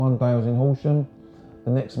One day I was in Horsham, the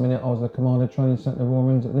next minute I was the Commander Training Centre of Royal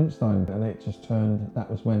Marines at Lymphstone, and it just turned, that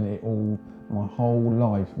was when it all, my whole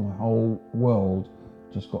life, my whole world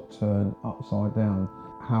just got turned upside down.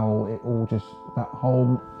 How it all just, that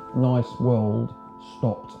whole nice world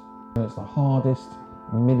stopped. And it's the hardest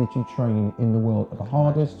military training in the world, the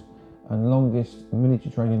hardest and longest military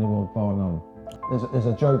training in the world, bar none. There's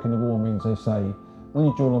a joke in the Royal Marines, they say, when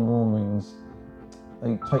you join the Royal Marines,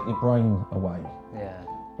 they take your brain away. Yeah.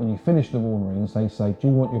 When you finish the Royal Marines, they say, do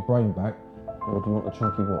you want your brain back or do you want the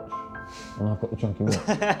chunky watch? And I've got the chunky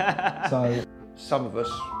watch. So some of us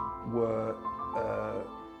were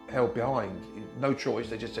held behind. No choice,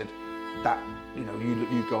 they just said, that,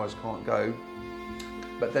 you guys can't go.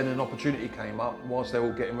 But then an opportunity came up whilst they were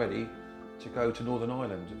all getting ready to go to Northern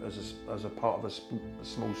Ireland as a part of a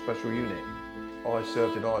small special unit. I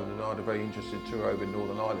served in Ireland and I had a very interesting tour over in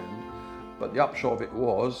Northern Ireland. But the upshot of it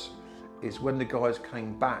is when the guys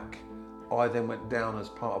came back, I then went down as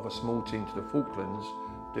part of a small team to the Falklands,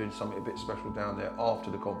 doing something a bit special down there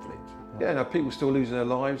after the conflict. Yeah, no, people still losing their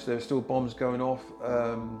lives, there were still bombs going off.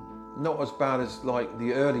 Not as bad as like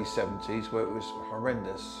the early 70s where it was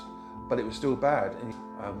horrendous, but it was still bad.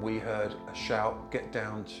 And we heard a shout, get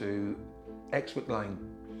down to Exwick Lane.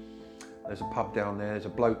 There's a pub down there, there's a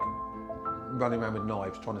bloke running around with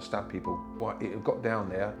knives trying to stab people. It got down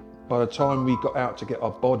there. By the time we got out to get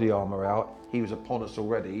our body armour out, he was upon us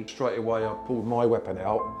already. Straight away I pulled my weapon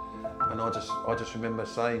out and I just remember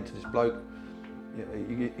saying to this bloke, if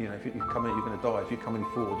you come in, you're going to die. If you come any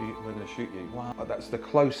forward, we're going to shoot you. Wow. That's the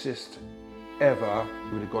closest ever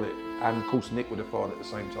we would have got it. And of course Nick would have fired at the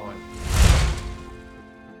same time.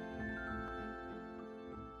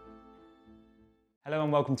 Hello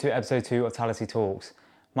and welcome to episode 2 of Talasi Talks.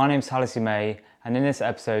 My name's Talasi May, and in this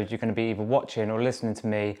episode you're going to be either watching or listening to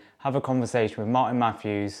me have a conversation with Martin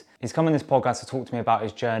Matthews. He's come on this podcast to talk to me about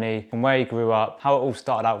his journey, from where he grew up, how it all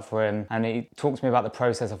started out for him, and he talks to me about the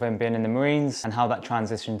process of him being in the Marines and how that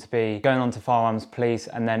transitioned to be going on to firearms police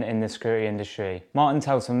and then in the security industry. Martin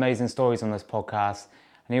tells some amazing stories on this podcast,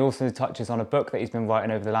 and he also touches on a book that he's been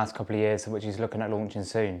writing over the last couple of years, which he's looking at launching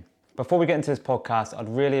soon. Before we get into this podcast, I'd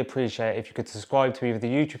really appreciate if you could subscribe to either the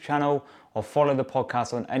YouTube channel or follow the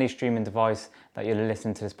podcast on any streaming device that you're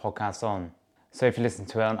listening to this podcast on. So if you listen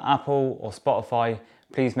to it on Apple or Spotify,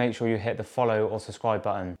 please make sure you hit the follow or subscribe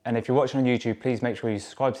button. And if you're watching on YouTube, please make sure you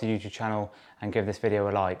subscribe to the YouTube channel and give this video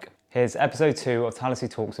a like. Here's episode 2 of Talasi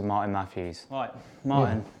Talks with Martin Matthews. Right,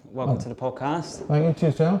 Martin, welcome to the podcast. Thank you,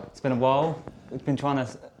 cheers, Tal. It's been a while. We've been trying to,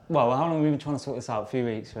 how long have we been trying to sort this out? A few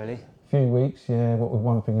weeks, really. Few weeks, yeah, what with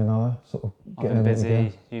one thing and another, sort of getting I've been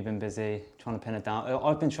busy, you've been busy, trying to pin it down.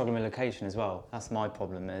 I've been struggling with location as well. That's my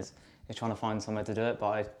problem is trying to find somewhere to do it, but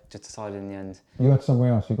I just decided in the end. You had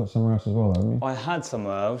somewhere else, you got somewhere else as well, haven't you? I had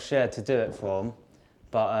somewhere else, yeah, to do it from,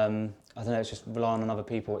 but I don't know, it's just relying on other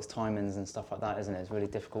people, it's timings and stuff like that, isn't it? It's really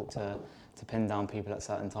difficult to pin down people at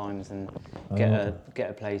certain times and get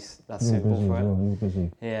a place that's suitable for it. You're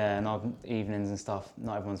busy. Yeah, and I've evenings and stuff,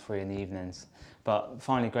 not everyone's free in the evenings. But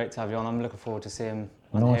finally, great to have you on. I'm looking forward to seeing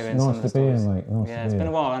and hearing some of the stories. Nice to be here, mate. It's been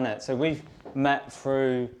a while, hasn't it? So we've met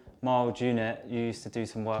through my old unit. You used to do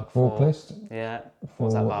some work for... Forklift? Yeah.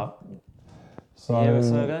 What's that about? So, a year or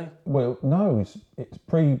so ago? Well, no, it's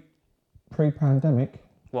pre-pandemic.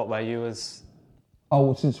 What, where you was...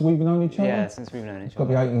 Oh, since we've known each other? Yeah, since we've known each other. It's got to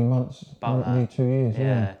be 18 months, nearly 2 years,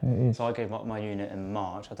 yeah. It is. So I gave up my unit in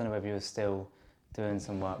March. I don't know whether you were still doing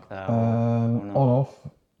some work there or not. On off.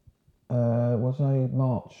 Was I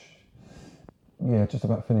March? Yeah, just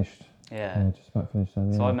about finished. Yeah. Just about finished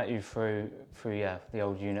then, yeah. So I met you through the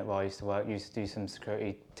old unit where I used to work. You used to do some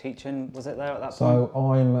security teaching, was it there at that point? So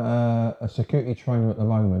I'm a security trainer at the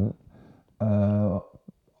moment, but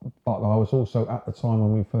I was also, at the time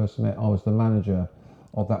when we first met, I was the manager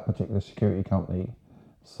of that particular security company.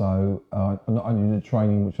 So not only the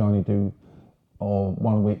training, which I only do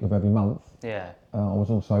 1 week of every month, yeah. I was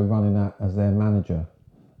also running that as their manager.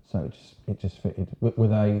 So it just fitted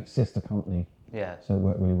with a sister company. Yeah. So it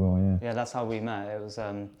worked really well, yeah. Yeah, that's how we met. It was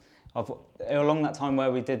along that time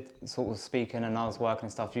where we did sort of speaking and I was working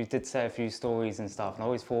and stuff, you did say a few stories and stuff, and I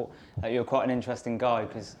always thought that you were quite an interesting guy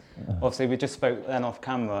because obviously we just spoke then off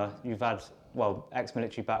camera. You've had,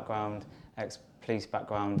 ex-military background, ex-police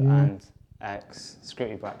background and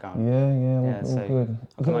ex-security background. Yeah, all good.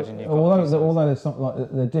 I can imagine although there's something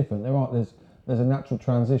like they're different, there's a natural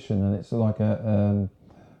transition and it's like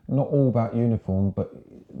not all about uniform, but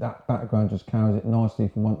that background just carries it nicely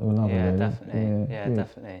from one to another. Yeah, really. definitely. Yeah,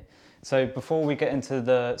 definitely. So before we get into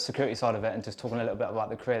the security side of it and just talking a little bit about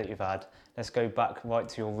the career that you've had, let's go back right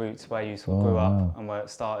to your roots, where you sort of grew up and where it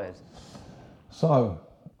started. So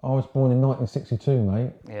I was born in 1962,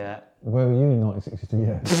 mate. Yeah. Where were you in 1962?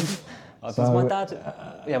 Yeah. So, was my dad?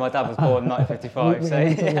 Yeah, my dad was born in 1955. we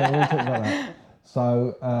talked about that.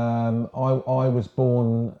 So I was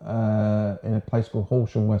born in a place called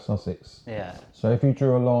Horsham, West Sussex. Yeah. So if you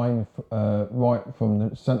drew a line right from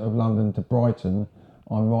the centre of London to Brighton,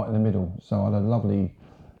 I'm right in the middle. So I had a lovely,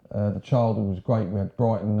 the childhood was great. We had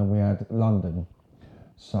Brighton and we had London.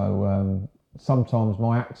 So sometimes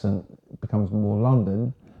my accent becomes more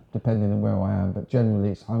London, depending on where I am, but generally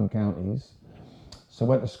it's home counties. So I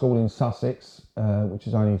went to school in Sussex, which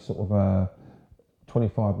is only sort of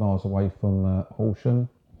 25 miles away from Horsham.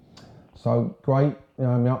 So great, you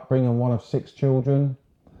know, my upbringing, one of 6 children,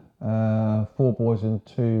 4 boys and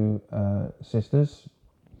 2 sisters.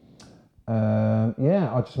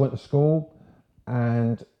 Yeah, I just went to school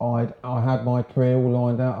and I had my career all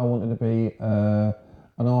lined out. I wanted to be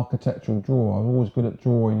an architectural drawer. I was always good at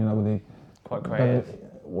drawing, you know, with the... Quite creative.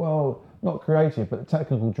 Well, not creative, but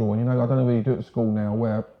technical drawing. You know, I don't know where you do it at school now,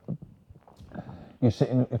 where you're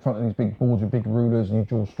sitting in front of these big boards with big rulers and you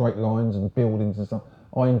draw straight lines and buildings and stuff.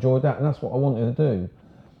 I enjoyed that, and that's what I wanted to do.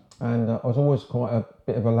 And I was always quite a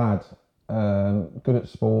bit of a lad, good at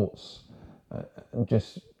sports, and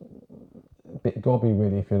just a bit gobby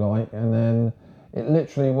really, if you like. And then it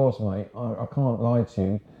literally was, mate, I can't lie to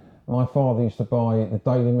you, my father used to buy the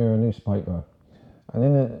Daily Mirror newspaper, and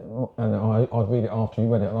I'd read it after he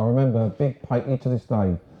read it, and I remember a big paper to this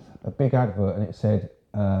day, a big advert, and it said,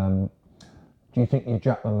 do you think you're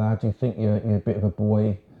Jack the Lad? Do you think you're a bit of a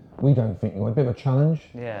boy? We don't think you are. A bit of a challenge.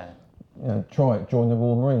 Yeah. You know, try it, join the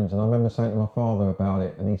Royal Marines. And I remember saying to my father about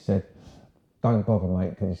it, and he said, don't bother,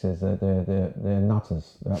 mate, because he says they're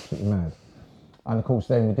nutters. They're absolutely mad. And of course,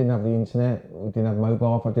 then we didn't have the internet, we didn't have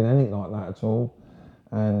mobile, I didn't anything like that at all.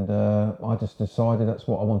 And I just decided that's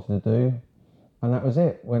what I wanted to do. And that was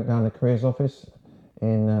it. Went down the careers office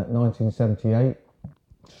in 1978,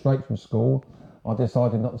 straight from school. I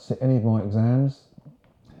decided not to sit any of my exams,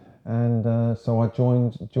 and so I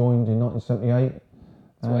joined in 1978.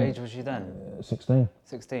 So what age was you then? 16.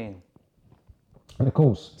 16. And of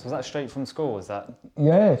course. So was that straight from school? Was that?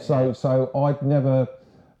 Yeah. So I'd never,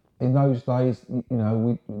 in those days, you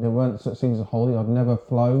know, there weren't such things as holiday. I'd never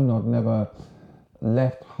flown. I'd never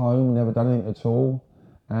left home. Never done anything at all.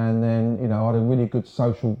 And then, you know, I had a really good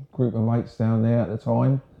social group of mates down there at the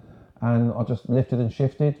time. And I just lifted and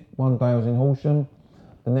shifted. One day I was in Horsham.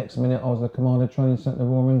 The next minute I was the Commander Training Centre of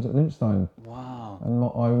Royal Marines at Lymstone. Wow. And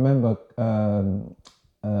I remember,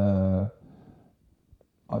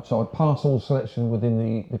 so I'd passed all selection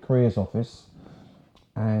within the careers office.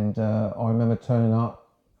 And I remember turning up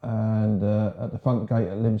and at the front gate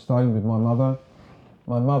at Lymstone with my mother.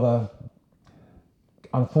 My mother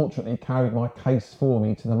unfortunately carried my case for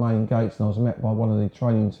me to the main gates, and I was met by one of the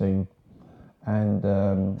training team. And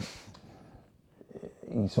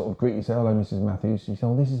he sort of greeted, he said, hello, Mrs. Matthews. She said,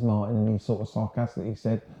 oh, this is Martin. And he sort of sarcastically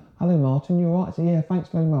said, hello, Martin, you all right? I said, yeah, thanks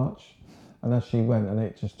very much. And as she went, and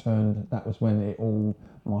it just turned, that was when it all,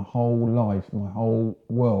 my whole life, my whole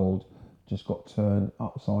world just got turned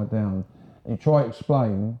upside down. And you try to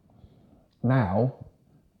explain now,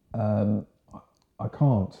 I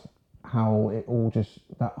can't, how it all just,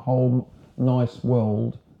 that whole nice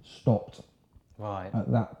world stopped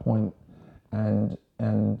at that point. And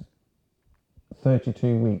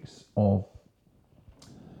 32 weeks of...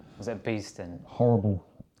 Was it beasting? Horrible.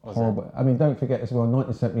 I mean, don't forget as well,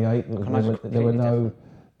 1978,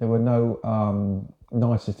 there were no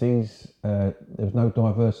niceties, there was no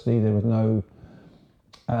diversity, there was no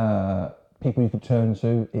people you could turn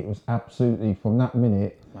to. It was absolutely, from that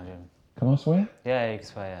minute... Imagine. Can I swear? Yeah, you can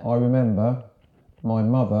swear, yeah. I remember my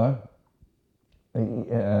mother...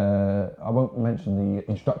 I won't mention the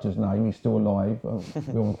instructor's name, he's still alive. We're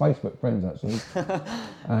on Facebook friends actually.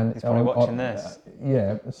 And he's probably watching this.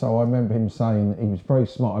 Yeah, so I remember him saying, he was very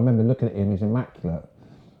smart. I remember looking at him, he's immaculate.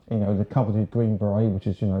 You know, the coveted green beret, which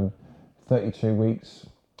is, you know, 32 weeks,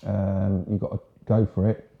 you've got to go for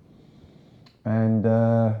it. And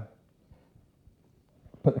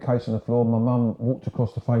put the case on the floor. My mum walked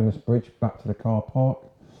across the famous bridge back to the car park,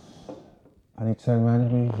 and he turned around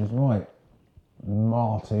to me and he says, right,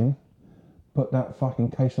 Martin, put that fucking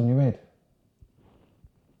case on your head.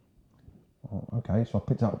 Oh, okay, so I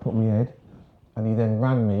picked it up and put it on my head, and he then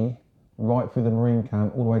ran me right through the Marine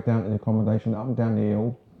camp, all the way down to the accommodation, up and down the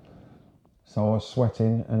hill. So I was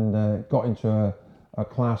sweating and got into a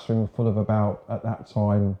classroom full of about, at that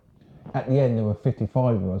time, at the end there were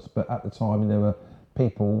 55 of us, but at the time there were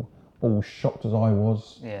people all shocked as I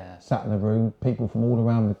was, sat in the room, people from all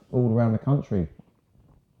around the country.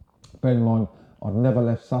 Bear in mind, I'd never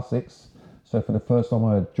left Sussex, so for the first time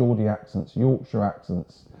I heard Geordie accents, Yorkshire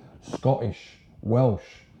accents, Scottish, Welsh,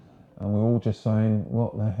 and we were all just saying,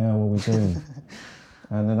 what the hell are we doing?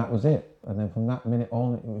 And then that was it. And then from that minute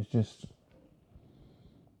on, it was just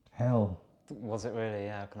hell. Was it really?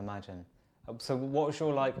 Yeah, I can imagine. So what was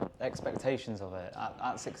your expectations of it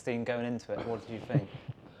at 16 going into it? What did you think?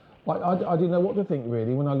 I didn't know what to think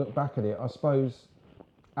really. When I look back at it, I suppose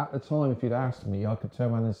at the time, if you'd asked me, I could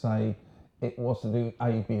turn around and say it was to do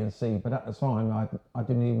A, B and C, but at the time I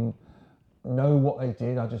didn't even know what they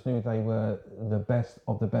did. I just knew they were the best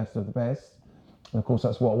of the best of the best, and of course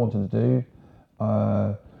that's what I wanted to do.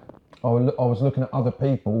 I was looking at other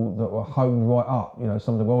people that were honed right up,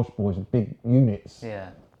 some of the Welsh boys were big units. Yeah.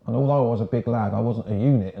 And although I was a big lad, I wasn't a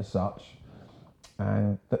unit as such.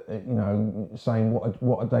 And, saying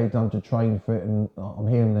what had they done to train for it, and I'm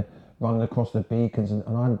hearing them running across the beacons, and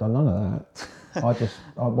I hadn't done none of that.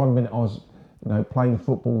 One minute I was, playing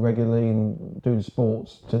football regularly and doing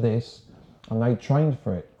sports to this, and they trained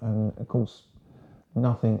for it, and of course,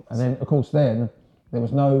 nothing. And then, of course, there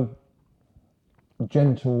was no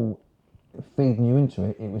gentle feeding you into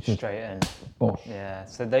it. It was just straight in. Bosh. Yeah.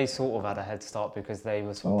 So they sort of had a head start because they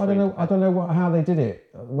were. I don't know how they did it.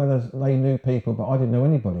 Whether they knew people, but I didn't know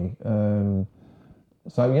anybody.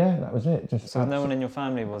 So yeah, that was it. So no one in your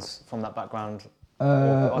family was from that background.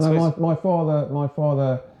 No, my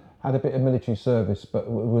father had a bit of military service, but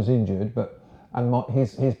was injured. And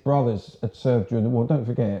his brothers had served during the war. Don't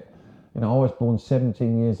forget, I was born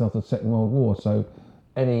 17 years after the Second World War, so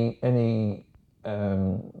any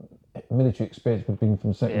military experience would have been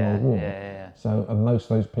from the Second World War. Yeah. So, and most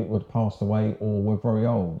of those people had passed away or were very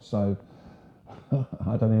old. So,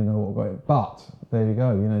 I don't even know what got it. But there you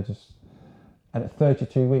go. And at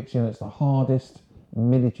 32 weeks, it's the hardest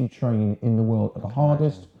military training in the world, the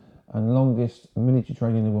hardest and longest military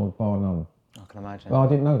training in the world, bar none. I can imagine. But I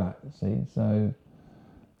didn't know that. See, so.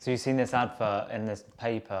 So you've seen this advert in this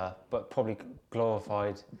paper, but probably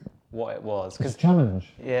glorified what it was. It's a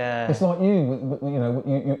challenge. Yeah. It's like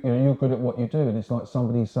you're good at what you do, and it's like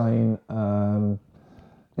somebody saying,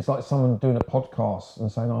 it's like someone doing a podcast and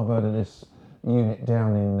saying, I've heard of this unit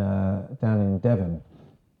down in Devon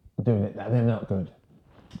doing it, they're not good.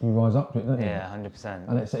 You rise up to it, don't you? Yeah, 100%.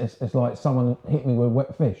 And it's like someone hit me with a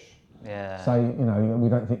wet fish. Yeah. Say, we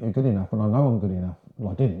don't think you're good enough, and I know I'm good enough.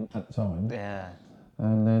 Well, I didn't at the time. Yeah.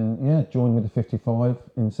 And then, joined with the 55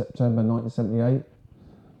 in September 1978.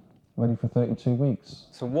 Ready for 32 weeks.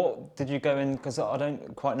 So what did you go in, because I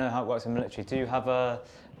don't quite know how it works in the military, do you have a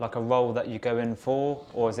role that you go in for,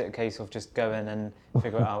 or is it a case of just go in and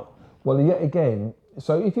figure it out? Well, yet again,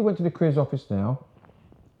 so if you went to the careers office now,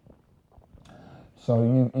 so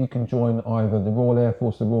you can join either the Royal Air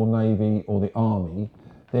Force, the Royal Navy or the Army.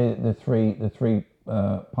 They're the three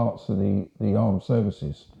parts of the armed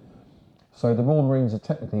services. So the Royal Marines are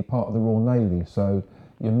technically part of the Royal Navy, so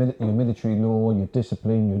your military law, your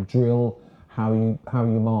discipline, your drill, how you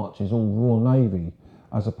march is all Royal Navy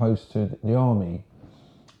as opposed to the Army.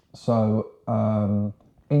 So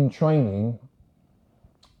in training,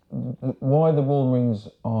 why the Royal Marines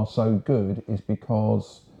are so good is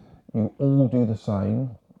because you all do the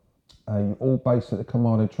same. You all base at the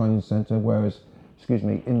Commando Training Centre, whereas,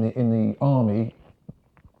 in the Army,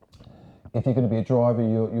 if you're going to be a driver,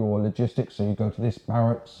 you're logistics, so you go to this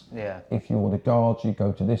barracks. Yeah. If you're the guards, you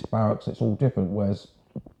go to this barracks. It's all different. Whereas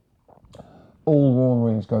all Royal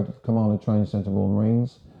Marines go to the Commando Training Centre, Royal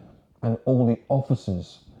Marines, and all the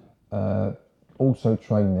officers also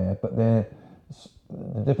train there. But the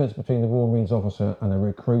difference between the Royal Marines officer and a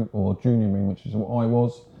recruit or junior Marine, which is what I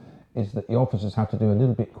was, is that the officers have to do a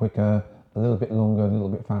little bit quicker, a little bit longer, a little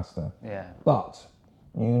bit faster. Yeah. But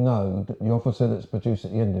that the officer that's produced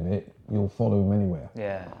at the end of it, you'll follow him anywhere.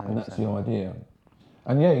 Yeah, 100%. And that's the idea.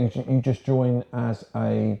 And you just join as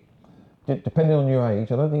depending on your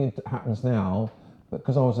age, I don't think it happens now, but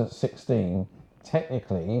because I was at 16,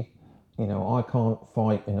 technically, I can't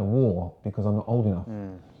fight in a war because I'm not old enough.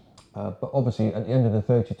 But obviously at the end of the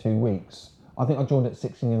 32 weeks, I think I joined at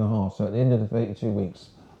 16 and a half, so at the end of the 32 weeks,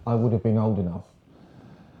 I would have been old enough.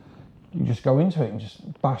 You just go into it and just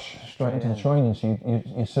bash straight into the training. So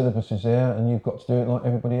your syllabus is there, and you've got to do it like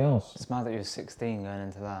everybody else. It's mad that you're 16 going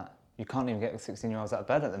into that. You can't even get 16-year-olds out of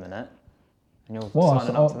bed at the minute, and you're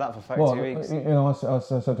signing up to that for 32 weeks. I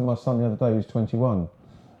said to my son the other day, who's 21.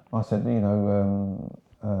 I said,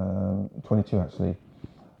 22 actually.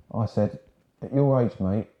 I said, at your age,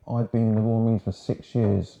 mate, I've been in the Royal Marines for 6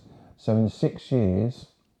 years. So in 6 years,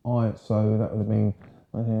 so that would have been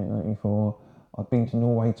 1984. I've been to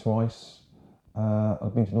Norway twice.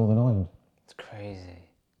 I've been to Northern Ireland. It's crazy.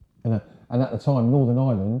 And at the time, Northern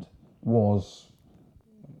Ireland was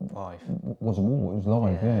live. Was a war. It was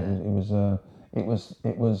live. Yeah. it was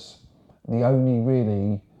the only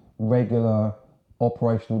really regular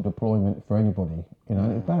operational deployment for anybody, you know,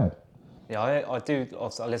 and it's bad. Yeah, I do.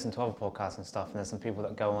 I listen to other podcasts and stuff, and there's some people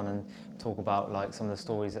that go on and talk about like some of the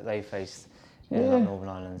stories that they faced in like Northern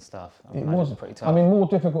Ireland and stuff. It was pretty tough. I mean, more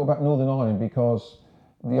difficult about Northern Ireland because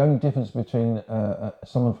the only difference between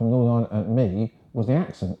someone from Northern Ireland and me was the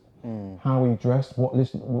accent. How we dressed, what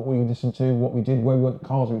we listened to, what we did, where we went, the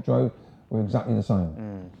cars we drove, were exactly the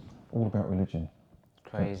same. All about religion.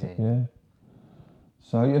 Crazy. Yeah.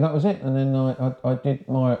 So yeah, that was it. And then I did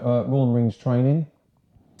my Royal Marines training.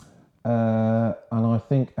 And I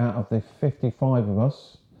think out of the 55 of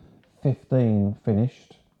us, 15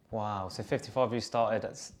 finished. Wow, so 55 of you started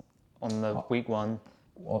on the week one?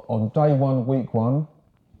 On day one, week one,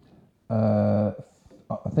 I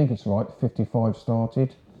think it's right, 55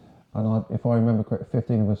 started. And if I remember correctly,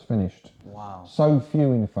 15 of us finished. Wow. So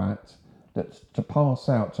few, in fact, that to pass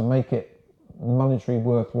out, to make it monetarily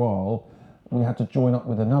worthwhile, we had to join up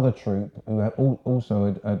with another troop who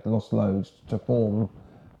also had lost loads to form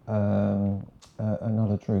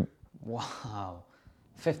another troop. Wow.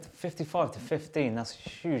 55 to 15, that's a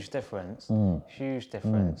huge difference. Huge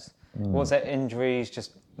difference. Was there injuries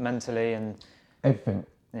just mentally and... Everything.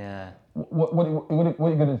 Yeah. What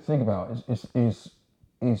you're going to think about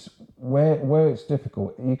is where it's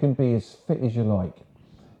difficult. You can be as fit as you like.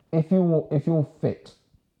 If you're fit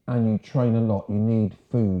and you train a lot, you need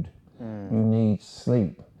food, you need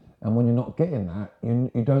sleep, and when you're not getting that,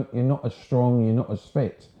 you're not as strong, you're not as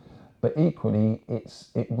fit. But equally,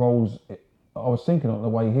 it rolls. I was thinking on the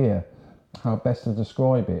way here how best to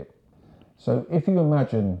describe it. So if you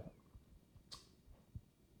imagine,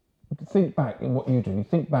 think back in what you do. You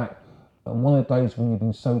think back on one of the days when you've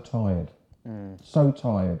been so tired,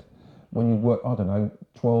 when you work, I don't know,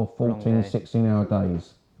 12, 14, 16-hour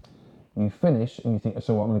days. You finish and you think,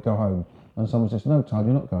 so what, I'm going to go home. And someone says, no, Todd,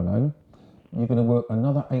 you're not going home. You're going to work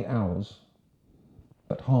another 8 hours,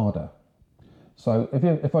 but harder. So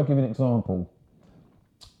if I give you an example,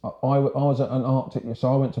 I was at an Arctic,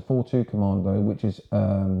 so I went to 4-2 Commando, which is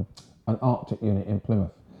an Arctic unit in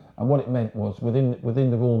Plymouth. And what it meant was within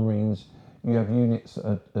the Royal Marines, you have units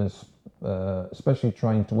specially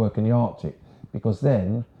trained to work in the Arctic, because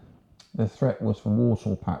then the threat was from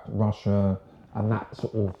Warsaw Pact, Russia, and that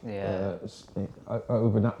sort of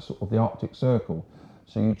over that sort of the Arctic Circle.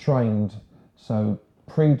 So you trained. So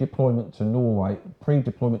pre-deployment to Norway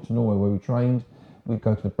where we trained, we'd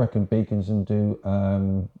go to the Brecon Beacons and do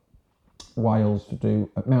Wales to do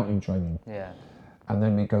mountain training. Yeah. And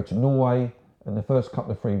then we go to Norway, and the first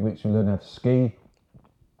couple of 3 weeks we learn how to ski.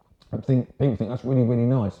 People think that's really, really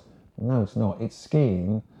nice. No, it's not. It's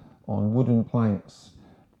skiing on wooden planks,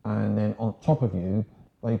 and then on top of you,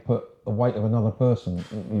 they put the weight of another person.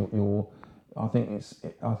 I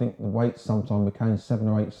think the weight sometimes became 7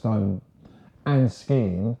 or 8 stone, and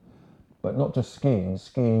skiing, but not just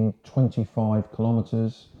skiing 25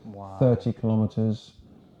 kilometres, 30 kilometres.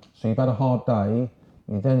 So you've had a hard day,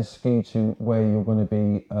 you then ski to where you're going to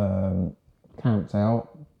be camped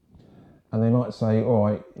out, and they might say, all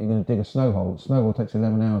right, you're going to dig a snow hole. Snow hole takes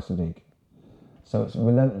 11 hours to dig. So it's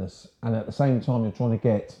relentless, and at the same time you're trying to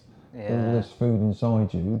get all this food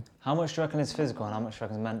inside you. How much do you reckon is physical and how much do you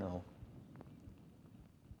reckon is mental?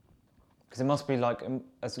 Because it must be like,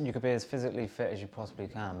 you could be as physically fit as you possibly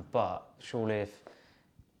can, but surely if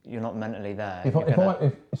you're not mentally there...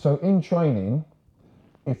 So in training,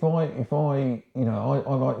 if I like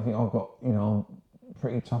to think I've got, I'm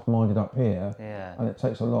pretty tough-minded up here, and it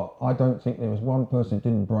takes a lot. I don't think there was one person who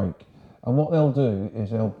didn't break. And what they'll do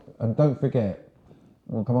is and don't forget,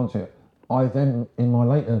 we'll come on to it, I then, in my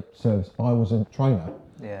later service, I was a trainer.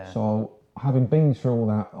 Yeah. So having been through all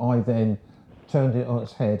that, I then turned it on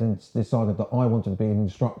its head and decided that I wanted to be an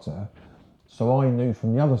instructor. So I knew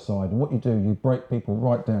from the other side, and what you do, you break people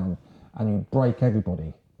right down, and you break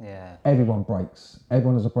everybody. Yeah. Everyone breaks.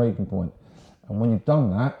 Everyone has a breaking point. And when you've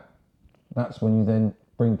done that, that's when you then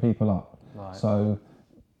bring people up. Right. So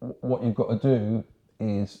what you've got to do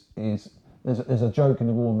is there's a joke in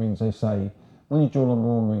the Royal Marines. They say, when you join the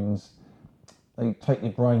Royal Marines, they take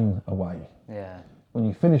your brain away. Yeah. When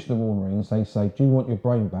you finish the Royal Marines, they say, do you want your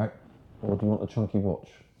brain back, or do you want the chunky watch?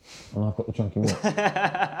 And I've got the chunky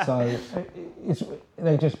watch. So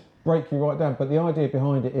they just break you right down. But the idea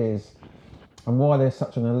behind it is, and why they're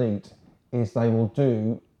such an elite, is they will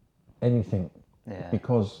do anything. Yeah.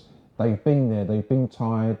 Because they've been there, they've been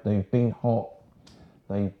tired, they've been hot,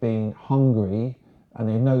 they've been hungry, and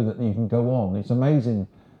they know that you can go on. It's amazing.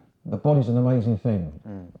 The body's an amazing thing.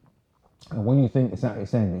 And when you think it's at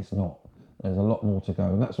its end, it's not. There's a lot more to go,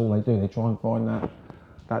 and that's all they do. They try and find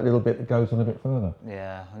that little bit that goes on a bit further.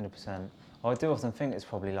 Yeah, 100%. I do often think it's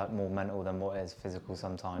probably like more mental than what is physical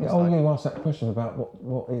sometimes. Yeah, you asked that question about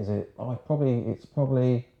what is it? It's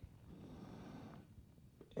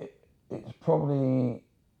probably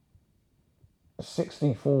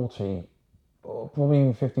 60-40, or probably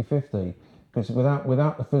even 50-50. Because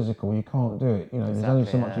without the physical, you can't do it. There's only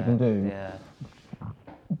so much you can do. Yeah.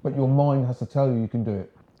 But your mind has to tell you can do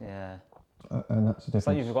it. Yeah. And that's the difference. It's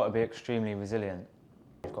like you've got to be extremely resilient.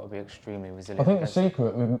 You've got to be extremely resilient. I think the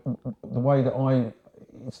secret with the way that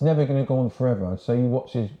it's never going to go on forever. So you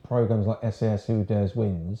watch these programs like SAS, Who Dares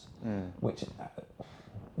Wins, which, it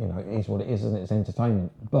is what it is, isn't it? It's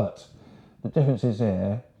entertainment. But the difference is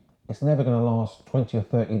it's never going to last 20 or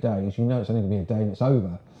 30 days. It's only going to be a day and it's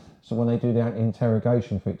over. So when they do the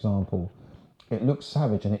interrogation, for example, it looks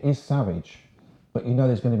savage, and it is savage, but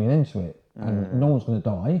there's going to be an end to it, and no one's going to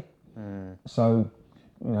die. So,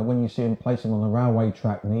 when you see him placing on the railway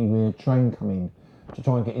track and you hear a train coming to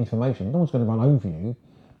try and get information, no one's going to run over you,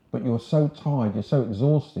 but you're so tired, you're so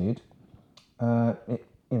exhausted,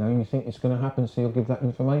 you think it's going to happen, so you'll give that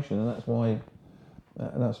information, and that's why,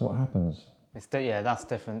 that's what happens. That's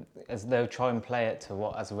different. As they'll try and play it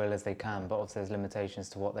to as real as they can, but obviously there's limitations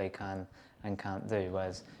to what they can and can't do.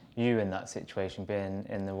 Whereas you in that situation, being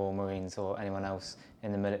in the Royal Marines or anyone else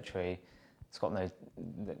in the military, it's got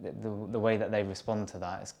the way that they respond to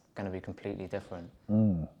that is going to be completely different.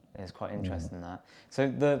 It's quite interesting that. So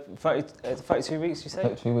the 32 weeks, you say?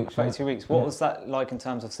 32 weeks. 32 weeks. What was that like in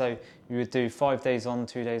terms of, so you would do 5 days on,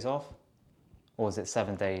 2 days off? Or was it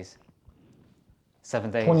 7 days?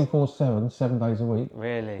 7 days? 24/7, 7 days a week.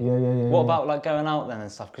 Really? Yeah. What about like going out then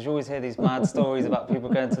and stuff? Because you always hear these mad stories about people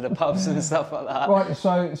going to the pubs and stuff like that. Right,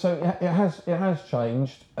 so it has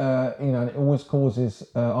changed. And it always causes.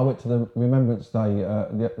 I went to the Remembrance Day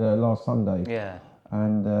the last Sunday. Yeah.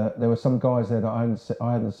 And there were some guys there that I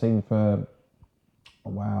hadn't seen for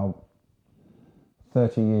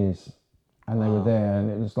 30 years, and they were there,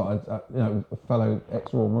 and it was like a fellow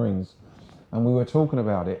ex-Royal Marines. And we were talking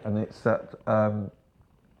about it, and it's that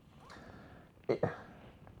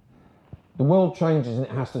the world changes and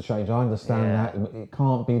it has to change. I understand that. It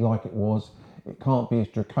can't be like it was. It can't be as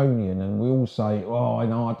draconian. And we all say, in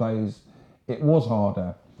our days, it was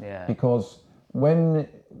harder. Yeah. Because when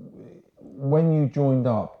you joined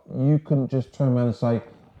up, you couldn't just turn around and say,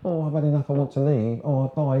 I've had enough, I want to leave.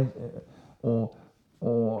 Bye.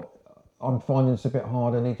 Or I'm finding this a bit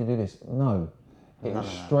hard, I need to do this. No. It was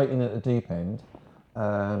straight in at the deep end,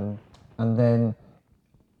 and then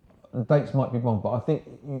the dates might be wrong, but I think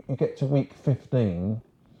you get to week 15,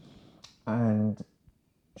 and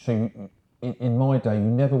so in my day, you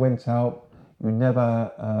never went out, you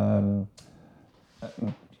never, you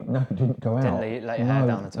didn't go out. Didn't let your hair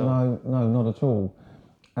down at all? No, not at all.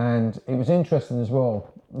 And it was interesting as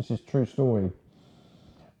well, this is a true story.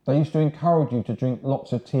 They used to encourage you to drink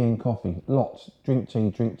lots of tea and coffee, drink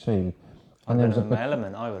tea. And there was an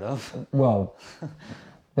element, I would have. Well,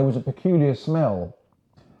 there was a peculiar smell,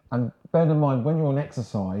 and bear in mind when you're on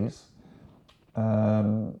exercise,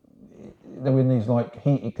 there were in these like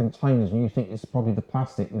heated containers, and you think it's probably the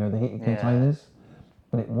plastic, the heated containers,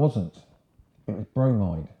 but it wasn't. It was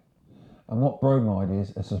bromide, and what bromide is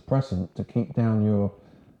a suppressant to keep down your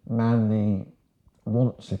manly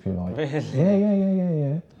wants, if you like. Really?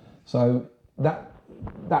 Yeah. So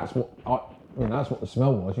that's what that's what the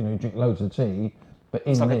smell was. You drink loads of tea, but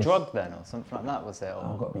it's like a drug then, or something like that, was it?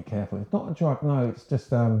 I've got to be careful. It's not a drug. No, it's just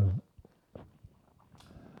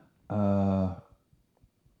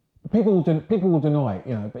people will deny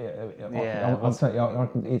it. But I'll tell you,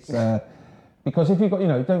 it's because if you've got,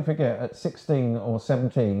 don't forget, at 16 or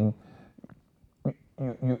 17.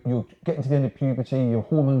 You're getting to the end of puberty, your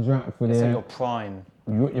hormones are out for the your prime.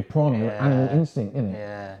 You're at your prime, your animal instinct, isn't it?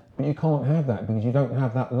 Yeah. But you can't have that because you don't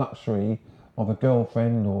have that luxury of a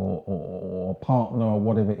girlfriend or a partner or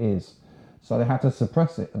whatever it is. So they had to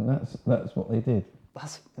suppress it, and that's what they did.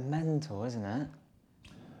 That's mental, isn't it?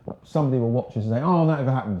 Somebody will watch us and say, that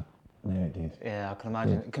never happened. Yeah, it did. Yeah, I can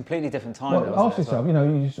imagine. Yeah. Completely different time. Well, ask yourself, you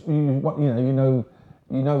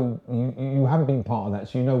haven't been part of that,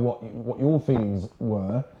 so you know what your feelings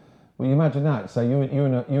were. Well, you imagine that. So you're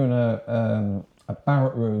in a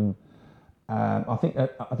barrack room. I think I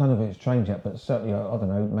don't know if it's changed yet, but certainly I don't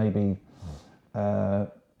know, maybe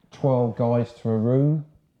 12 guys to a room,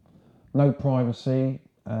 no privacy,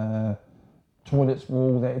 toilets were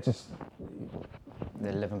all there. It's just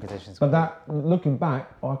the living conditions. But that, looking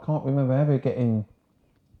back, I can't remember ever getting.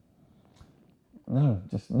 No.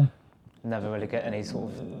 Never really get any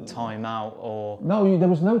sort of time out or... No, there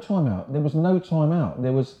was no time out. It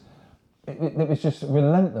was just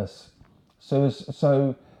relentless. So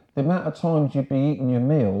the amount of times you'd be eating your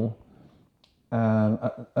meal,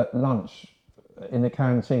 at lunch in the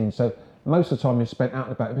canteen. So most of the time you're spent out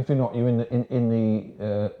and about. If you're not, you're in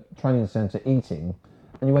the training centre eating,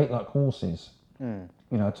 and you ate like horses.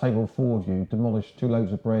 You know, a table of 4 of you, demolished 2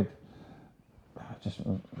 loaves of bread. Just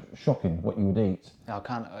shocking what you would eat. I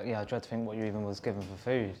can't. I dread to think what you even was given for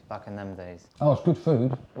food back in them days. Oh, it's good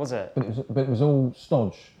food. Was it? But it was all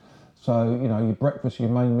stodge. So you know, your breakfast, your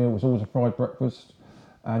main meal was always a fried breakfast,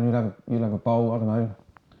 and you'd have a bowl. I don't know,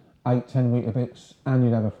 8-10 Weetabix, and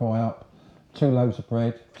you'd have a fry up, 2 loaves of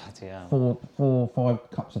bread, bloody hell. 4 or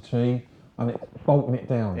 5 cups of tea, and bolting it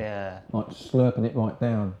down. Yeah. Like slurping it right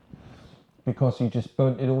down, because you just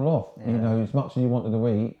burnt it all off. Yeah. You know, as much as you wanted to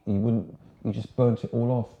eat, you just burnt it all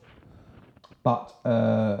off. But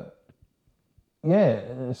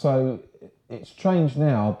so it's changed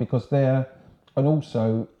now because and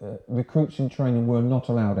also recruits in training were not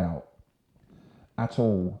allowed out at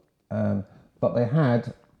all. But they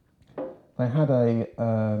had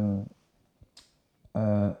a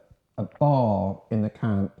bar in the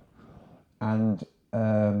camp, and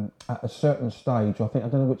at a certain stage, I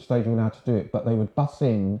don't know which stage you were allowed to do it, but they would bus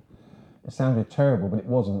in. It sounded terrible, but it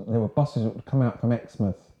wasn't. There were buses that would come out from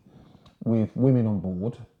Exmouth with women on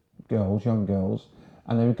board, young girls,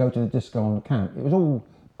 and they would go to the disco on the camp. It was all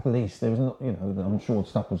police. There was not, you know, I'm sure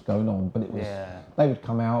stuff was going on, but it was. Yeah. They would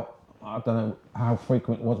come out. I don't know how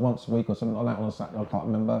frequent it was, once a week or something like that on a Saturday. I can't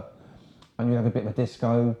remember. And you'd have a bit of a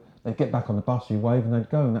disco. They'd get back on the bus, you wave, and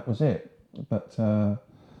they'd go, and that was it. But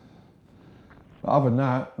other than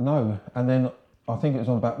that, no. And then I think it was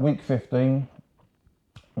on about week 15.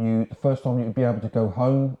 The first time you'd be able to go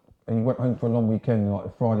home, and you went home for a long weekend, like a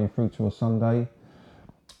Friday through to a Sunday.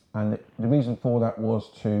 And the reason for that was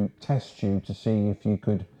to test you to see if you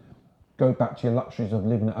could go back to your luxuries of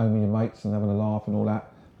living at home with your mates and having a laugh and all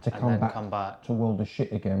that, to come back to a world of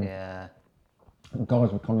shit again. Yeah. And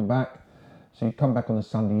guys were coming back, so you'd come back on the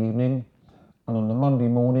Sunday evening, and on the Monday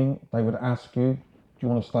morning they would ask you, do you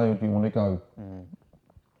want to stay or do you want to go?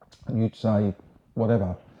 And you'd say,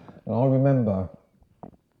 whatever. And I remember,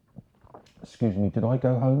 excuse me, did I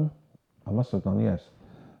go home? I must have done, yes.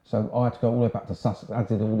 So I had to go all the way back to Sussex, as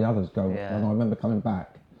did all the others go. Yeah. And I remember coming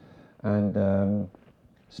back and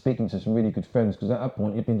speaking to some really good friends, because at that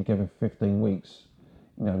point you'd been together for 15 weeks,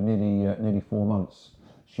 you know, nearly 4 months.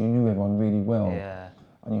 So you knew everyone really well. Yeah.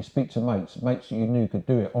 And you speak to mates that you knew could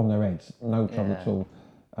do it on their heads, no trouble at all.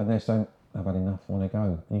 And they're saying, I've had enough, I want to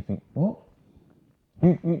go. And you think, what?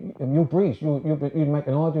 You'll breeze, you'd make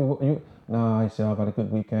an idea. No, I say, I've had a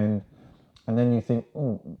good weekend. And then you think,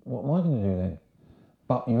 oh, what am I going to do then?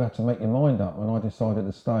 But you had to make your mind up, and I decided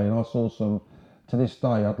to stay. And I saw to this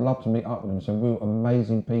day, I'd love to meet up with them, some real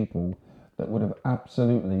amazing people that would have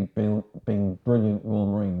absolutely been brilliant Royal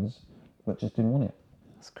Marines, but just didn't want it.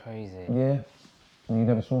 That's crazy. Yeah, and you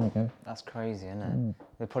never saw them again. That's crazy, isn't it?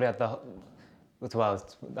 They probably had the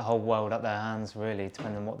whole world at their hands, really,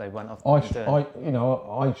 depending on what they went off doing.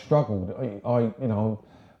 I struggled.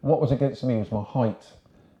 What was against me was my height,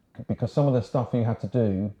 because some of the stuff you had to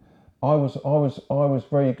do, I was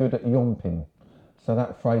very good at yomping. So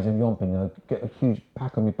that phrase of yomping, get a huge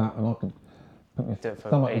pack on my back, and I could put my thumb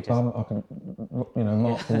up my bum, I could,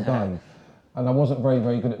 march all day. And I wasn't very,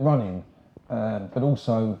 very good at running. But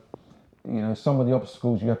also, some of the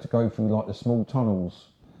obstacles you had to go through, like the small tunnels.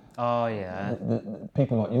 Oh, yeah. The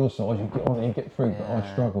people like your size, you get on and you get through, but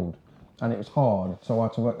I struggled. And it was hard, so I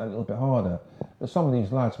had to work that a little bit harder. But some of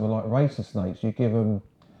these lads were like racer snakes. You give them,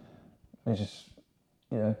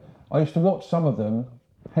 I used to watch some of them,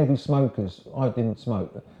 heavy smokers. I didn't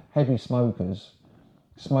smoke. Heavy smokers,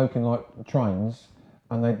 smoking like trains,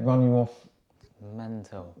 and they'd run you off.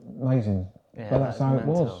 Mental. Amazing. Yeah, but that's how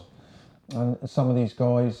mental. It was. And some of these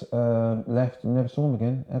guys left and never saw them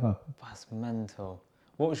again, ever. That's mental.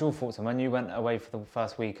 What was your thoughts on when you went away for the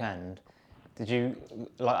first weekend? Did you,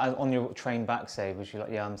 like, on your train back, say, was you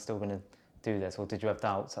like, yeah, I'm still going to do this? Or did you have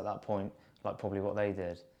doubts at that point, like probably what they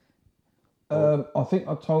did? I think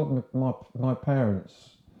I told my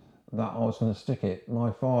parents that I was going to stick it.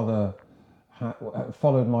 My father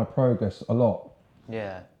followed my progress a lot.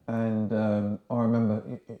 Yeah. And I remember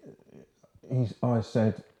I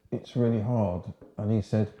said, it's really hard. And he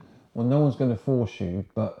said, well, no one's going to force you,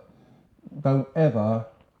 but don't ever,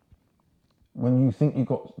 when you think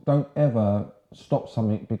don't ever stop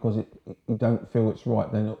something because you don't feel it's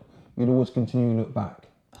right. Then you'll always continue to look back.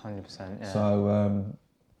 100%, yeah. So,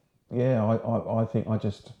 I think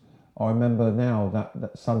I remember now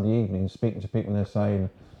that Sunday evening speaking to people, and they're saying,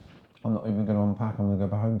 I'm not even going to unpack, I'm going to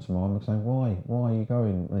go back home tomorrow. I'm saying, why are you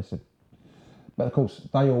going? And they said, but of course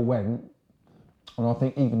they all went, and I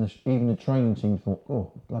think even the training team thought,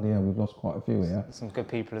 oh bloody hell, we've lost quite a few here. Some good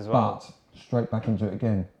people as well. straight back into it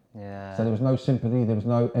again. Yeah. So there was no sympathy, there was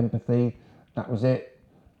no empathy. That was it.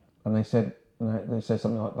 And they said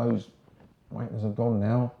something like, "Those wankers have gone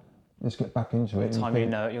now. Let's get back into it." By the time you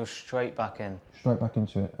know it, you're straight back in. Straight back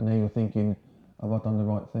into it, and then you're thinking, "Have I done the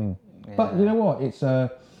right thing?" Yeah. But you know what? It's I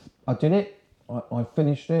did it. I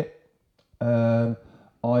finished it.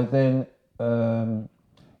 I then,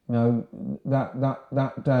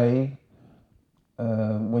 that day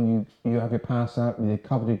when you have your pass out with your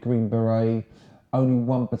coveted green beret, only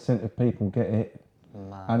 1% of people get it.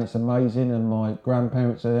 Mad. And it's amazing. And my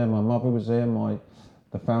grandparents are there, my mother was there,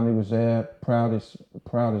 the family was there, proud as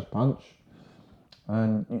punch.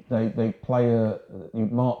 And they play you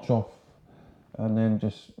march off, and then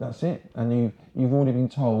that's it. And you've already been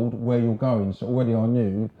told where you're going. So already I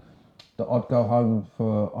knew that I'd go home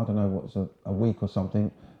for, I don't know, a week or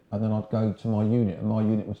something, and then I'd go to my unit, and my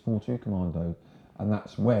unit was 4-2 Commando, and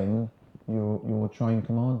that's when you're a trained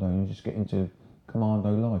commando, and you just get into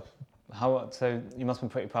commando life. So you must have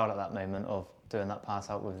been pretty proud at that moment of doing that pass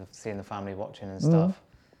out with seeing the family watching and stuff.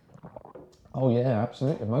 Oh yeah,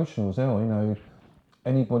 absolutely emotional as hell. You know,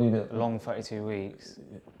 anybody that long 32 weeks.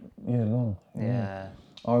 Yeah, long. Yeah.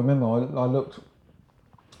 I remember I looked.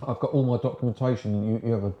 I've got all my documentation.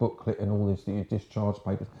 You have a booklet and all this, that your discharge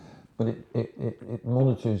papers, but it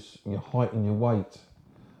monitors your height and your weight.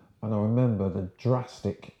 And I remember the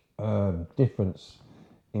drastic difference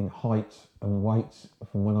in height and weight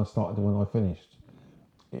from when I started to when I finished.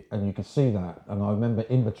 And you could see that. And I remember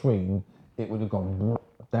in between, it would have gone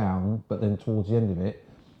down, but then towards the end of it,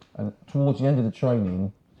 and towards the end of the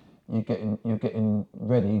training, you're getting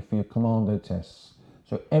ready for your commando tests.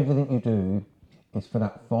 So everything you do is for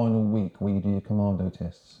that final week where you do your commando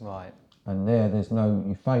tests. Right. And there's no,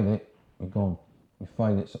 you fail it, you're gone. You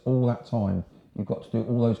fail it. So all that time, you've got to do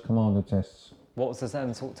all those commando tests. What was the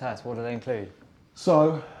 7 sort test? What do they include?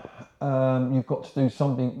 So you've got to do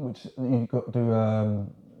something which you've got to do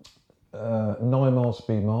 9 mile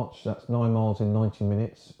speed march. That's 9 miles in 90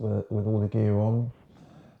 minutes with all the gear on,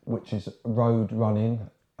 which is road running.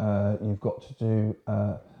 You've got to do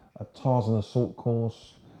a Tarzan assault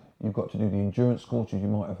course. You've got to do the endurance course, as you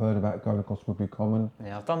might have heard about, going across Woodbury Common.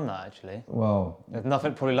 Yeah, I've done that actually. Well, there's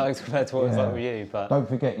nothing probably like compared to what it was like with you, but don't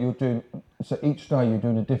forget so each day you're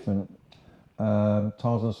doing a different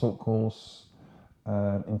Tarzan assault course,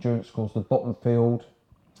 endurance course, the bottom field,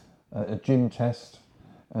 a gym test,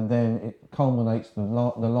 and then it culminates, the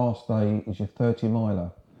last day is your 30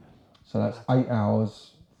 miler. So that's 8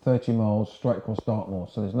 hours, 30 miles straight across Dartmoor.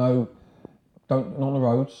 So there's not on the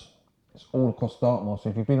roads, it's all across Dartmoor. So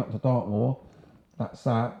if you've been up to Dartmoor, that's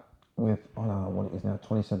that with, I don't know what it is now,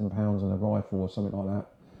 27 pounds and a rifle or something like that.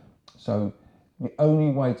 So the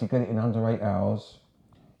only way to get it in under 8 hours,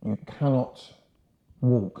 you cannot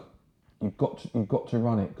walk. You've got to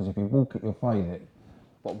run it, because if you walk it, you'll fail it.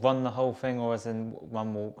 What, run the whole thing, or as in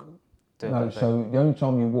one walk? No, so the only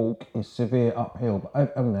time you walk is severe uphill, but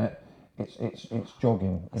other than that, it's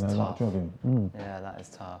jogging. That's like tough. jogging. Yeah, that is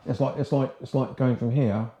tough. It's like going from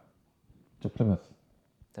here to Plymouth.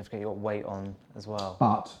 Don't forget you got weight on as well.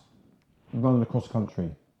 But running across country.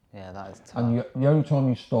 Yeah, that is tough. And the only time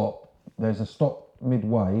you stop, there's a stop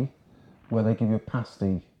midway where they give you a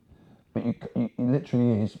pasty, but you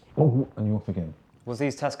literally is, and you're off again. Was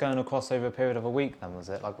these tests going across over a period of a week then, was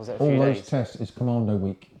it? Like, was it a few days? All those days? tests is Commando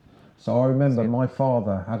Week. So I remember my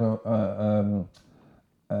father had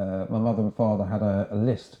my mother and father had a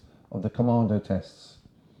list of the Commando tests.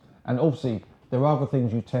 And obviously, there are other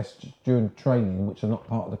things you test during training which are not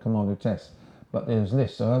part of the Commando test, but there's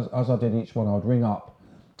lists. So as I did each one, I'd ring up.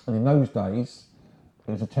 And in those days,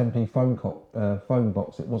 it was a 10p phone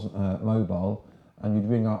box. It wasn't mobile. And you'd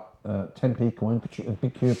ring up 10p coin, a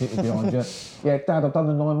big queue of people behind you. Yeah, Dad, I've done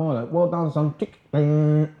the 9 mile. Well done, son. Tick.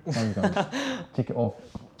 Phone goes. Tick it off.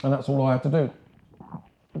 And that's all I had to do.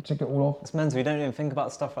 Tick it all off. It's mental. You don't even think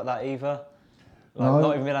about stuff like that either. Like, no.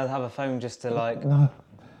 Not even being able to have a phone just to like. No.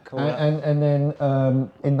 Call and then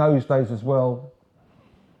in those days as well,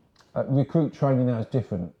 recruit training now is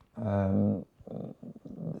different.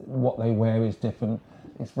 What they wear is different.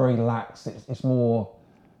 It's very lax. It's more.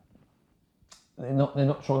 They're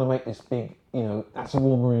not trying to make this big, that's a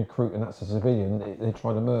Royal Marine recruit and that's a civilian. They're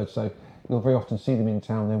trying to merge. So you'll very often see them in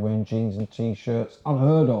town. They're wearing jeans and t-shirts.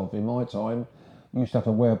 Unheard of in my time. You used to have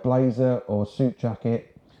to wear a blazer or a suit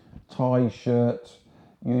jacket, tie, shirt.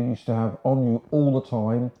 You used to have on you all the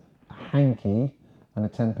time a hanky and a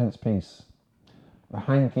 10p piece. The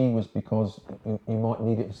hanky was because you might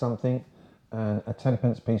need it for something, and a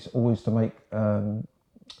 10p piece always to make the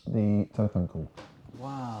telephone call.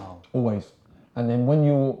 Wow. Always. And then when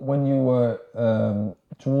you were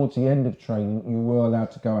towards the end of training, you were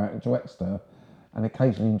allowed to go out into Exeter and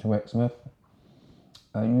occasionally into Exmouth.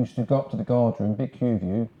 You used to go up to the guard room, big queue of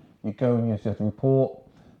you. You go and you used to have to report,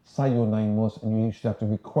 say your name was, and you used to have to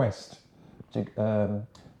request to,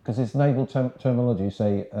 because it's naval terminology,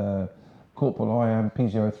 say Corporal I am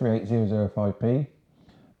P038005P,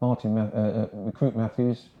 Recruit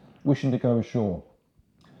Matthews, wishing to go ashore.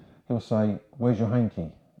 He'll say, where's your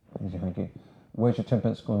hanky? Here's your hanky. Where's your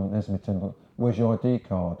 10p coin? There's my 10p. Where's your ID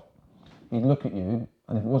card? He'd look at you,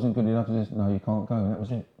 and if it wasn't good enough, he'd just, no, you can't go, and that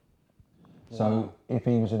was it. Wow. So if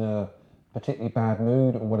he was in a particularly bad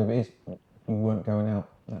mood or whatever it is, you weren't going out.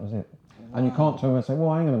 That was it. Wow. And you can't turn around and say,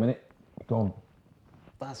 well, hang on a minute, gone.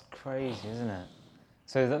 That's crazy, isn't it?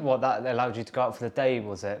 So that allowed you to go out for the day,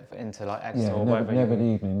 was it, into like Exeter or wherever? Never the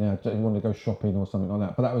evening. Yeah, you wanted to go shopping or something like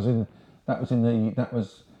that. But that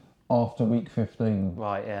was after week 15.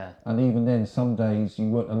 Right. Yeah. And even then, some days you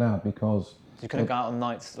weren't allowed because so you couldn't go out on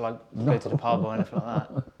nights, like go to the pub or anything like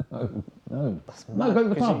that. No. That's mad. No, go to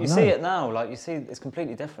the pub. You see it now. Like you see, it's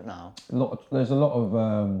completely different now. There's a lot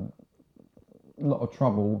of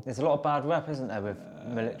trouble. There's a lot of bad rep, isn't there, with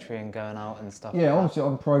military and going out and stuff. Yeah, obviously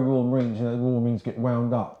I'm pro Royal Marines. The Royal Marines get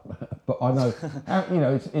wound up, but I know,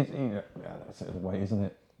 it's that's the way, isn't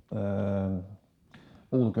it?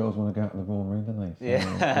 All the girls want to go out to the Royal Marine, don't they? So,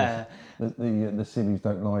 yeah. The civvies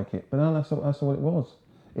don't like it, but no, that's all it was.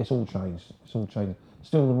 It's all changed. Still,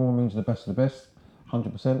 the Royal Marines are the best of the best,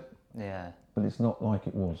 100%. Yeah. But it's not like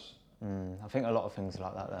it was. I think a lot of things are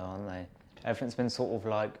like that, though, aren't they? Everything's been sort of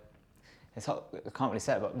like, I can't really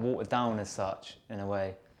say it, but watered down as such, in a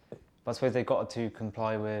way. But I suppose they've got to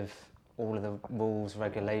comply with all of the rules,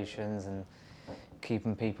 regulations, and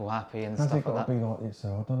keeping people happy and stuff like that. Has it got to be like this,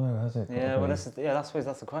 though? I don't know, has it? Yeah, well, I suppose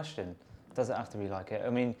that's the question. Does it have to be like it? I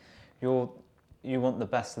mean, you want the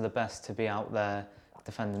best of the best to be out there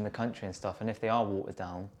defending the country and stuff, and if they are watered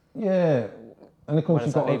down... Yeah, and of course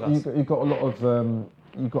you've got a lot of...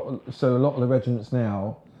 a lot of the regiments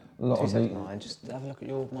now... Just have a look at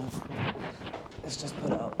your microphone. Let's just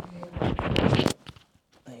put it up.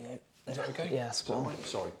 There you go. Is that okay? Yeah, spot on.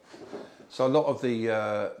 Sorry. So a lot of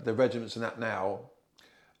the regiments and that now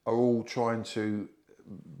are all trying to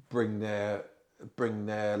bring their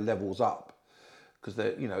levels up, because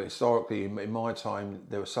historically in my time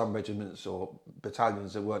there were some regiments or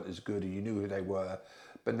battalions that weren't as good and you knew who they were,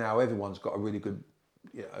 but now everyone's got a really good.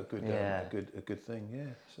 Yeah, a good thing. Yeah,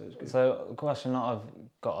 so it's good. So a question that I've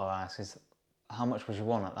got to ask is, how much was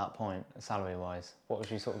you on at that point, salary-wise? What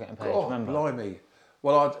was you sort of getting paid? Oh, remember? Blimey.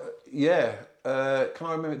 Well, can I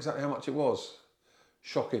remember exactly how much it was?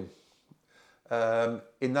 Shocking.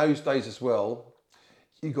 In those days as well,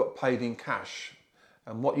 you got paid in cash,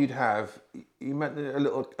 and what you'd have, you meant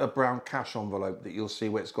a brown cash envelope that you'll see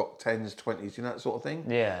where it's got 10s, 20s, that sort of thing.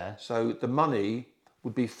 Yeah. So the money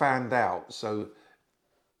would be fanned out. So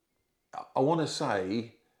I want to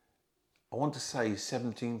say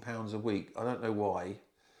 £17 a week. I don't know why.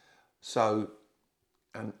 So,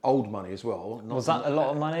 and old money as well. Was that a lot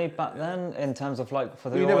of money back then in terms of like for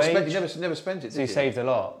the you age? never spent it. So you saved a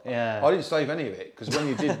lot. Yeah. I didn't save any of it, because when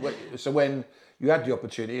you did, when you had the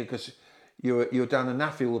opportunity, because you're down the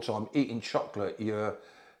naffy all the time eating chocolate. You're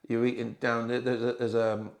eating down there's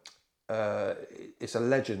it's a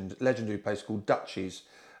legendary place called Dutchie's,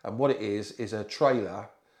 and what it is a trailer.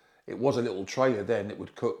 It was a little trailer then that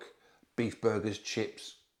would cook beef burgers,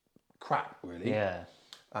 chips, crap really. Yeah.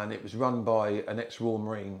 And it was run by an ex-Royal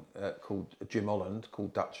Marine called Jim Holland,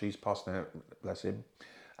 called Dutchie's, passed now, bless him.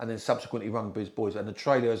 And then subsequently run by his boys. And the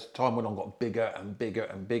trailer, as time went on, got bigger and bigger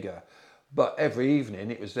and bigger. But every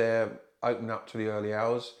evening it was there, open up to the early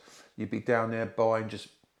hours. You'd be down there buying just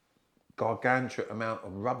gargantuan amount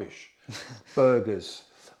of rubbish. Burgers.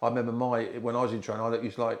 I remember when I was in training, I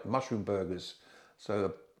used to like mushroom burgers.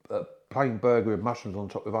 So a plain burger with mushrooms on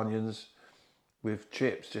top with onions, with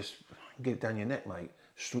chips, just get it down your neck, mate,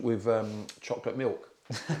 with chocolate milk.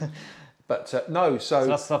 But no, so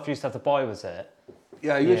that stuff you used to have to buy, was it?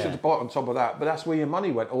 Yeah, you used to have to buy it on top of that, but that's where your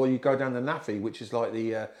money went. Or you go down the naffy, which is like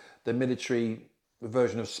the military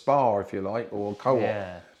version of Spar, if you like, or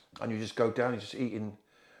co-op, and you just go down and just eating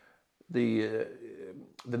the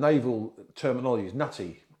naval terminology is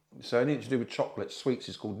nutty. So anything to do with chocolate, sweets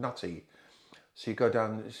is called nutty. So you go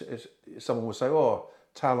down, someone will say, oh,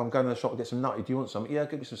 Tal, I'm going to the shop to get some nutty. Do you want some? Yeah,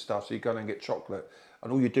 give me some stuff. So you go down and get chocolate.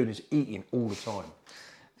 And all you're doing is eating all the time.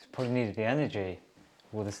 It's probably needed the energy,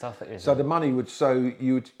 all the stuff that is. So the money would,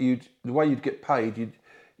 the way you'd get paid,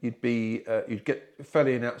 you'd get fed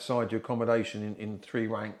in outside your accommodation in 3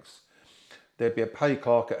 ranks. There'd be a pay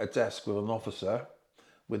clerk at a desk with an officer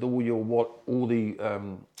with all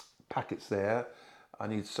the packets there.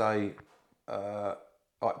 And he'd say,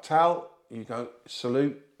 like Tal, you go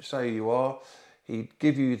salute, say who you are. He'd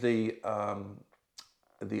give you the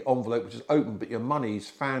envelope, which is open, but your money's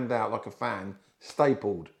fanned out like a fan,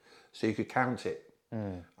 stapled, so you could count it.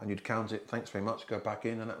 And you'd count it. Thanks very much. Go back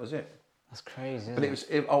in, and that was it. That's crazy. But it was.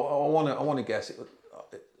 I want to guess it was,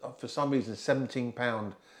 for some reason,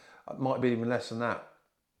 £17. It might be even less than that.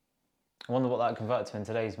 I wonder what that converted to in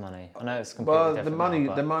today's money. I know it's completely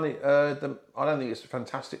different. The money. I don't think it's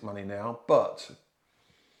fantastic money now, but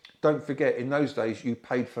don't forget, in those days you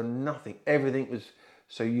paid for nothing. Everything was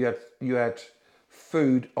so you had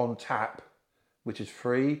food on tap, which is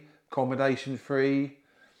free, accommodation free.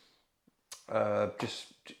 Just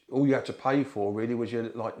all you had to pay for really was your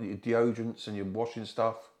deodorants and your washing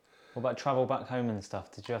stuff. What about travel back home and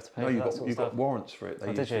stuff? Did you have to pay for that sort of stuff? No, you got warrants for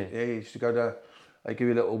it. Did you? Yeah, you used to go to. They give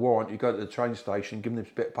you a little warrant. You go to the train station, give them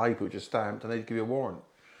this bit of paper which is stamped, and they give you a warrant.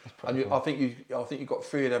 And cool. I think you got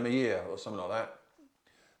 3 of them a year or something like that.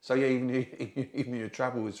 So yeah, even your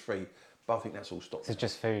travel was free. But I think that's all stopped. So it's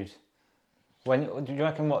just food. When do you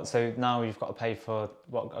reckon what? So now you've got to pay for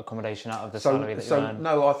what accommodation out of the salary that you earn?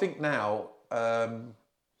 No, I think now.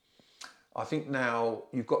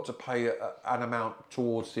 You've got to pay an amount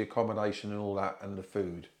towards the accommodation and all that and the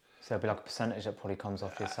food. So there'll be like a percentage that probably comes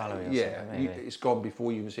off your salary or something, maybe. It's gone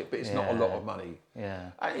before you even see it, but it's not a lot of money.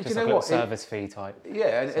 Yeah, and just like a service fee type.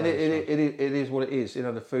 Yeah, and it is what it is. You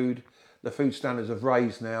know, the food standards have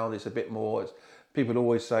raised now. There's a bit more. People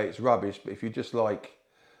always say it's rubbish, but if you just like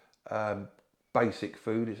basic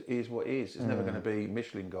food, it is what it is. It's never going to be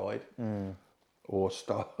Michelin guide. Or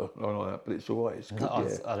star, or like that, but it's all right. It's good.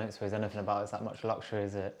 I don't suppose anything about it's that much luxury,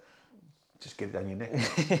 is it? Just get it down your neck.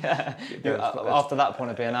 After that point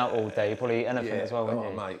of being out all day, you probably eat anything as well, wouldn't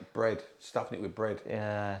you? Mate, bread, stuffing it with bread.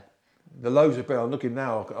 Yeah. The loaves of bread. I'm looking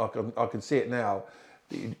now. I can see it now.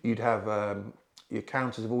 You'd have your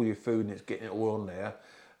counters of all your food, and it's getting it all on there,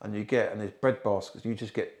 and there's bread baskets. You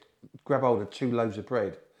just grab hold of 2 loaves of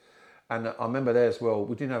bread, and I remember there as well.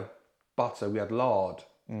 We didn't have butter. We had lard.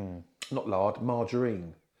 Not lard,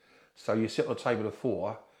 margarine. So you sit on a table of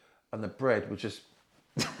 4 and the bread was just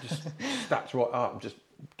stacked right up and just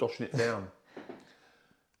doshing it down.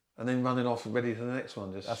 And then running off and ready for the next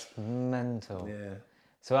one. That's mental. Yeah.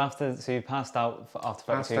 So you passed out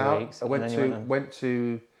after about 2 weeks. I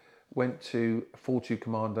went to 42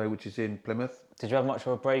 Commando, which is in Plymouth. Did you have much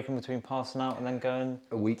of a break in between passing out and then going?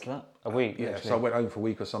 A week. To that? A week. Yeah. Literally. So I went home for a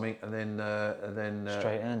week or something, and then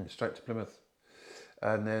straight to Plymouth.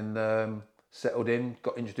 And then settled in,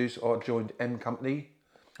 got introduced. I joined M Company.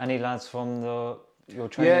 Any lads from your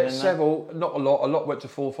training? Yeah, several. Not a lot. A lot went to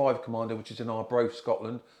 4-5 Commando, which is in Arbroath,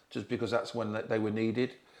 Scotland, just because that's when they were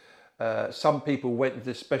needed. Some people went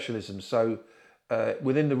into specialism. So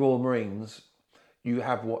within the Royal Marines, you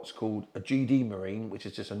have what's called a GD Marine, which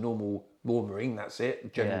is just a normal Royal Marine. That's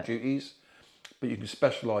it, general duties. But you can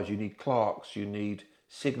specialise. You need clerks. You need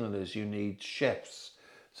signallers. You need chefs.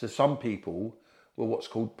 So some people were what's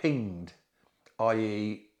called pinged,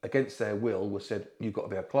 i.e. against their will was said, you've got to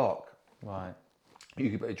be a clerk. Right. You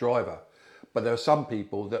could be a driver. But there are some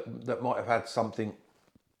people that might have had something,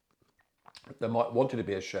 that might wanted to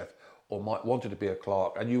be a chef or might wanted to be a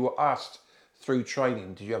clerk. And you were asked through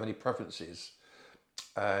training, did you have any preferences?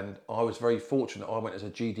 And I was very fortunate. I went as a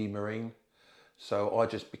GD Marine. So I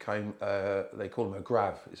just became, they call them a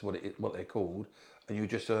grav, is what they're called. And you're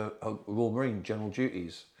just a Royal Marine, general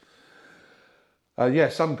duties.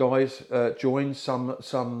 Some guys joined,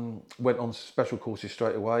 some went on special courses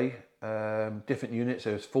straight away. Different units,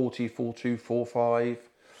 there was 40, 42, 45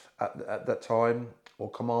 at that time,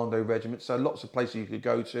 or commando regiments. So lots of places you could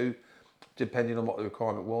go to, depending on what the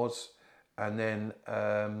requirement was. And then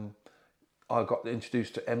I got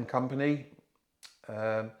introduced to M Company,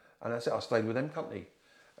 and that's it. I stayed with M Company.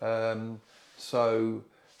 So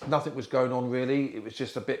nothing was going on really. It was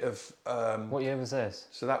just a bit of... what year was this?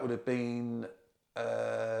 So that would have been...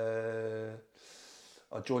 I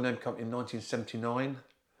joined M Company in 1979.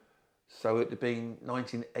 So it would have been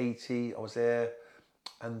 1980, I was there.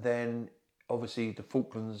 And then obviously the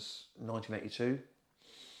Falklands, 1982.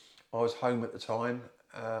 I was home at the time,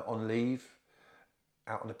 on leave,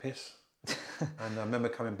 out on the piss. And I remember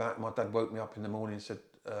coming back, my dad woke me up in the morning and said,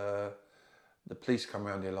 the police come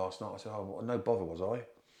around here last night. I said, oh, no bother was I?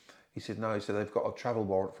 He said, no, he said, they've got a travel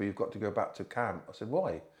warrant for you, you've got to go back to camp. I said,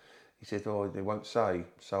 why? He said, oh, they won't say.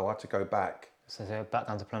 So I had to go back. So they're back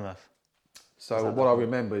down to Plymouth? So what I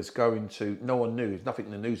remember is going to, no one knew, there's nothing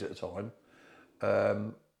in the news at the time.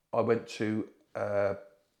 I went to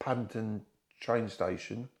Paddington train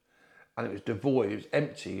station and it was devoid, it was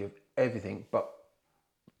empty of everything but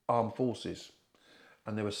armed forces.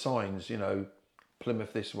 And there were signs,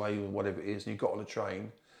 Plymouth this way or whatever it is, and you got on a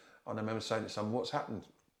train, and I remember saying to someone, what's happened?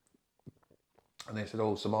 And they said,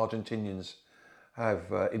 oh, some Argentinians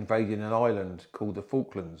have invaded an island called the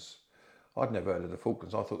Falklands. I'd never heard of the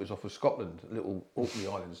Falklands. I thought it was off of Scotland, little Orkney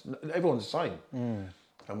Islands. Everyone's the same.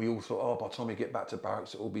 And we all thought, oh, by the time we get back to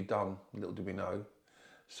barracks, it'll be done. Little did we know.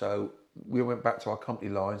 So we went back to our company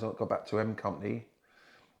lines. I got back to M Company.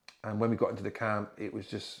 And when we got into the camp, it was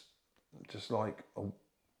just like all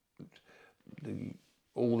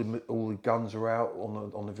the guns are out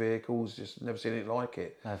on the vehicles. Just never seen anything like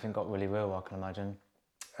it. Everything got really real, I can imagine.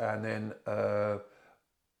 And then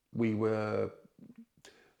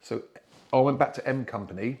so I went back to M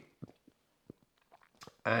Company,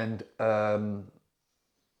 and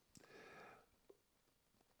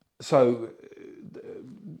so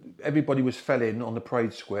everybody was fell in on the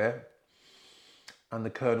parade square, and the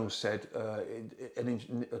colonel said, a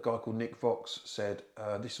guy called Nick Vox said,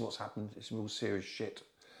 this is what's happened, it's real serious shit.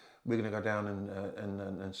 We're going to go down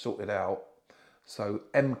and sort it out. So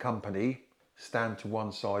M Company, stand to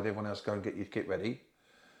one side, everyone else go and get your kit ready.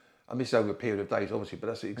 And this is over a period of days, obviously, but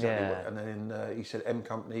that's exactly what. And then he said, M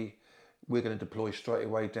Company, we're going to deploy straight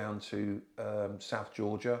away down to South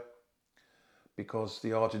Georgia, because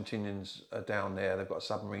the Argentinians are down there. They've got a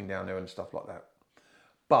submarine down there and stuff like that.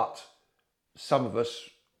 But some of us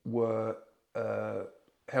were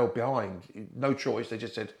held behind. No choice. They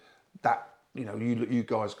just said that, you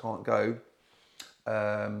guys can't go.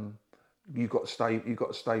 You've got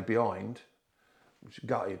to stay behind. Which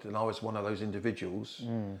gutted, and I was one of those individuals.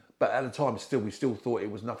 But at the time, we still thought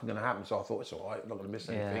it was nothing going to happen. So I thought, it's all right, I'm not going to miss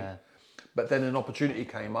anything. Yeah. But then an opportunity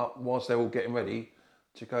came up whilst they were all getting ready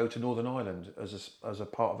to go to Northern Ireland as a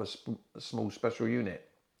part of a small special unit.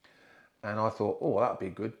 And I thought, oh, that'd be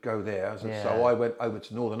good, go there. So I went over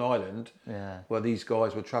to Northern Ireland, where these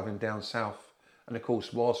guys were travelling down south. And of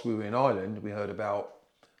course, whilst we were in Ireland, we heard about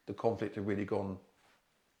the conflict had really gone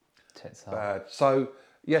bad. So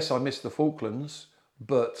yes, I missed the Falklands,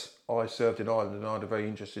 but I served in Ireland and I had a very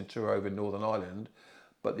interesting tour over in Northern Ireland.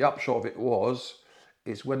 But the upshot of it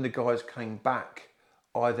is when the guys came back,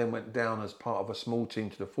 I then went down as part of a small team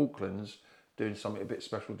to the Falklands, doing something a bit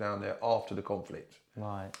special down there after the conflict.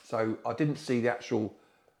 Right. So I didn't see the actual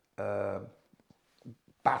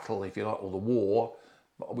battle, if you like, or the war,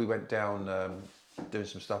 but we went down doing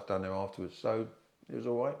some stuff down there afterwards. So it was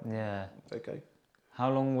all right. Yeah. Okay. How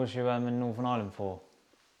long was you in Northern Ireland for?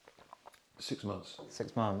 6 months.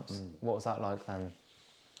 6 months. What was that like then?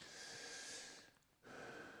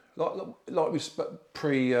 Like we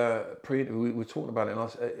we were talking about it,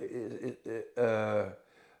 and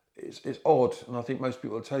it's odd, and I think most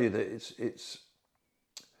people will tell you that it's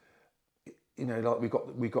like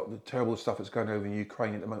we got the terrible stuff that's going over in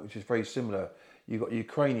Ukraine at the moment, which is very similar. You've got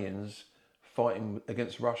Ukrainians fighting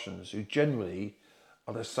against Russians, who generally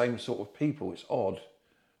are the same sort of people. It's odd.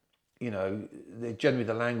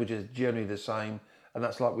 The language is generally the same, and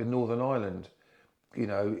that's like with Northern Ireland.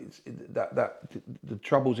 The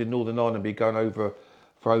troubles in Northern Ireland be going over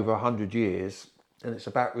for over 100 years, and it's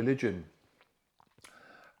about religion.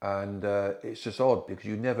 And it's just odd because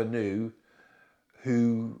you never knew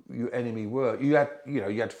who your enemy were. You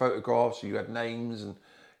had photographs, you had names, and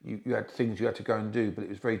you had things you had to go and do, but it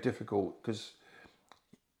was very difficult because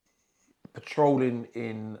patrolling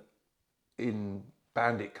in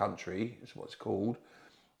bandit country, is what it's called,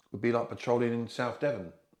 would be like patrolling in South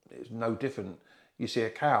Devon. It's no different. You see a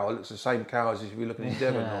cow, it looks the same cow as if you're looking in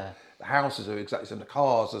Devon. Or the houses are exactly the same, the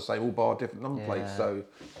cars are the same, all bar different number plates. So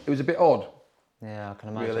it was a bit odd. Yeah, I can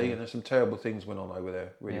imagine. Really, and there's some terrible things went on over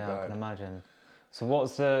there, really bad. I can imagine. So what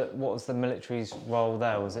was the military's role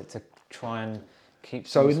there? Was it to try and keep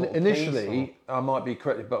some sort of initially, peace, I might be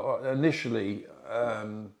corrected, but initially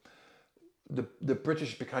the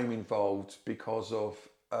British became involved because of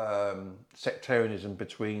sectarianism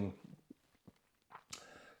between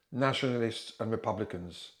nationalists and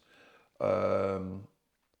Republicans. And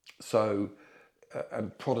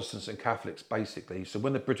Protestants and Catholics, basically. So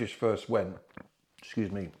when the British first went,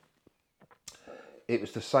 it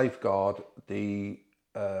was to safeguard the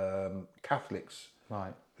Catholics,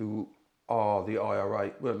 right, who are the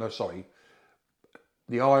IRA. Well, no, sorry.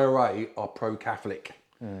 The IRA are pro-Catholic.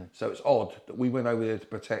 So it's odd that we went over there to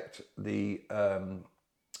protect the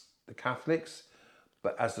Catholics,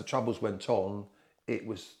 but as the troubles went on, it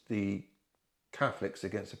was the Catholics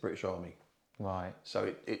against the British Army. Right.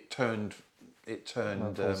 So it turned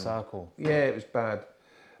full circle. Yeah, it was bad,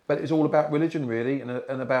 but it was all about religion, really,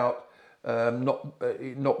 and about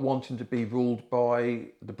not wanting to be ruled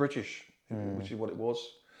by the British, which is what it was.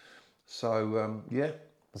 So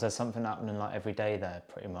Was there something happening like every day there,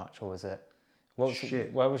 pretty much, or was it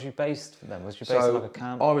shit. Where was you based then? Was you based in like a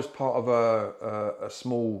camp? I was part of a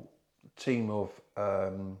small team of, I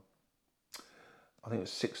think it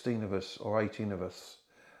was 16 of us or 18 of us.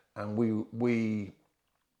 And we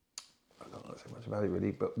I don't know so much about it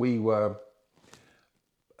really, but we were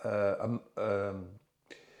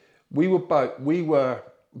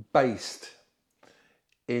based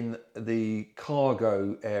in the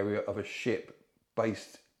cargo area of a ship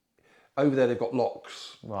based over there. They've got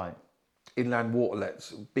locks, right? Inland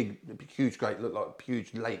waterlets, big, huge, great, look like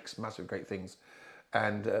huge lakes, massive, great things,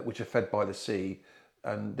 and which are fed by the sea.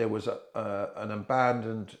 And there was an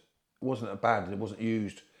abandoned, it wasn't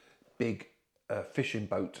used, big fishing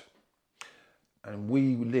boat, and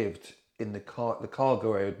we lived in the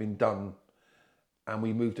cargo area had been done, and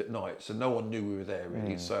we moved at night, so no one knew we were there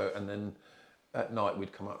really. So, and then at night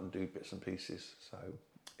we'd come up and do bits and pieces. So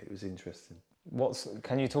it was interesting.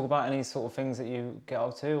 Can you talk about any sort of things that you get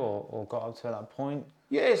up to or got up to at that point?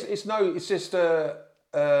 Yeah, it's just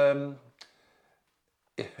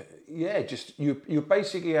just you're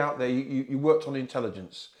basically out there. You worked on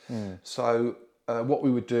intelligence. So what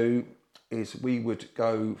we would do is we would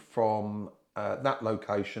go from that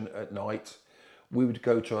location at night. We would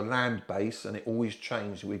go to a land base, and it always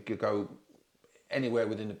changed. We could go anywhere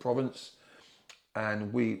within the province,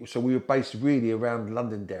 and we were based really around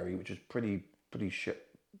Londonderry, which is pretty shit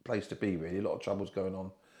place to be really. A lot of trouble's going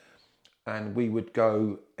on, and we would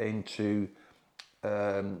go into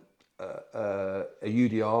a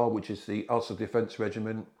UDR, which is the Ulster Defence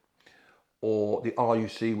Regiment, or the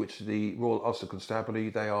RUC, which is the Royal Ulster Constabulary.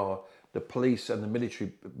 They are the police and the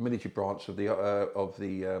military branch of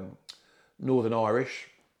the Northern Irish,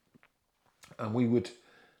 and we would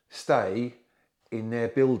stay in their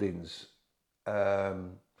buildings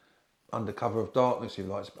under cover of darkness, if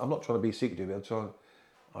you like. I'm not trying to be secretive.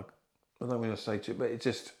 I don't want to say too, but it's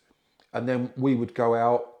just. And then we would go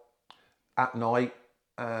out at night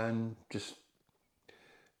and just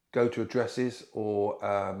go to addresses or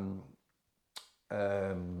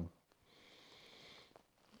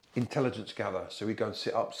intelligence gather. So we'd go and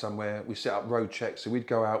sit up somewhere. We set up road checks. So we'd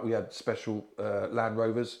go out. We had special Land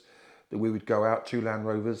Rovers that we would go out, 2 Land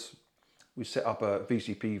Rovers. We set up a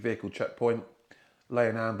VCP vehicle checkpoint, lay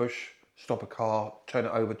an ambush, stop a car, turn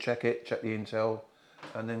it over, check the intel,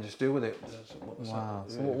 and then just deal with it. Wow.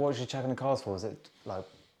 So what was you checking the cars for? Was it like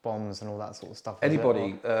bombs and all that sort of stuff?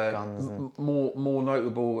 Anybody, guns and... more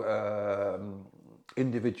notable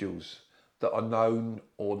individuals that are known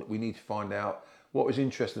or that we need to find out. What was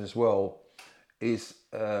interesting as well is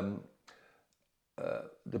the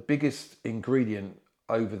biggest ingredient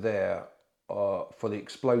over there for the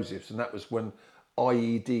explosives, and that was when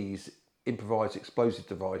IEDs, improvised explosive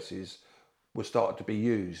devices, were started to be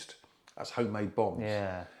used as homemade bombs.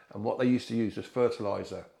 Yeah. And what they used to use was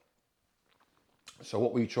fertilizer. So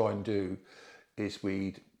what we try and do is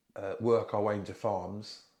we'd work our way into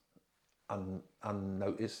farms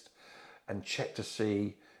unnoticed and check to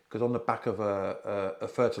see, because on the back of a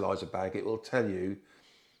fertilizer bag it will tell you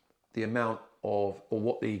the amount of, or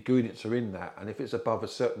what the ingredients are in that, and if it's above a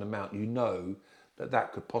certain amount, you know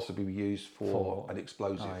that could possibly be used for an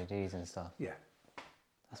explosive. IEDs and stuff. Yeah.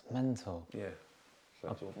 That's mental. Yeah.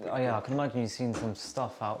 So I can imagine you've seen some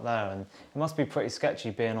stuff out there, and it must be pretty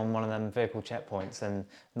sketchy being on one of them vehicle checkpoints and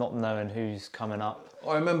not knowing who's coming up.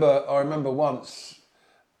 I remember once,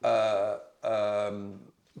 because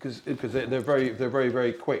they're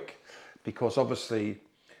very quick, because obviously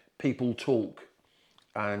people talk,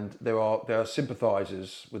 and there are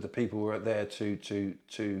sympathisers with the people who are there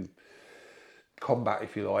to combat,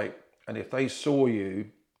 if you like, and if they saw you,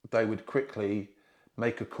 they would quickly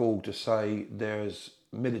make a call to say there's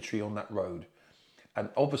military on that road, and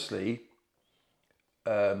obviously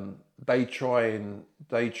they try and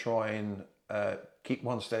keep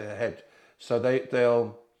one step ahead. So there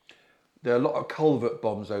are a lot of culvert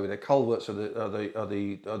bombs over there. Culverts are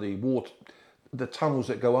the water, the tunnels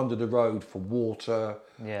that go under the road for water,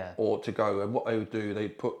 or to go. And what they would do,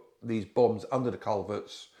 they'd put these bombs under the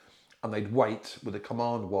culverts, and they'd wait with a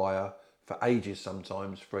command wire for ages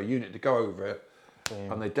sometimes for a unit to go over it,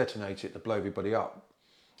 and they detonate it to blow everybody up.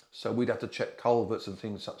 So we'd have to check culverts and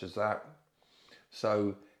things such as that.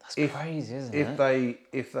 So that's crazy, isn't it?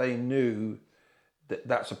 If they knew that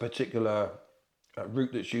that's a particular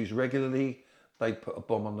route that's used regularly, they'd put a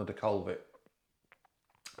bomb under the culvert.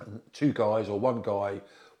 And 2 guys or 1 guy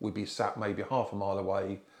would be sat maybe half a mile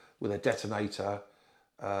away with a detonator,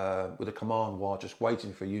 with a command wire, just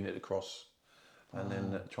waiting for a unit to cross, and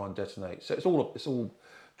then try and detonate. So it's all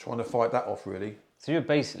trying to fight that off, really. So you're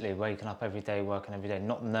basically waking up every day, working every day,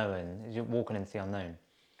 not knowing, you're walking into the unknown,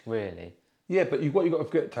 really. Yeah, but what you've got to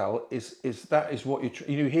forget, Tal, is that is what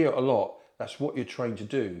you hear it a lot. That's what you're trained to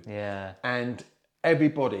do. Yeah. And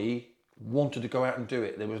everybody wanted to go out and do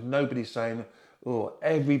it. There was nobody saying, oh,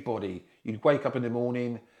 everybody. You'd wake up in the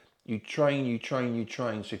morning, you train.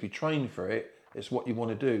 So if you train for it, it's what you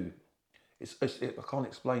want to do. I can't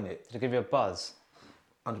explain it. Did it give you a buzz?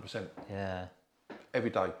 100%. Yeah. Every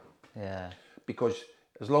day. Yeah. Because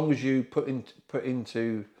as long as you put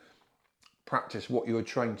into practice what you were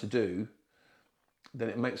trained to do, then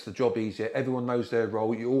it makes the job easier. Everyone knows their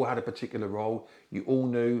role. You all had a particular role. You all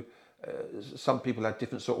knew. Some people had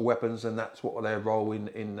different sort of weapons, and that's what their role in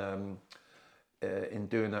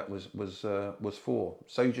doing that was for.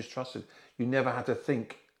 So you just trusted. You never had to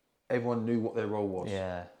think. Everyone knew what their role was.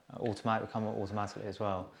 Yeah. Come automatically as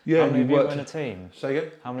well. Yeah. How many of you were in a team? Say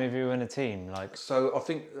again? How many of you were in a team? So I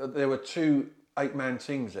think there were 2 8-man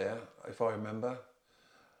teams there, if I remember.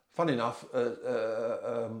 Funny enough,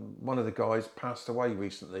 one of the guys passed away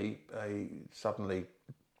recently, suddenly,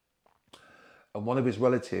 and one of his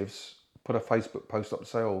relatives put a Facebook post up to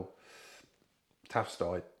say, "Oh, Taff's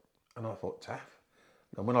died," and I thought, Taff?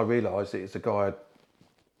 And when I realised it's a guy had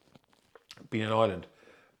been in Ireland,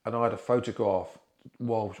 and I had a photograph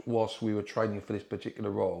whilst we were training for this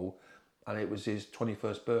particular role, and it was his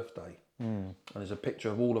 21st birthday. And there's a picture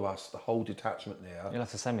of all of us, the whole detachment there. You'll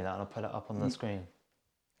have to send me that and I'll put it up on the screen,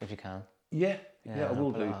 if you can. Yeah, I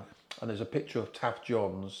will do. And there's a picture of Taff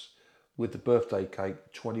Johns with the birthday cake,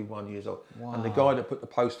 21 years old. Wow. And the guy that put the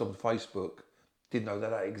post on Facebook didn't know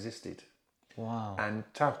that existed. Wow. And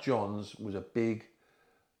Taff Johns was a big,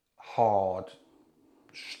 hard,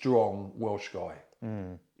 strong Welsh guy.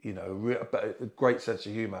 You know, but a great sense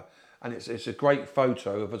of humour. And it's a great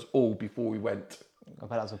photo of us all before we went. I bet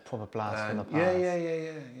that was a proper blast from the past.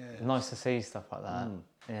 Yeah. Nice to see stuff like that.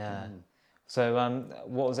 Yeah. So,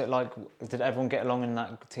 what was it like? Did everyone get along in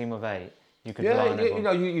that team of 8? You could rely on everyone. You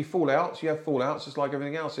know, you fall outs. You have fallouts. It's like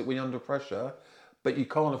everything else. When you're under pressure, but you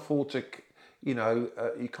can't afford to.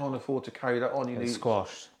 You can't afford to carry that on. You need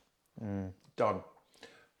squashed. Done.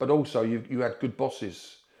 But also, you had good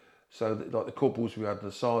bosses. So, like the corporals, we had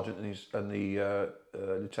the sergeant and the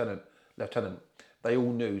lieutenant. They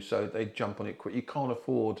all knew, so they'd jump on it quick. You can't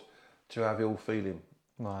afford to have ill feeling.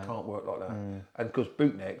 Right. Can't work like that. And because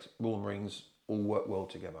bootnecks, Royal Marines all work well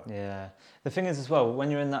together. Yeah. The thing is as well,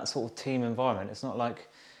 when you're in that sort of team environment, it's not like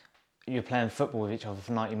you're playing football with each other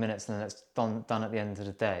for 90 minutes and then it's done at the end of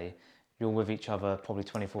the day. You're with each other probably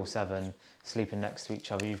 24/7, sleeping next to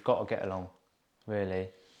each other. You've got to get along, really.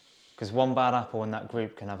 Because one bad apple in that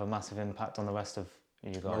group can have a massive impact on the rest of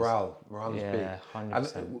you guys. Morale is big. Yeah,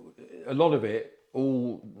 100%. And a lot of it,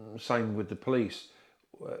 all same with the police,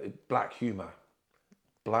 black humour.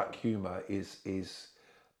 Black humour is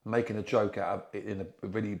making a joke out of it in a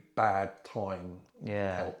really bad time.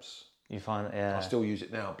 Yeah. Helps. You find that, yeah. I still use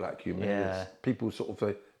it now, black humour. Yeah. People sort of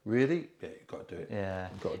say, really? Yeah, you've got to do it. Yeah.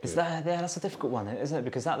 You've got to do it. That's a difficult one, isn't it?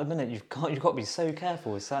 Because at the minute you've got to be so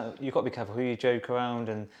careful. You've got to be careful who you joke around,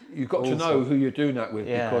 and you've got to know who you're doing that with,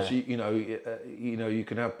 yeah. Because you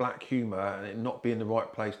can have black humour and it not be in the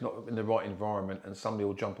right place, not in the right environment, and somebody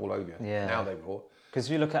will jump all over you. Yeah. Now they will. Because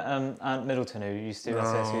you look at Ant Middleton, who used to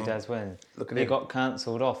SS Who Dares Win. Look at he him. got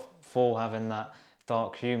cancelled off for having that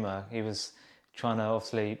dark humour. He was trying to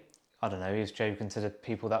obviously, I don't know, he was joking to the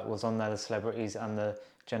people that was on there, the celebrities and the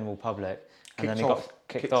general public, and then he got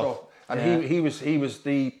kicked off. And he was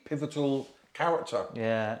the pivotal character.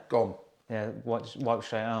 Yeah. Gone. Yeah, wiped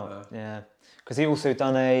straight out. Yeah. Because he also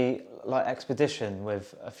done a expedition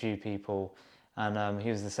with a few people. And he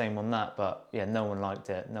was the same on that, but yeah, no one liked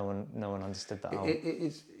it. No one understood that.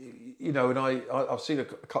 It's and I've seen a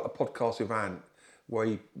couple of podcasts with Ant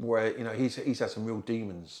where he's had some real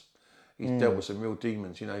demons. He's dealt with some real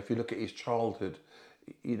demons. If you look at his childhood,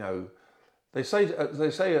 they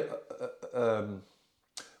say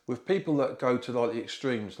with people that go to like the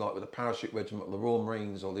extremes, like with the parachute regiment, or the Royal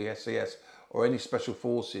Marines, or the SAS, or any special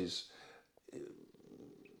forces,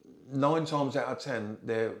 9 times out of 10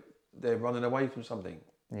 they're running away from something.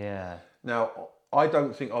 Yeah. Now, I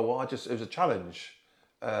don't think, it was a challenge.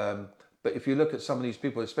 But if you look at some of these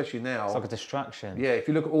people, especially now... It's like a distraction. Yeah, if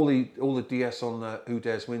you look at all the DS on Who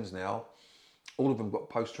Dares Wins now, all of them got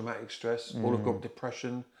post-traumatic stress, all of them got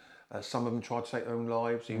depression, some of them tried to take their own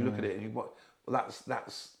lives. And you look at it and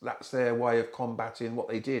that's their way of combating what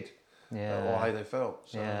they did, or how they felt.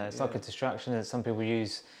 So, it's like a distraction that some people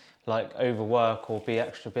use, like overwork or be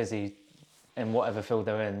extra busy in whatever field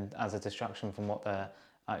they're in as a distraction from what they're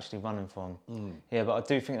actually running from. Yeah, but I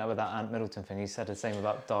do think that with that Ant Middleton thing, he said the same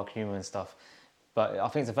about dark humour and stuff. But I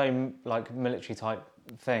think it's a very military type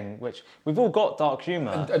thing, which we've all got dark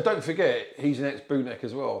humour. And don't forget, he's an ex-bootneck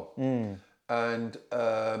as well. and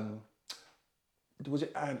was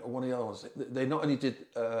it Ant or one of the other ones? They not only did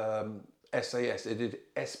SAS, they did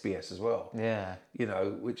SBS as well. Yeah. You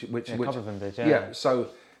know, which a couple of them did. Yeah. Yeah. So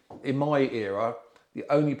in my era, the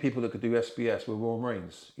only people that could do SBS were Royal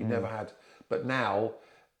Marines. You never had. But now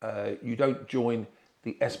you don't join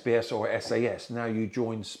the SBS or SAS. Now you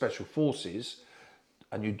join Special Forces,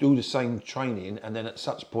 and you do the same training, and then at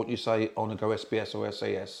such point you say, I want to go SBS or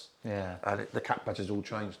SAS. Yeah. And the cap badges all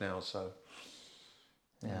changed now, so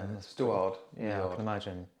Yeah. it's still hard. Yeah, Really I can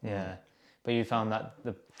imagine. Yeah. But you found that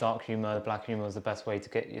the dark humour, the black humour was the best way to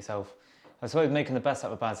get yourself, I suppose, making the best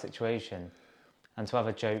out of a bad situation. And to have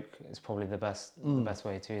a joke is probably the best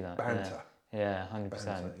way to do that. Banter. Yeah,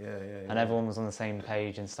 100%. Yeah. And everyone was on the same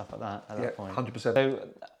page and stuff like that at that point. 100%. So,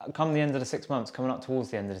 come the end of the 6 months, coming up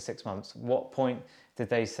towards the end of the 6 months, what point did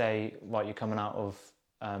they say, right, you're coming out of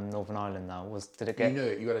Northern Ireland now? Did it get? You knew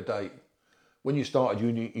it. You had a date. When you started,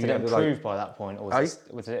 you knew. Did it improve by that point, or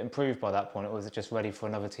was it improved by that point, or was it just ready for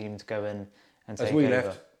another team to go in and take over? As we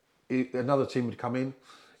left, another team would come in.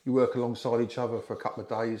 You work alongside each other for a couple of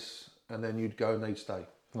days, and then you'd go and they'd stay.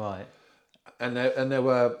 Right. And there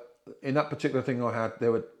were, in that particular thing I had,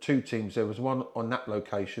 there were two teams. There was one on that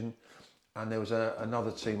location, and there was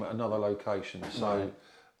another team at another location. So,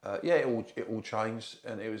 it all changed,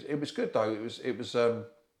 and it was good though. It was.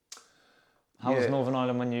 How was Northern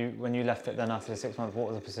Ireland when you left it then after the 6 months? What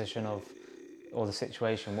was the position of, or the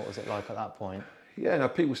situation? What was it like at that point? Yeah, no,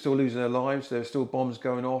 people were still losing their lives. There were still bombs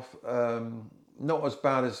going off. Not as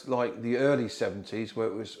bad as like the early 70s where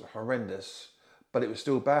it was horrendous, but it was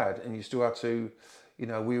still bad, and you still had to,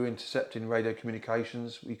 we were intercepting radio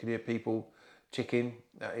communications. We could hear people ticking.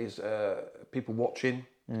 That is, people watching.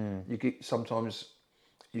 Sometimes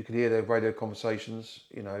you could hear their radio conversations.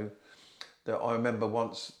 That I remember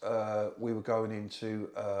once we were going into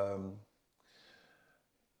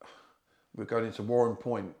Warren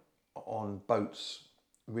Point on boats,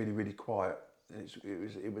 really, really quiet.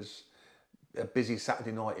 It was a busy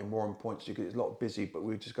Saturday night in Warren Point, so it's a lot busy, but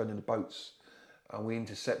we were just going in the boats, and we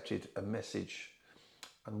intercepted a message.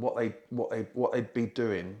 And what they'd be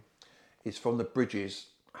doing is from the bridges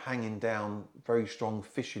hanging down very strong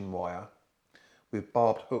fishing wire with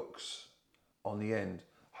barbed hooks on the end,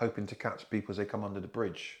 hoping to catch people as they come under the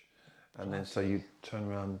bridge. And then so you turn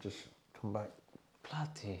around and just come back.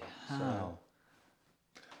 Bloody hell.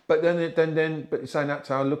 But then saying that,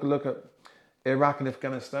 to look at Iraq and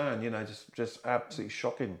Afghanistan, just absolutely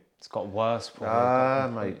shocking. It's got worse,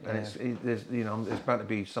 probably. Mate, and there's bound to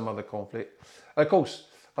be some other conflict. And of course,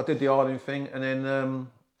 I did the Ireland thing, and then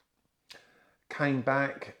came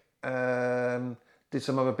back, did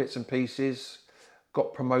some other bits and pieces,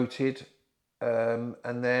 got promoted, and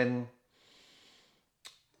then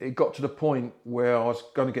it got to the point where I was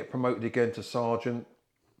going to get promoted again to sergeant,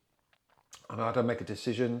 and I had to make a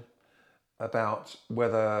decision about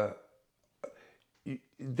whether.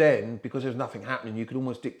 Then, because there's nothing happening, you could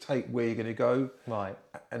almost dictate where you're going to go. Right.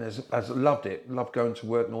 And as I loved going to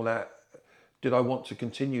work and all that, did I want to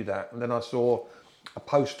continue that? And then I saw a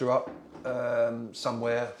poster up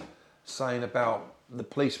somewhere saying about the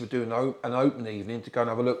police were doing an open evening to go and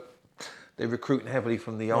have a look. They're recruiting heavily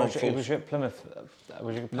from the armed forces. Was you at Plymouth?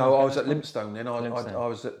 No, I was at Lympstone then. I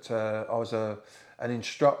was an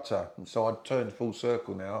instructor, so I'd turned full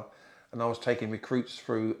circle now. And I was taking recruits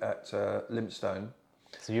through at Lympstone.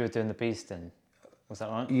 So you were doing the beasting, was that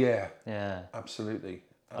right? Yeah. Yeah. Absolutely.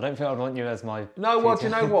 I don't think I'd want you as my. No, well, do you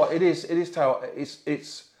know what? It is.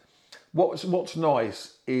 It's. What's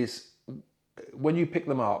nice is when you pick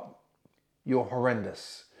them up, you're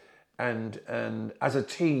horrendous, and as a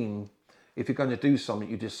team, if you're going to do something,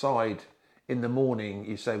 you decide in the morning.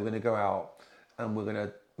 You say we're going to go out and we're going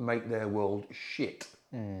to make their world shit.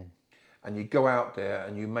 And you go out there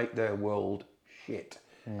and you make their world shit.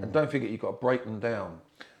 And don't forget, you've got to break them down.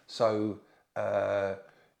 So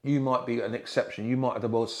you might be an exception. You might have the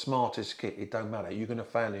world's smartest kit. It don't matter. You're going to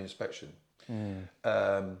fail the inspection.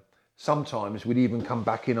 Sometimes we'd even come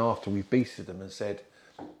back in after we've beasted them and said,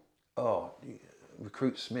 oh,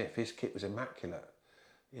 recruit Smith, his kit was immaculate.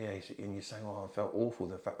 Yeah, and you're saying, oh, I felt awful,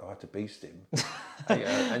 the fact that I had to beast him.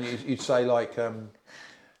 and you'd say like...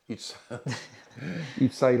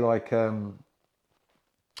 You'd say like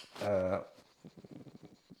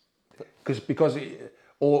because it,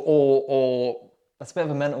 or that's a bit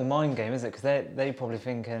of a mental mind game, isn't it? Because they probably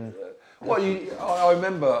thinking. Well, I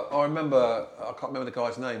remember. I can't remember the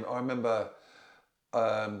guy's name. I remember.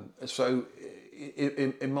 So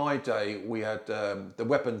in my day, we had the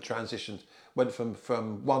weapon transitions went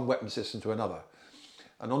from one weapon system to another,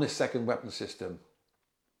 and on this second weapon system.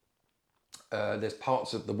 There's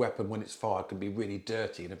parts of the weapon when it's fired can be really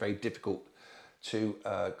dirty and very difficult to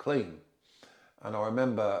clean. And I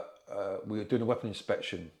remember we were doing a weapon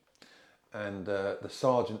inspection, and the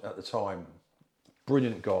sergeant at the time,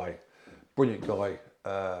 brilliant guy.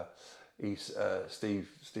 He's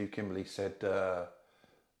Steve Kimberley said,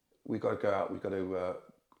 "We got to go out. We got to,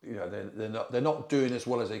 they're not doing as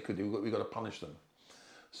well as they could do. We got to punish them.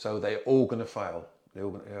 So they're all going to fail. They're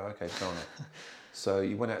all going to, okay, fair enough." So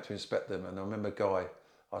you went out to inspect them, and I remember a guy.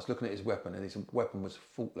 I was looking at his weapon, and his weapon was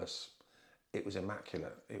faultless. It was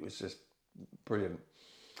immaculate. It was just brilliant.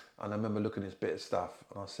 And I remember looking at this bit of stuff,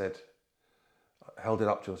 and I held it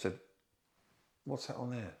up to him and said, "What's that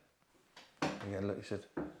on there?" And he look, he said,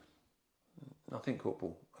 "Nothing,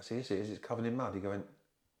 Corporal." I said, "Yes, it is. It's covered in mud." He went,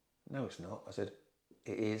 "No, it's not." I said,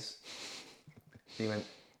 "It is." He went,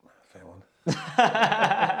 "Fair one." and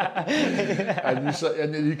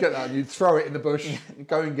you get that, and you throw it in the bush,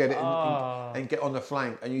 go and get it, and get on the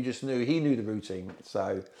flank, and you just he knew the routine.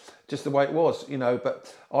 So just the way it was,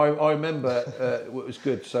 But I remember it was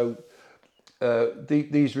good. So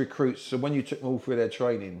these recruits, so when you took them all through their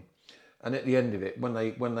training, and at the end of it, when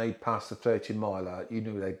they passed the 13-miler, you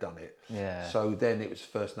knew they'd done it. Yeah. So then it was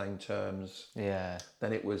first name terms. Yeah.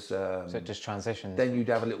 Then it was. So it just transitioned. Then you'd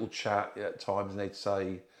have a little chat at times, and they'd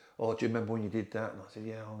say, "Oh, do you remember when you did that?" And I said,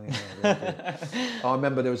 "Yeah, I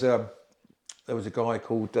remember there was a guy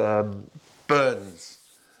called Burns.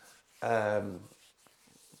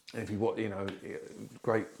 If you what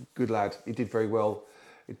great, good lad. He did very well.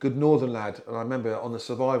 A good northern lad. And I remember on the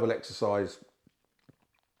survival exercise,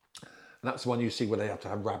 and that's the one you see where they have to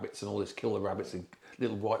have rabbits and all this, kill the rabbits and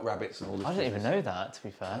little white rabbits and all this. I didn't even know that, to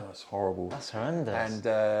be fair. Oh, that's horrible. That's horrendous.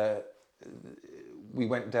 And we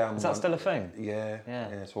went down. Is that still a thing? Yeah,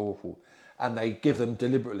 it's awful. And they give them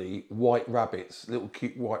deliberately white rabbits, little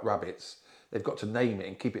cute white rabbits. They've got to name it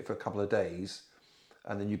and keep it for a couple of days,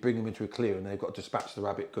 and then you bring them into a clearing, and they've got to dispatch the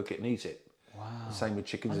rabbit, cook it, and eat it. Wow. The same with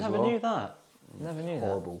chickens as well. I never knew that. Never knew that.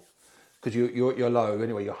 Horrible. Because you're low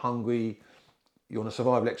anyway. You're hungry. You're on a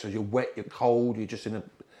survival exercise. You're wet. You're cold.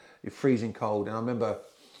 You're freezing cold. And I remember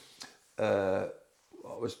I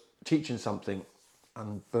was teaching something,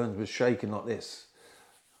 and Burns was shaking like this.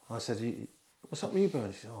 I said, "What's up with you,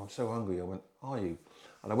 Burns?" He said, "Oh, I'm so hungry." I went, "Are you?"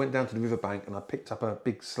 And I went down to the riverbank, and I picked up a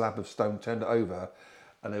big slab of stone, turned it over,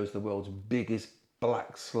 and there was the world's biggest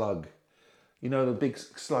black slug. You know the big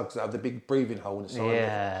slugs that have the big breathing hole inside,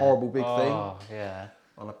 the horrible big thing. Oh, yeah.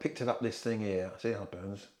 And I picked it up, this thing here. I said, "Oh,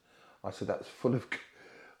 Burns." I said, "That's full of."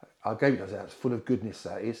 I gave it. I said, "That's full of goodness.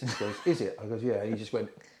 That is." He goes, "Is it?" I goes, "Yeah." And he just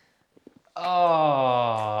went,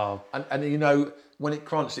 "Oh." And when it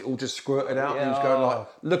crunched, it all just squirted out. And he was going like,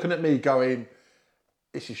 looking at me, going,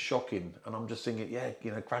 "This is shocking." And I'm just thinking, "Yeah,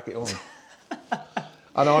 crack it on."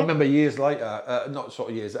 And I remember years later, not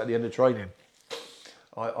sort of years, at the end of training,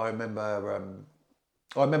 I remember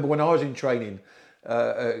when I was in training,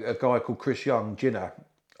 a guy called Chris Young, Ginner.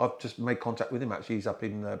 I've just made contact with him actually. He's up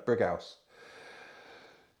in Brighouse.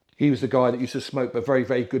 He was the guy that used to smoke, but very,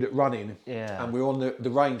 very good at running. Yeah. And we're on the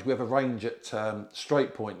range. We have a range at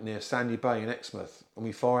Straight Point near Sandy Bay in Exmouth, and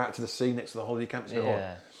we fire out to the sea next to the holiday camp.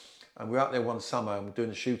 Yeah. And we were out there one summer and we're doing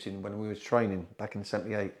the shooting when we was training back in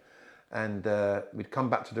 '78, and we'd come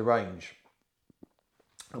back to the range,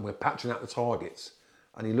 and we're patching out the targets.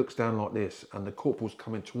 And he looks down like this, and the corporal's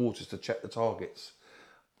coming towards us to check the targets.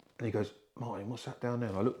 And he goes, "Martin, what's that down there?"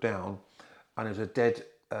 And I look down, and there's a dead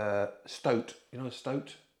stoat. You know a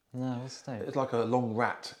stoat? No, what's that? It's like a long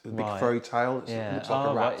rat with a big Right. furry tail. It looks like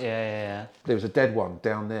a rat. Right. Yeah. There was a dead one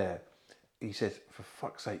down there. He says, "For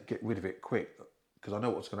fuck's sake, get rid of it quick, because I know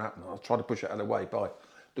what's going to happen." I'll try to push it out of the way. But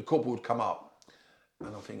the corporal would come up,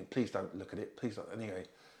 and I'm thinking, "Please don't look at it. Please don't." Anyway,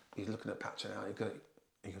 he's looking at patching out. He goes,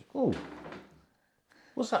 "Oh,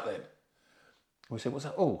 what's that then?" We said, "What's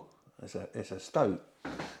that?" "Oh, it's a stoat."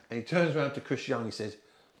 And he turns around to Chris Young. He says,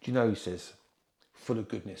 "Do you know?" He says, "Full of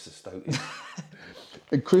goodness, a stoat is."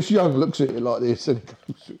 And Chris Young looks at it like this, and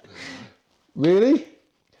he goes, "Really?"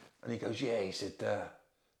 And he goes, "Yeah." He said,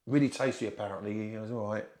 "Really tasty, apparently." He goes,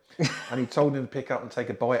 "All right." And he told him to pick up and take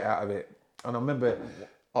a bite out of it. And I remember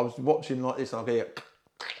I was watching like this, and I'll get,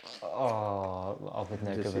 Oh, I've been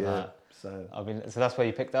no good with that. So So that's where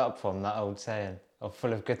you picked that up from, that old saying of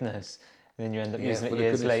 "full of goodness," and then you end up using it full of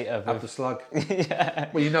years goodness, later. Have the slug. Yeah.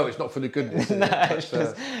 Well, it's not full of goodness. No, Is it's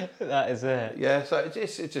just, that is it. Yeah, so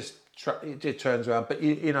it just turns around. But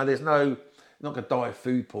there's you're not going to die of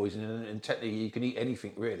food poisoning, and technically you can eat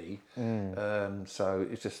anything really. So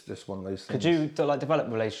it's just one of those things. Could you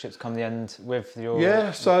develop relationships come the end with your?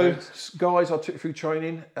 Yeah. So recruits? guys, I took through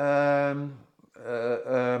training. I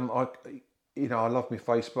love my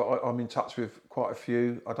Facebook. I'm in touch with quite a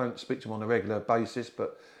few. I don't speak to them on a regular basis,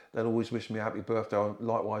 but they'll always wish me a happy birthday.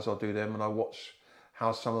 Likewise, I'll do them, and I watch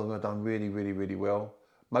how some of them have done really, really, really well.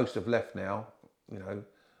 Most have left now. You know,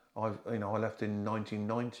 I left in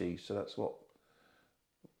 1990, so that's what.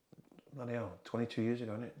 Bloody hell, 22 years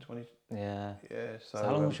ago, isn't it? 20. Yeah. Yeah. So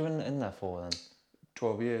how long was you in there for then?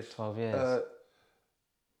 12 years. 12 years.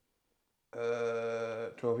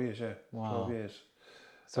 12 years, yeah. Wow. 12 years.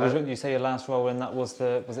 So you say your last role in that was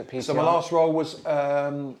it PCI? So my last role was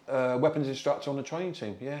weapons instructor on the training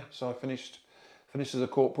team, yeah. So I finished as a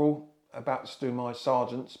corporal, about to do my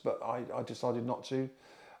sergeants, but I decided not to,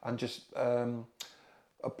 and just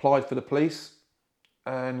applied for the police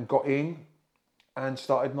and got in and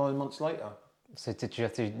started 9 months later. So did you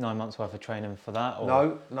have to do 9 months worth of training for that? Or?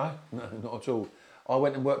 No, not at all. I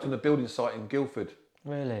went and worked on a building site in Guildford.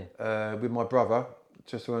 Really? With my brother,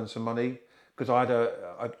 just to earn some money, because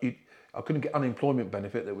I couldn't get unemployment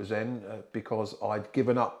benefit that was then because I'd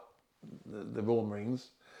given up the Royal Marines.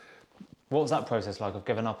 What was that process like of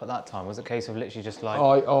giving up at that time? Was it a case of literally just like...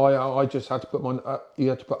 I just had to put you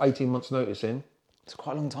had to put 18 months notice in. It's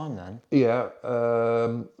quite a long time then. Yeah,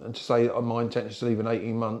 and to say my intention is to leave in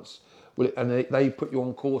 18 months. And they put you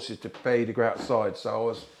on courses to prepare you to go outside. So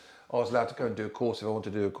I was allowed to go and do a course if I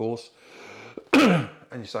wanted to do a course. And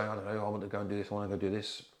you say, I don't know, I want to go and do this, I want to go do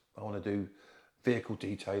this. I want to do vehicle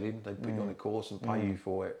detailing. They put you on a course and pay you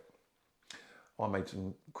for it. I made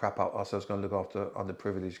some crap up. I said I was going to look after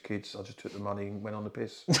underprivileged kids. I just took the money and went on the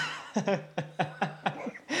piss.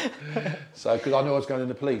 So, because I knew I was going in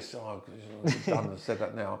the police. I've done and said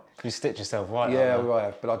that now. You stitch yourself right. Yeah,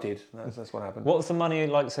 right, but I did. That's what happened. What was the money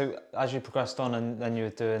like? So as you progressed on and then you were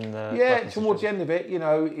doing the... Yeah, towards the end of it, you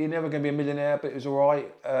know, you're never going to be a millionaire, but it was all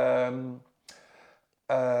right.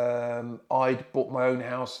 I'd bought my own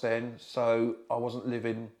house then, so I wasn't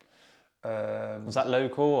living... was that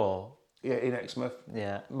local or...? Yeah, in Exmouth.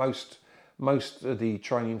 Yeah. Most of the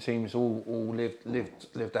training teams all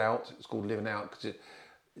lived out. It's called living out because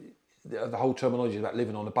the whole terminology is about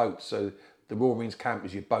living on a boat. So the Royal Marines camp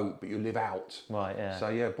is your boat, but you live out. Right, yeah. So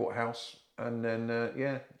yeah, bought a house and then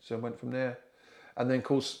so I went from there. And then of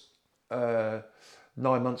course 9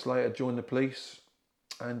 months later joined the police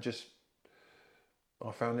and just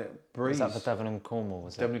I found it breeze. Was that for Devon and Cornwall,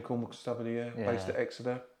 was it? Devon and Cornwall Constabulary, yeah, based at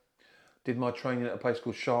Exeter. Did my training at a place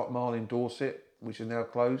called Sharp Mile in Dorset, which is now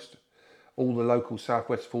closed. All the local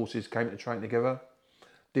Southwest forces came to train together.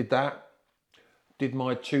 Did that. Did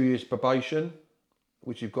my 2 years probation,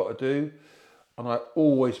 which you've got to do. And I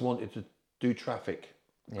always wanted to do traffic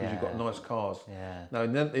because you've got nice cars. Yeah. Now,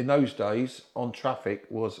 in those days, on traffic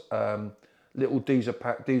was little diesel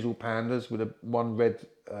pandas with one red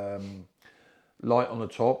light on the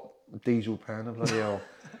top. Diesel panda, bloody hell.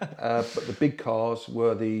 But the big cars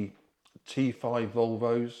were the T5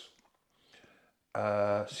 Volvos,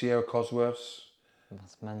 Sierra Cosworths,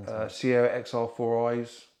 That's mental. Sierra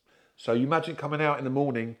XR4Is. So you imagine coming out in the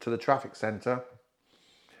morning to the traffic centre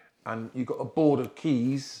and you've got a board of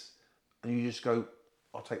keys and you just go,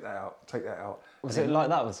 I'll take that out, take that out. Was it like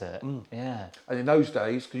that, was it? Yeah. And in those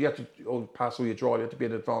days, because you had to pass all your drive, you had to be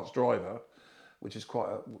an advanced driver, which is quite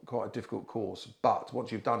a difficult course. But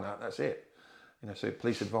once you've done that, that's it. You know, so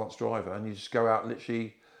police advanced driver, and you just go out and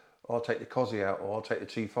literally, I'll take the Cosy out, or I'll take the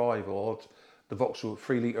T5, or the Vauxhall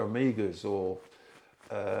 3 litre Amigas, or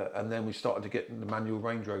and then we started to get the manual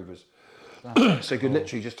Range Rovers. So you could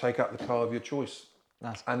literally just take out the car of your choice.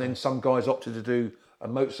 And then some guys opted to do a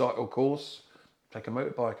motorcycle course, take a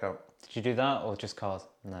motorbike out. Did you do that or just cars?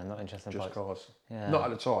 No, not interested in just bikes. Cars. Yeah. Not at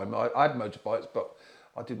the time. I had motorbikes, but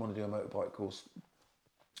I did want to do a motorbike course.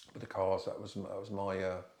 But the cars, that was my.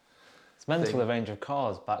 It's mental the range of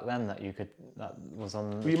cars back then that was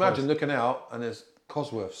on. Well, you imagine looking out and there's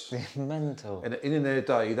Cosworths. Mental. And in their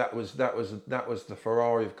day, that was the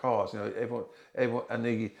Ferrari of cars. You know, everyone, and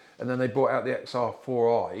then they brought out the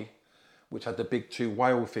XR4i, which had the big 2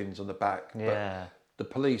 whale fins on the back. Yeah. But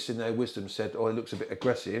the police, in their wisdom, said, "Oh, it looks a bit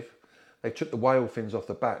aggressive." They took the whale fins off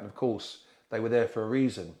the back, and of course, they were there for a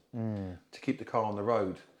reason, to keep the car on the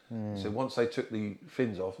road. So once they took the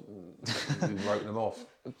fins off, we wrote them off.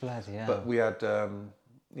 Bloody hell. But we had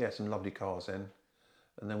some lovely cars then,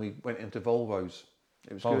 and then we went into Volvos.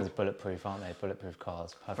 It was Volvos good. bulletproof, aren't they? Bulletproof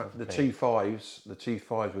cars. Perfect. The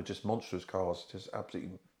T5s were just monstrous cars, just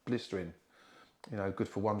absolutely blistering. You know, good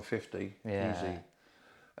for 150, easy.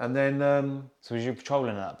 And then so was you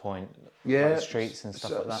patrolling at that point? Yeah, like the streets and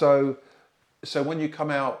stuff like that. So when you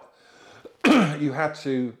come out, you had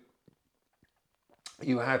to.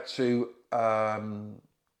 So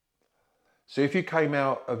if you came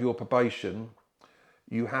out of your probation,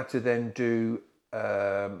 you had to then do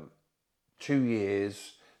 2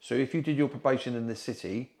 years. So if you did your probation in the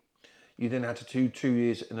city, you then had to do 2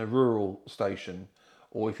 years in a rural station,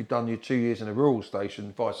 or if you'd done your 2 years in a rural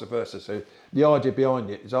station, vice versa. So the idea behind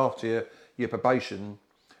it is after your probation,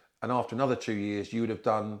 and after another 2 years, you would have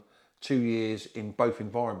done 2 years in both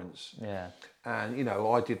environments. Yeah. And, you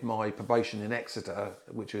know, I did my probation in Exeter,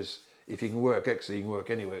 which was, if you can work Exeter, you can work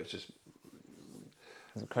anywhere. It's just...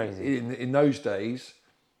 It's crazy. In those days...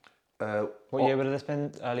 what year would this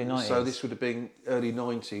been? Early 90s? So this would have been early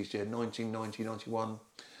 90s, yeah, 1990, 91.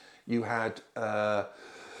 You had a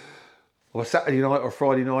Saturday night or a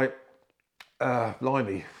Friday night,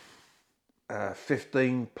 blimey,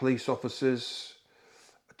 15 police officers,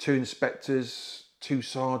 2 inspectors, 2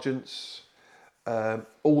 sergeants.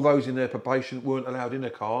 All those in their probation weren't allowed in a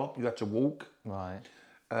car. You had to walk. Right.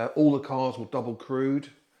 All the cars were double crewed,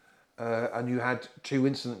 and you had 2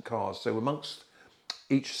 incident cars. So amongst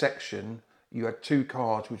each section, you had 2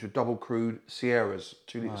 cars which were double crewed Sierras,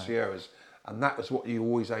 2-litre Sierras, and that was what you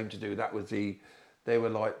always aimed to do. That was they were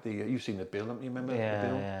like the, you've seen the bill, haven't you? Remember the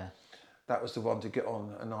bill? Yeah. That was the one to get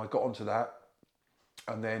on, and I got onto that,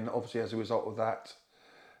 and then obviously as a result of that,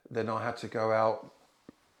 then I had to go out.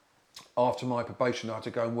 After my probation, I had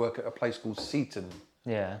to go and work at a place called Seaton.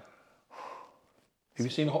 Yeah. Have you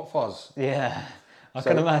seen Hot Fuzz? Yeah, I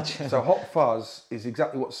can imagine. So Hot Fuzz is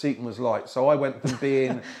exactly what Seaton was like. So I went from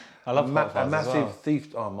being I love a massive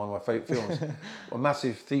thief, one of my favourite films, a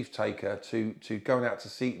massive thief taker to going out to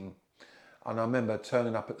Seaton. And I remember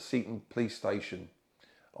turning up at Seaton police station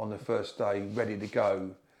on the first day, ready to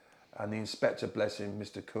go. And the inspector, bless him,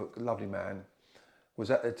 Mr. Cook, a lovely man, was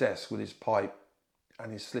at the desk with his pipe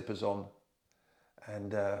and his slippers on.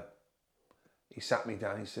 And he sat me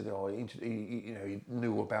down. He said, he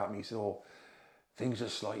knew all about me. He said, things are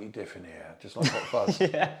slightly different here, just like Hot Fuzz.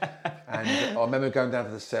 Yeah. And I remember going down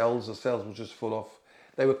to the cells. The cells were just full of...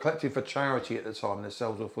 They were collected for charity at the time, and the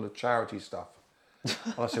cells were full of charity stuff.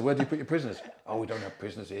 And I said, where do you put your prisoners? Oh, we don't have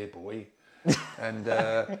prisoners here, boy. And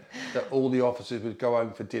that all the officers would go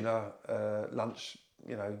home for dinner, lunch,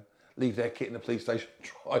 leave their kit in the police station,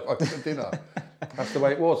 drive home for dinner. That's the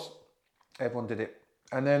way it was. Everyone did it.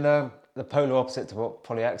 And then... the polar opposite to what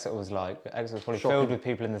probably Exeter was like. Exeter was probably filled with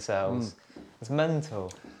people in the cells. It's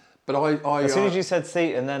mental. But I as soon as you said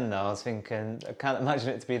Seaton then, though, I was thinking, I can't imagine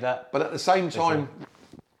it to be that. But at the same time,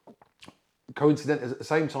 coincidentally, at the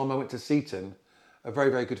same time I went to Seaton, a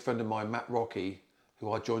very, very good friend of mine, Matt Rocky,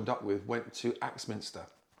 who I joined up with, went to Axminster.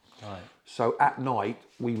 Right. So at night,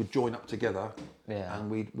 we would join up together, Yeah.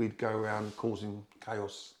 and we'd go around causing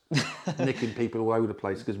chaos, nicking people all over the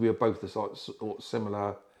place, because we were both the sort of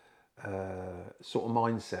similar sort of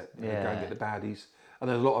mindset. Go and get the baddies. And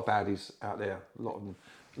there's a lot of baddies out there, a lot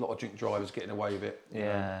of drink drivers getting away with it.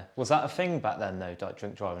 Yeah. Was that a thing back then, though, like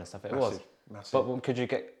drink driving and stuff? It was. Massive. But could you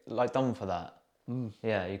get done for that?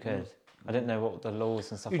 Yeah, you could. I didn't know what the laws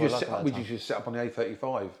and stuff were like. We just set up on the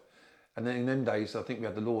A35, and then in them days, I think we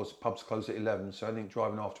had the laws. Pubs closed at 11, so I think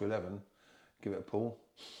driving after 11, give it a pull.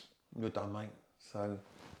 You're done, mate. So,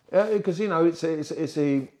 because it's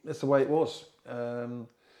the way it was. And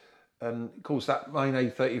of course, that main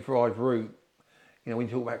A35 route, when you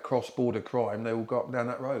talk about cross-border crime, they all go up and down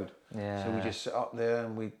that road. Yeah. So we just sit up there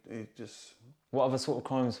and we just... What other sort of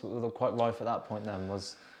crimes were quite rife at that point then?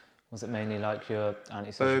 Was it mainly like your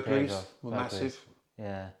anti-social behaviour? Burglaries were massive.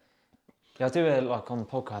 Yeah. Yeah, I do hear on the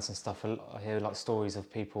podcast and stuff, I hear stories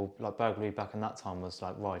of people, burglary back in that time was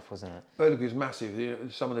rife, wasn't it? Burglary was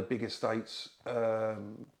massive. Some of the big estates,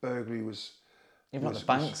 burglary was... Even the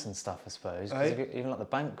banks and stuff, I suppose. Even the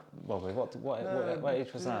bank robbery. What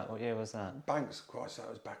age was that? What year was that? Banks, Christ, that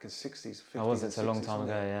was back in the 60s, 50s. Oh, was it? It's a long time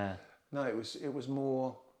ago, yeah. No, it was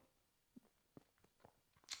more...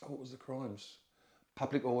 What was the crimes?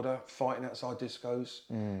 Public order, fighting outside discos.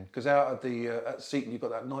 Because out at at Seaton, you've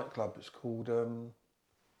got that nightclub. It's called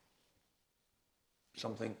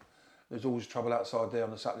something. There's always trouble outside there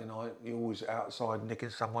on a Saturday night. You're always outside nicking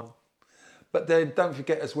someone. But then don't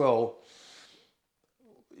forget as well,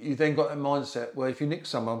 you then got that mindset where if you nick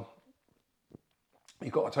someone,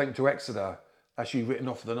 you've got to take them to Exeter. That's you written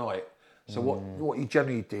off for the night. So what you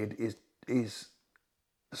generally did is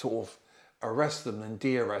sort of arrest them and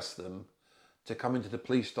de-arrest them to come into the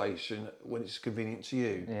police station when it's convenient to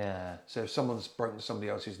you. Yeah. So if someone's broken somebody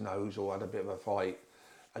else's nose or had a bit of a fight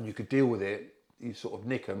and you could deal with it, you sort of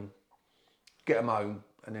nick them, get them home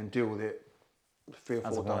and then deal with it 3 or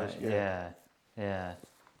 4 days. Yeah.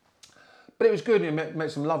 But it was good. You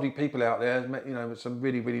met some lovely people out there. Met some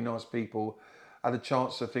really, really nice people. Had a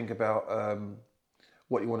chance to think about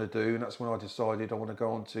what you want to do, and that's when I decided I want to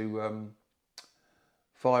go on to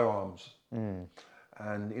firearms. And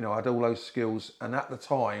I had all those skills. And at the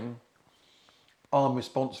time, armed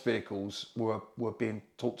response vehicles were being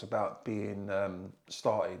talked about being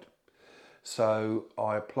started. So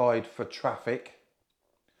I applied for traffic,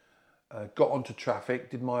 got onto traffic,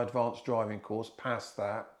 did my advanced driving course, passed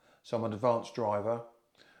that. So I'm an advanced driver,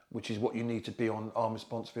 which is what you need to be on armed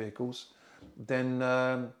response vehicles. Then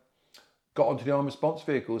got onto the armed response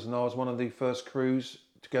vehicles, and I was one of the first crews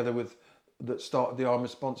together with that started the armed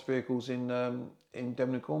response vehicles in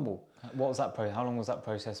Devon and Cornwall. What was that How long was that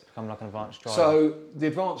process to become like an advanced driver? So the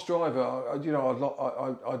advanced driver,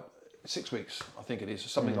 I 6 weeks, I think it is,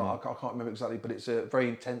 something like I can't remember exactly, but it's a very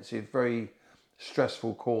intensive, very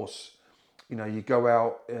stressful course. You know, you go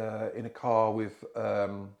out in a car with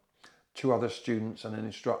 2 other students and an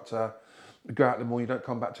instructor. You go out in the morning, you don't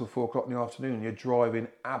come back till 4 o'clock in the afternoon. You're driving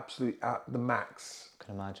absolutely at the max. I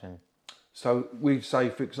can imagine. So we'd say,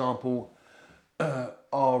 for example,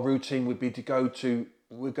 our routine would be to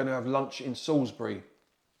we're going to have lunch in Salisbury.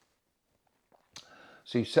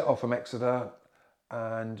 So you set off from Exeter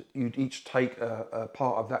and you'd each take a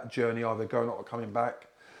part of that journey, either going out or coming back.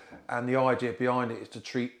 And the idea behind it is to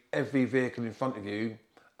treat every vehicle in front of you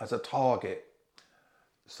as a target.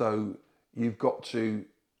 So you've got to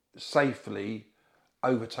safely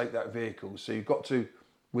overtake that vehicle. So you've got to,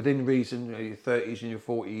 within reason, your 30s and your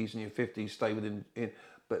 40s and your 50s, stay within.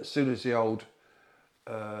 But as soon as the old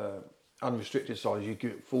unrestricted side, you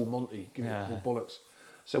give it full Monty, give it full bollocks.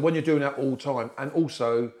 So when you're doing that all the time, and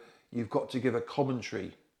also you've got to give a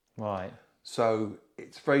commentary. Right. So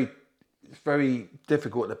it's very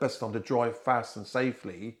difficult at the best time to drive fast and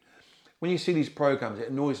safely. When you see these programs, it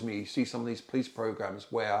annoys me. You see some of these police programs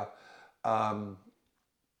where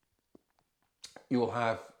you'll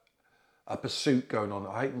have a pursuit going on.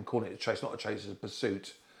 I hate them calling it a chase, not a chase, it's a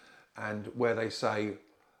pursuit. And where they say,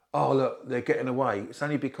 oh, look, they're getting away. It's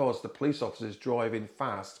only because the police officer's driving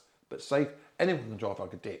fast but safe. Anyone can drive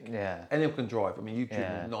like a dick. Yeah. Anyone can drive. I mean, you've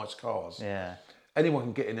driven nice cars. Yeah. Anyone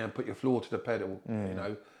can get in there and put your floor to the pedal, you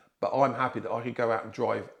know. But I'm happy that I can go out and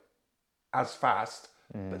drive as fast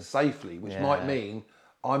but safely, which might mean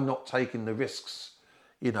I'm not taking the risks.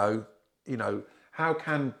 You know, how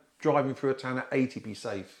can driving through a town at 80 be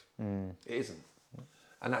safe? It isn't,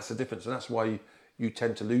 and that's the difference, and that's why you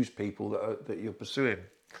tend to lose people that you're pursuing.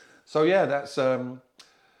 So yeah, that's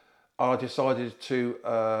I decided to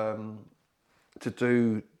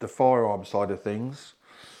do the firearms side of things.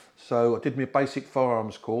 So I did my basic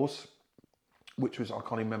firearms course, which was, I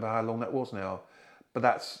can't even remember how long that was now. But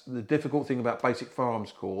that's the difficult thing about basic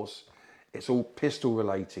firearms course. It's all pistol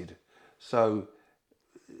related. So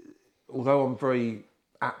although I'm very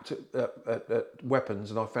apt at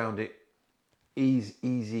weapons and I found it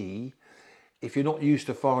easy, if you're not used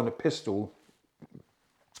to firing a pistol,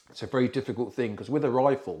 it's a very difficult thing, because with a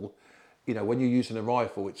rifle, you know, when you're using a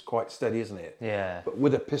rifle, it's quite steady, isn't it? Yeah. But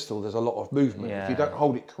with a pistol, there's a lot of movement. Yeah. If you don't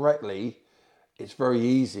hold it correctly, it's very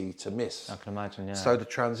easy to miss. I can imagine, yeah. So the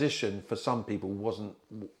transition for some people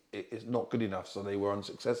it's not good enough, so they were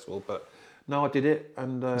unsuccessful. But no, I did it.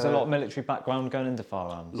 And there's a lot of military background going into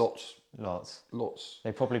firearms. Lots.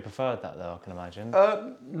 They probably preferred that, though, I can imagine.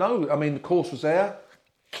 No, I mean, the course was there.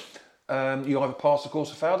 You either passed the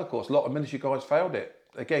course or failed the course. A lot of military guys failed it.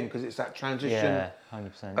 Again, because it's that transition. Yeah,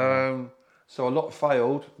 100%. So a lot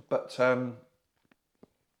failed, but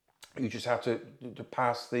you just have to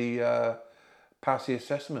pass the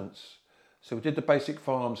assessments. So we did the basic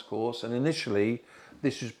firearms course, and initially,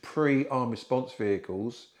 this was pre-armed response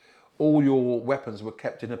vehicles. All your weapons were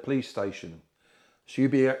kept in a police station. So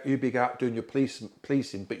you'd be out doing your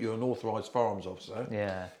policing, but you're an authorised firearms officer.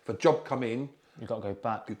 Yeah. If a job come in, you've got to go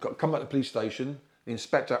back. You've got to come back to the police station. The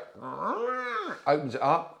inspector opens it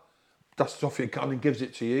up, dusts off your gun and gives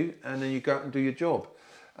it to you, and then you go out and do your job.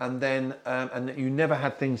 And then and you never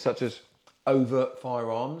had things such as overt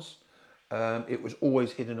firearms. It was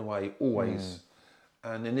always hidden away, always.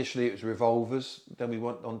 And initially it was revolvers. Then we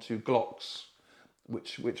went on to Glocks,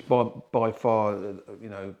 which by far, you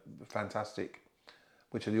know, fantastic,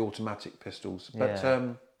 which are the automatic pistols. But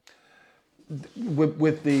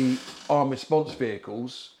with the armed response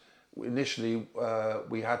vehicles, initially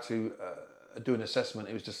we had to do an assessment.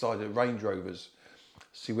 It was decided Range Rovers.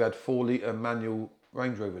 So we had 4-litre manual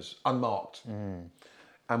Range Rovers, unmarked.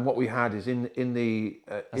 And what we had is in the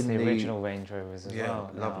original Range Rovers as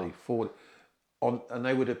well. Lovely. And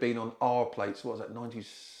they would have been on R plates. What was that?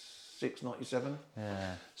 96, 97.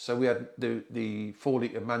 Yeah. So we had the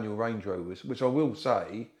 4-litre manual Range Rovers, which I will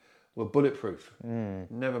say were bulletproof.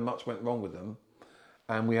 Never much went wrong with them.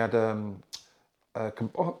 And we had a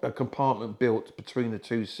compartment built between the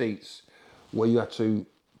 2 seats where you had to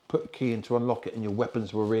put a key in to unlock it, and your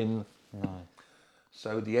weapons were in. Nice.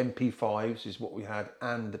 So the MP5s is what we had,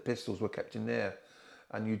 and the pistols were kept in there.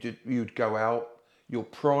 And you'd go out. Your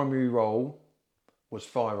primary role was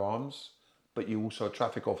firearms, but you also a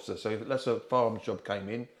traffic officer. So if let's say a firearms job came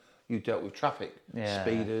in, you dealt with traffic,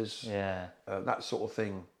 speeders, that sort of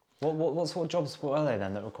thing. What sort of jobs were they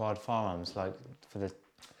then that required firearms, like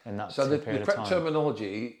in that So the period of correct time?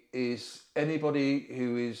 terminology is anybody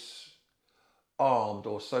who is armed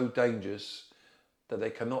or so dangerous that they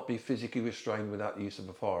cannot be physically restrained without the use of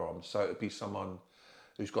a firearm. So it would be someone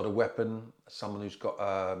who's got a weapon, someone who's got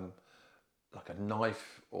like a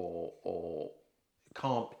knife, or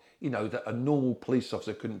can't, that a normal police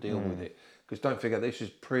officer couldn't deal with it. Because don't forget, this is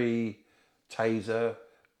pre-taser,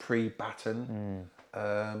 pre-baton.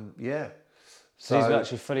 So these were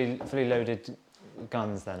actually fully loaded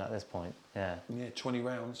guns then at this point. Yeah, 20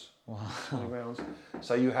 rounds. Wow. 20 rounds.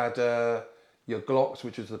 So you had your Glocks,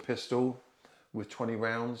 which is the pistol with 20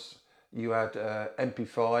 rounds. You had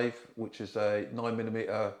MP5, which is a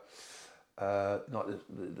 9mm, like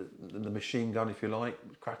the machine gun, if you like,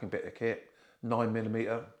 cracking bit of kit,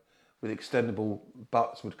 9mm with extendable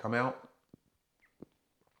butts would come out,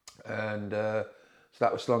 and so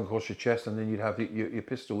that was slung across your chest, and then you'd have your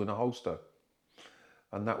pistol in a holster,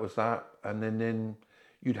 and that was that. And then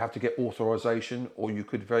you'd have to get authorization, or you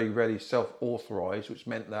could very rarely self-authorize, which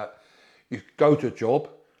meant that you could go to a job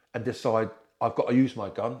and decide, I've got to use my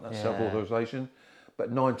gun, that's self-authorization.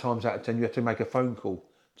 But 9 times out of 10, you have to make a phone call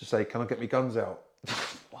to say, can I get my guns out?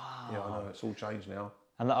 Wow. Yeah, I know, it's all changed now.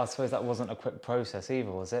 And I suppose that wasn't a quick process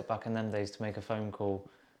either, was it? Back in them days to make a phone call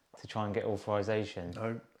to try and get authorization.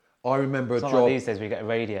 No. I remember it's a not job. Like these days we get a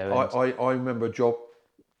radio. I remember a job,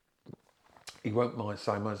 he won't mind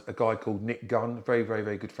saying, a guy called Nick Gunn, a very, very,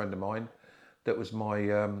 very good friend of mine, that was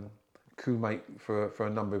my crewmate for a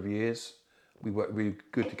number of years. We worked really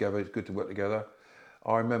good together, it's good to work together.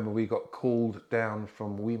 I remember we got called down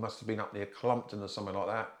we must have been up near Clumpton or something like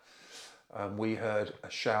that. We heard a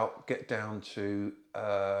shout, get down to,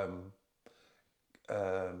 I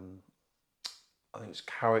think it's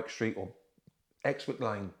Carrick Street or Exwick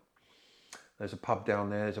Lane. There's a pub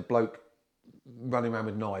down there, there's a bloke running around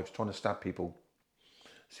with knives trying to stab people.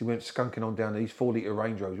 So he went skunking on down there, these 4-litre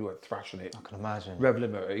Range Rovers, we were thrashing it. I can imagine. Rev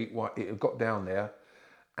limiter, it got down there,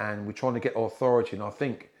 and we're trying to get authority, and I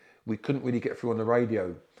think we couldn't really get through on the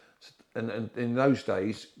radio. And in those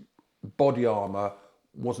days, body armour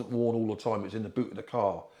wasn't worn all the time, it was in the boot of the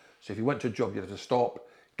car. So if you went to a job, you had to stop,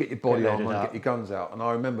 get your body armour and get your guns out. And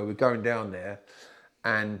I remember we're going down there,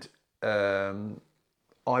 and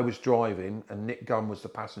I was driving and Nick Gunn was the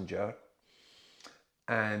passenger,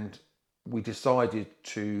 and we decided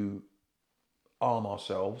to arm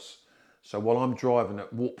ourselves. So while I'm driving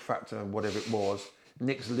at warp factor and whatever it was,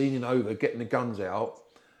 Nick's leaning over, getting the guns out.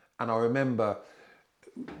 And I remember,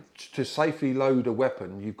 to safely load a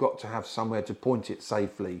weapon, you've got to have somewhere to point it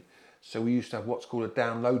safely. So we used to have what's called a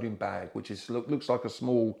downloading bag, which looks like a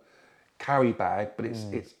small carry bag, but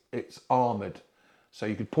it's armoured. So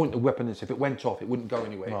you could point the weapon in, so if it went off, it wouldn't go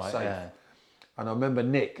anywhere, it's safe. Yeah. And I remember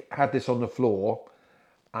Nick had this on the floor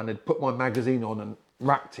and had put my magazine on and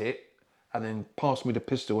racked it, and then passed me the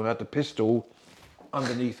pistol, and I had the pistol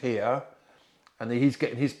underneath here, and then he's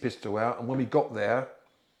getting his pistol out. And when we got there,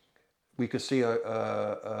 we could see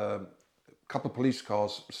a couple of police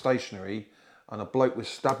cars stationary, and a bloke was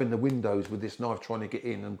stabbing the windows with this knife trying to get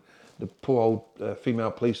in, and the poor old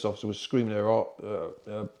female police officer was screaming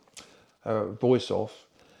her voice off.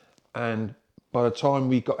 And by the time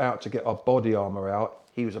we got out to get our body armour out,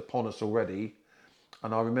 he was upon us already.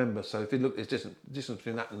 And I remember, so if you look, there's distance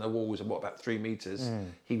between that and the wall was about 3 metres.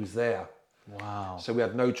 He was there. Wow. So we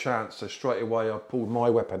had no chance. So straight away I pulled my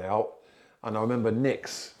weapon out, and I remember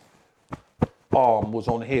Nick's arm was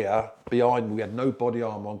on here behind me. We had no body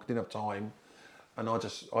armour on, didn't have time. And I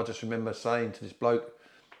just remember saying to this bloke,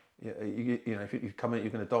 you know, if you come in, you're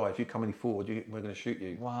going to die. If you come any forward, we're going to shoot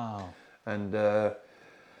you. Wow. And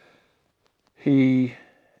he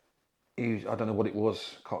I don't know what it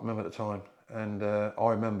was, can't remember at the time. And I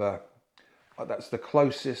remember that's the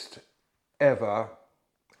closest ever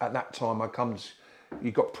at that time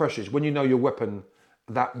you got pressures. When you know your weapon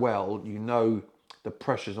that well, you know the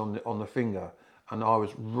pressures on the finger. And I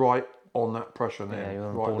was right on that pressure there. Yeah, you were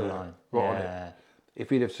on right borderline. There, right on it. If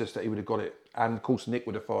he'd have said that, he would have got it. And of course, Nick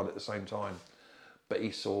would have fired at the same time. But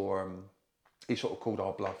he sort of called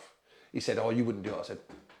our bluff. He said, "Oh, you wouldn't do it." I said,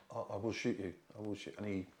 I will shoot you. I will shoot." And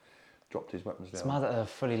he dropped his weapons down. It's mad that they're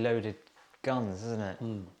fully loaded guns, isn't it?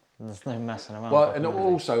 There's no messing around. Well, and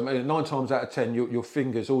also, 9 times out of 10, your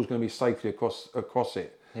finger's always going to be safely across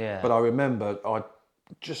it. Yeah. But I remember,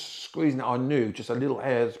 just squeezing it, I knew just a little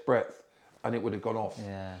hair's breadth, and it would have gone off.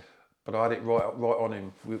 Yeah. but I had it right on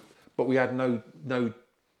him. But we had no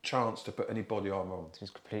chance to put any body armour on. It was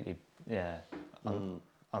completely,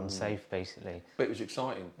 unsafe, basically. But it was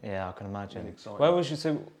exciting. Yeah, I can imagine. Really exciting. Where was you?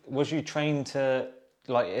 So was you trained to,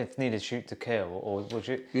 like, if needed, shoot to kill, or was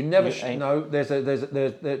you? You never no. There's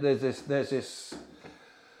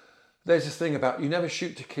this thing about you never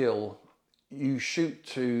shoot to kill. You shoot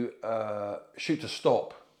to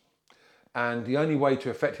stop, and the only way to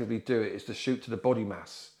effectively do it is to shoot to the body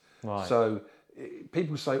mass. Right. So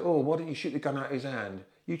people say, "Oh, why don't you shoot the gun out of his hand?"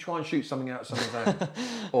 You try and shoot something out of someone's hand,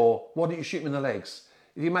 or why don't you shoot him in the legs?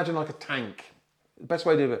 If you imagine like a tank, the best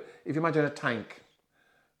way to do it. If you imagine a tank,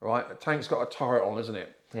 right? A tank's got a turret on, isn't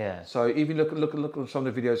it? Yeah. So if you look at some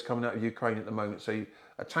of the videos coming out of Ukraine at the moment, so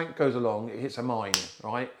a tank goes along, it hits a mine,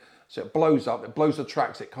 right? So it blows up, it blows the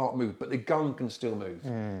tracks, it can't move, but the gun can still move.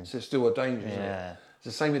 So it's still a danger, isn't it? It's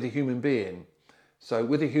the same with a human being. So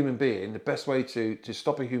with a human being, the best way to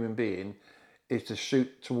stop a human being is to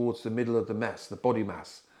shoot towards the middle of the mass, the body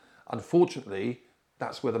mass. Unfortunately,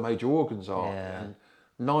 that's where the major organs are. Yeah. And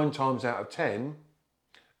 9 times out of 10,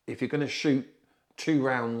 if you're going to shoot 2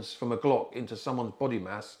 rounds from a Glock into someone's body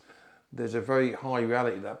mass, there's a very high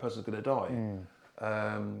reality that person's going to die.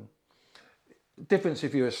 Difference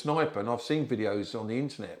if you're a sniper, and I've seen videos on the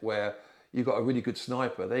internet where you've got a really good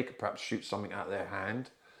sniper, they could perhaps shoot something out of their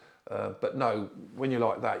hand. But no, when you're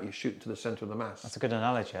like that, you shoot to the centre of the mass. That's a good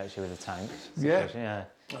analogy, actually, with a tank. Yeah,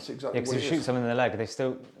 that's exactly because what if it you shoot is. someone in the leg,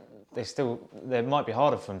 they might be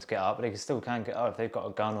harder for them to get up, but they still can get up if they've got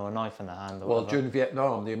a gun or a knife in their hand. Or Well, whatever. during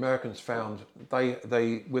Vietnam, the Americans found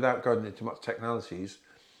they without going into much technologies,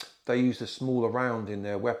 they used a smaller round in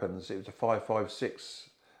their weapons. It was a 5.56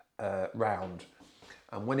 round,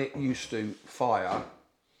 and when it used to fire,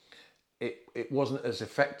 it wasn't as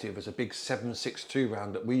effective as a big 7.62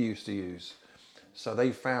 round that we used to use. So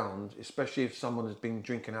they found, especially if someone has been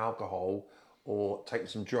drinking alcohol or taking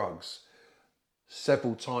some drugs,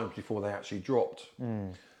 several times before they actually dropped.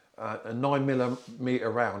 A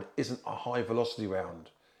 9mm round isn't a high velocity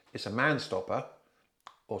round. It's a man stopper,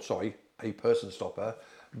 a person stopper.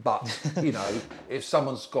 But, you know, if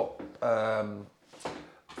someone's got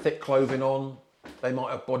thick clothing on, they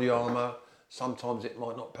might have body armour, sometimes it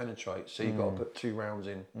might not penetrate. So you've got to put 2 rounds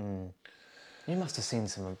in. You must have seen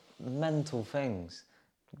some mental things,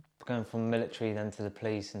 going from military then to the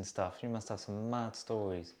police and stuff. You must have some mad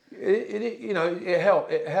stories.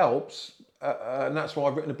 It helps, and that's why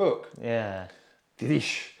I've written a book. Yeah.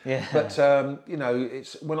 Yeah. But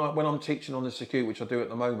it's when I'm teaching on the security, which I do at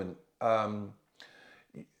the moment.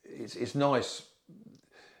 It's nice.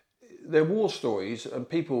 They're war stories, and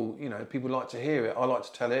people like to hear it. I like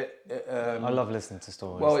to tell it. I love listening to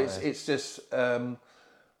stories. Well, it's just.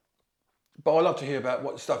 But I love to hear about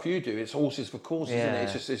what stuff you do. It's horses for courses, isn't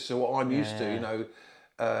it? It's what I'm used to.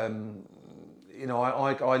 I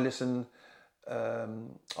listen.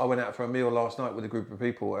 I went out for a meal last night with a group of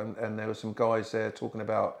people, and there were some guys there talking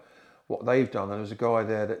about what they've done. And there was a guy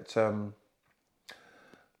there that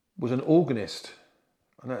was an organist.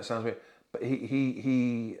 I know it sounds weird, but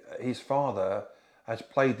his father has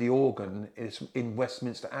played the organ in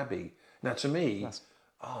Westminster Abbey. Now, to me,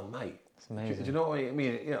 mate. Amazing. Do you know what I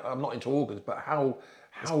mean? I'm not into organs, but how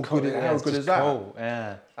good is that? Cool.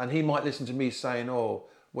 Yeah. And he might listen to me saying, "Oh,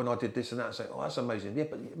 when I did this and that," and say, "Oh, that's amazing." Yeah,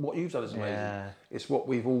 but what you've done is amazing. Yeah. It's what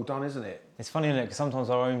we've all done, isn't it? It's funny, isn't it? Because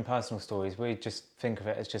sometimes our own personal stories, we just think of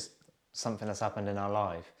it as just something that's happened in our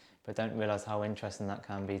life, but don't realise how interesting that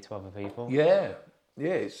can be to other people. Yeah.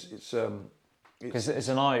 It's because it's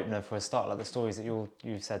an eye opener for a start. Like the stories that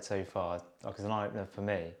you've said so far, like it's an eye opener for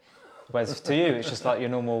me. Whereas to you, it's just like your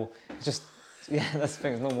normal. That's the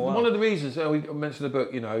thing. It's normal. One of the reasons we mentioned the book,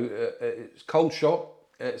 it's Cold Shot.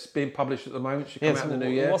 It's being published at the moment. It should come out in the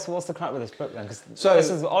new year. What's the crack with this book then?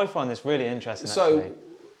 Because I find this really interesting. So,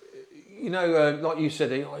 like you said,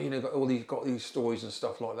 got these stories and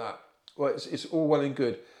stuff like that. Well, it's all well and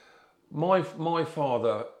good. My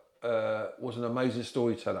father was an amazing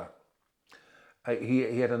storyteller.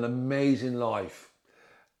 He had an amazing life,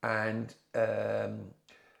 and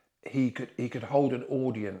he could hold an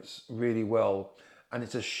audience really well. And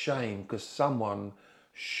it's a shame because someone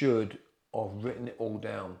should have written it all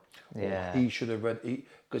down. Yeah. Or he should have read it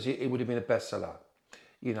because it would have been a bestseller.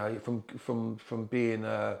 From being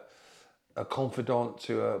a confidant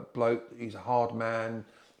to a bloke. He's a hard man.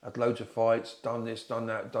 Had loads of fights. Done this, done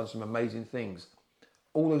that. Done some amazing things.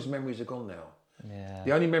 All those memories are gone now. Yeah.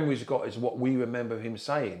 The only memories he's got is what we remember him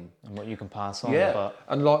saying. And what you can pass on. Yeah. But...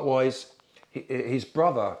 And likewise, his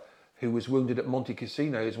brother, who was wounded at Monte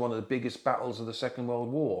Cassino, is one of the biggest battles of the Second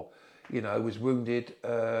World War. Was wounded,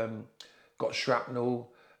 got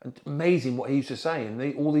shrapnel, And amazing what he used to say,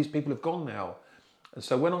 and all these people have gone now. And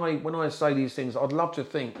so when I say these things, I'd love to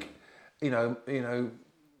think, when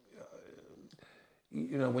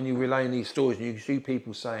you relay these stories and you see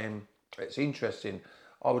people saying it's interesting,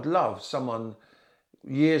 I would love someone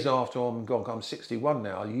years after I'm gone. I'm 61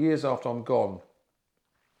 now. Years after I'm gone,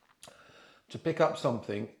 to pick up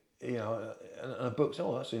something, and a book. Say,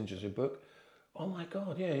 oh, that's an interesting book. Oh my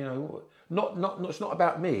God, yeah, not. It's not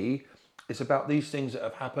about me. It's about these things that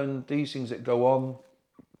have happened, these things that go on.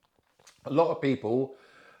 A lot of people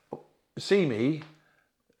see me,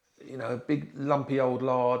 big lumpy old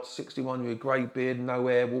lard, 61 with a grey beard, no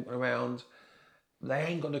hair, walking around. They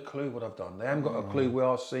ain't got a clue what I've done. They haven't got a clue where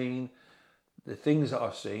I've seen, the things that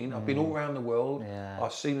I've seen. I've been all around the world. Yeah.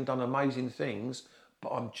 I've seen and done amazing things, but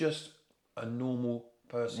I'm just a normal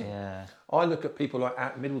person. Yeah. I look at people like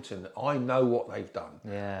at Middleton. I know what they've done.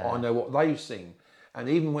 Yeah. I know what they've seen. And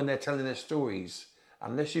even when they're telling their stories,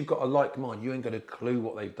 unless you've got a like mind, you ain't got a clue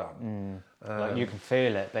what they've done. Like you can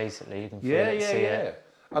feel it, basically. You can feel it, see it.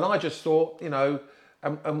 And I just thought,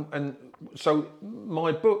 and so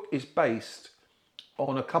my book is based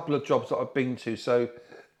on a couple of jobs that I've been to. So,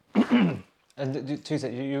 and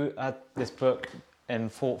you had this book in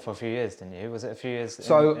thought for a few years, didn't you? Was it a few years?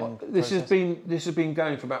 So this has been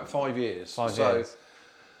going for about 5 years. 5 years.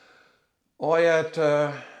 I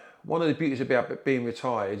had. One of the beauties about being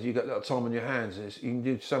retired, you get a little time on your hands. You can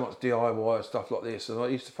do so much DIY and stuff like this. And I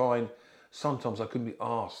used to find sometimes I couldn't be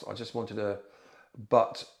asked. I just wanted to,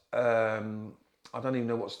 but I don't even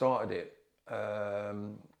know what started it.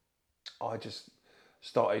 I just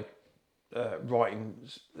started writing.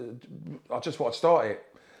 I just wanted to start it.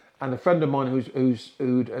 And a friend of mine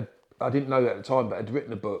who'd I didn't know at the time, but had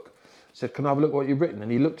written a book, said, "Can I have a look at what you've written?"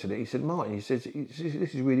 And he looked at it. He said, "Martin," he says, "this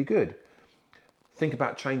is really good. Think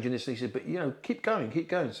about changing this." And he said, "But keep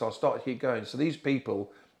going." So I started to keep going. So these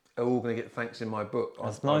people are all going to get thanks in my book.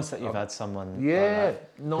 It's nice that you've had someone. Yeah,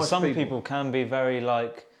 like that. Nice. Some people can be very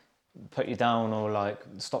put you down or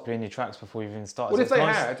stop you in your tracks before you've even started. Well, if they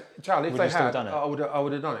had, Charlie, I would have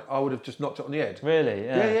done it. I would have just knocked it on the head. Really?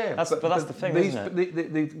 Yeah. Yeah. That's the thing, isn't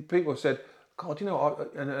it? The people have said, "God,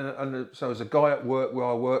 and so there's a guy at work where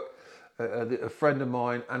I work, a friend of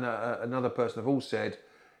mine, and another person have all said,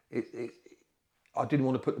 I didn't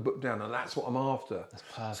want to put the book down, and that's what I'm after." That's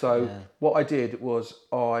perfect, so what I did was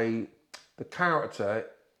the character,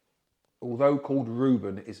 although called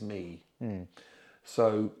Reuben, is me.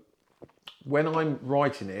 So when I'm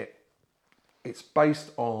writing it, it's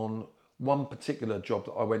based on one particular job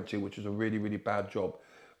that I went to, which was a really, really bad job,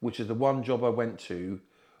 which is the one job I went to,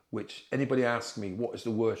 which anybody asks me, what is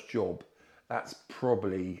the worst job? That's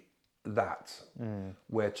probably that,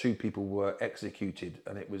 where 2 people were executed,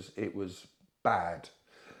 and it was bad,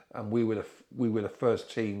 and we were the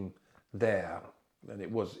first team there, and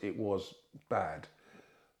it was bad.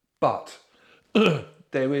 But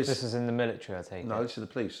this is in the military, I take it. No, this is the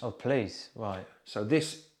police. Oh, police, right. So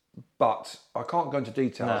but I can't go into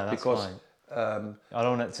details because fine. I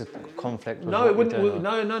don't want it to conflict with no, it wouldn't.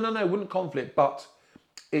 It wouldn't conflict. But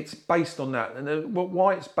it's based on that, and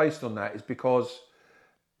why it's based on that is because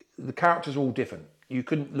the characters are all different. You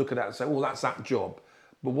couldn't look at that and say, "Well, that's that job."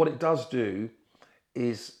 But what it does do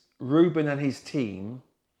is Reuben and his team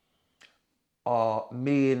are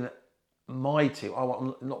me and my team.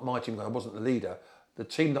 Not my team, because I wasn't the leader. The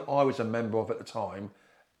team that I was a member of at the time,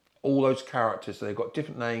 all those characters, so they've got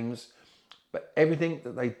different names, but everything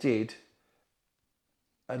that they did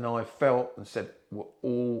and I felt and said were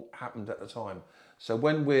all happened at the time. So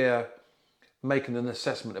when we're making an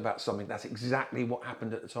assessment about something, that's exactly what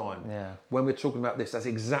happened at the time. Yeah. When we're talking about this, that's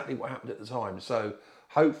exactly what happened at the time. So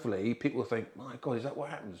hopefully people will think, "My God, is that what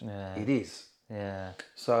happens?" Yeah. It is. Yeah.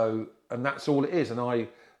 So, and that's all it is. And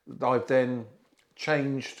I've then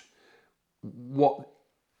changed what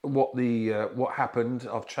happened.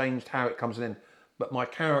 I've changed how it comes in. But my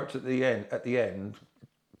character at the end,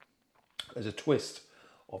 there's a twist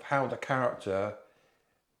of how the character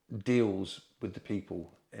deals with the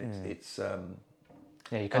people. It's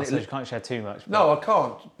you can't share too much. But no, I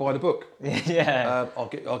can't. Buy the book. Yeah. I'll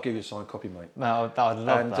give you a signed copy, mate. No, I'd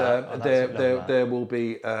love that. There will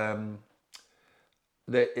be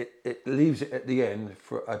it leaves it at the end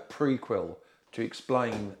for a prequel to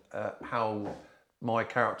explain how my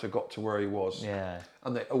character got to where he was. Yeah.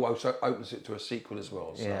 And it also opens it to a sequel as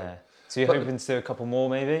well. So. Yeah. So you're hoping to do a couple more,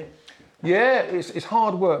 maybe? Yeah, it's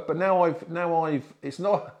hard work, but now I've it's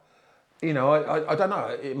not. I don't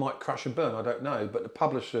know. It might crash and burn. I don't know. But the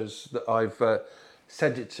publishers that I've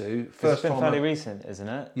sent it to first time. It's been fairly recent, isn't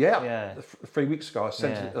it? Yeah. Yeah. 3 weeks ago, I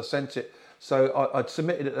sent it. So I'd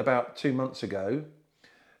submitted it about 2 months ago,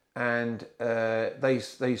 and they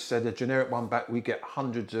said a generic one back. We get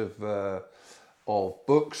hundreds of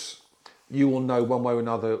books. You will know one way or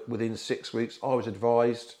another within 6 weeks. I was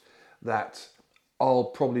advised that I'll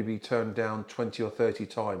probably be turned down 20 or 30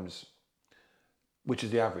 times, which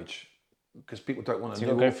is the average, because people don't want to. So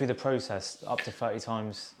you've got to go through the process up to 30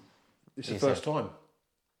 times. It's the first time.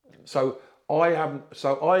 So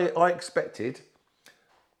I expected.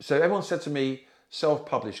 So everyone said to me,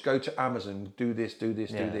 self-publish, go to Amazon, do this, do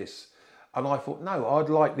this, and I thought, no, I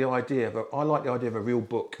like the idea of a real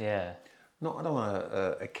book. Yeah. I don't want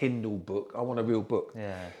a Kindle book. I want a real book.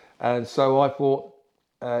 Yeah. And so I thought,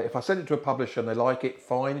 if I send it to a publisher and they like it,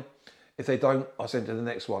 fine. If they don't, I'll send it to the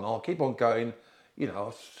next one. I'll keep on going. You know,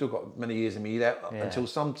 I've still got many years in me there until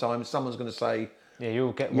sometimes someone's going to say, yeah,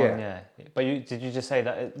 you'll get one. Yeah. But did you just say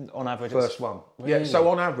that on average? First one. Really? Yeah. So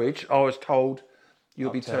on average, I was told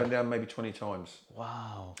you'll be turned down maybe 20 times.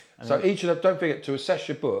 Wow. So don't forget to assess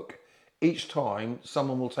your book. Each time,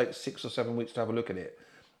 someone will take 6 or 7 weeks to have a look at it.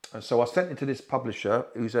 And so I sent it to this publisher,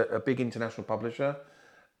 who's a big international publisher,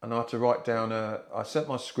 and I had to write down. I sent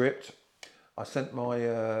my script. I sent my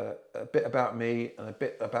a bit about me and a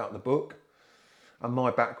bit about the book and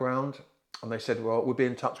my background. And they said, well, we'll be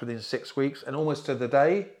in touch within 6 weeks. And almost to the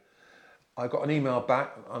day, I got an email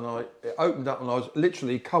back, and it opened up, and I was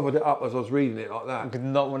literally covered it up as I was reading it like that. I did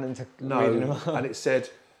not want it to read it. And it said,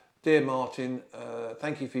 "Dear Martin,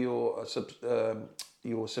 thank you for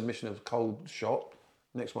your submission of Cold Shot."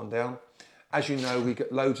 Next one down. As you know, we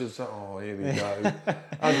get loads of. Oh, here we go.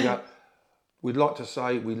 As you go, we'd like to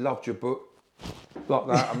say we loved your book, like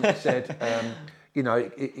that. And it said, you know,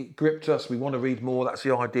 it gripped us. We want to read more. That's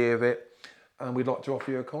the idea of it. And we'd like to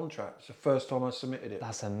offer you a contract. It's the first time I submitted it.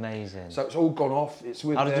 That's amazing. So it's all gone off. It's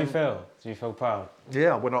with How them. did you feel? Did you feel proud?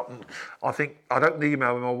 Yeah, I went up and I opened the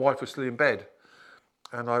email when my wife was still in bed.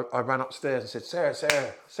 And I ran upstairs and said,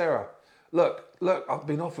 Sarah, look, I've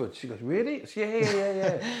been offered. She goes, really?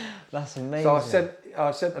 Yeah. That's amazing. So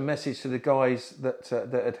I sent a message to the guys that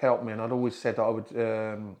had helped me, and I'd always said that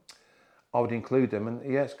I would include them, and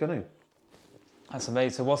yeah, it's going to. That's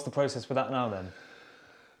amazing. So what's the process with that now then?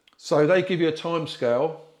 So they give you a time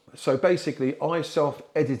scale. So basically, I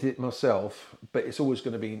self-edit it myself, but it's always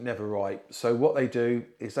going to be never right. So what they do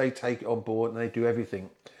is they take it on board and they do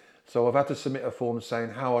everything. So I've had to submit a form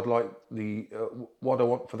saying how I'd like what I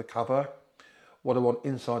want for the cover, what I want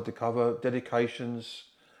inside the cover, dedications,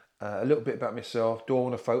 a little bit about myself. Do I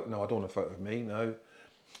want a photo? No, I don't want a photo of me, no.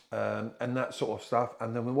 And that sort of stuff.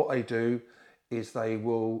 And then what they do is they've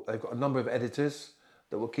got a number of editors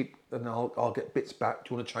that will keep, and I'll get bits back.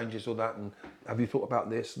 Do you want to change this or that? And have you thought about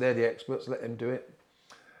this? They're the experts, let them do it.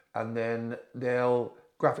 And then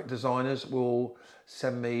graphic designers will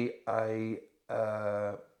send me a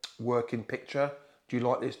working picture. Do you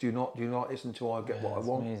like this? Do you not? Do you like this? Until I get what I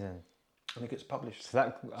want. Amazing. And it gets published.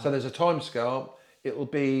 So there's a time scale. It'll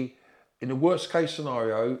be, in the worst case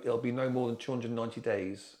scenario, it'll be no more than 290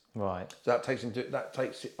 days. Right. So that takes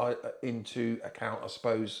into account, I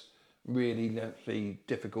suppose, really lengthy,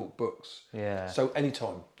 difficult books. Yeah. So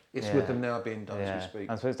anytime. It's with them now being done as we speak.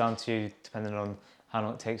 And so it's down to you, depending on how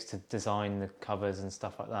long it takes to design the covers and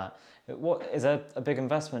stuff like that. What is there a big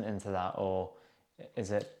investment into that, or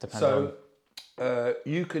is it dependent on?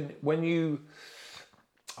 You can, when you,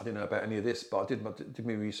 I didn't know about any of this, but I did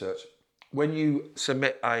my research. When you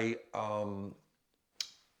submit a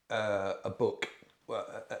book,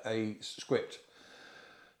 a script,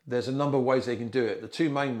 there's a number of ways they can do it. The two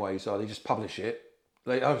main ways are they just publish it.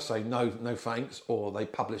 They either say no thanks, or they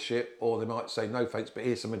publish it, or they might say no thanks, but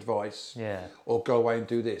here's some advice. Yeah. Or go away and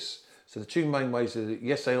do this. So the two main ways are that,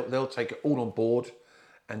 yes, they'll take it all on board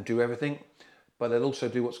and do everything, but they'll also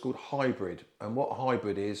do what's called hybrid. And what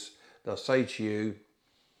hybrid is, they'll say to you,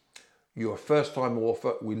 you're a first-time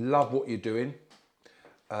author, we love what you're doing,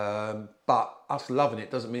 but us loving it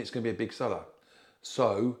doesn't mean it's going to be a big seller.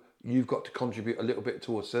 So you've got to contribute a little bit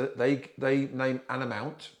towards it. They name an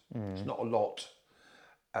amount, it's not a lot,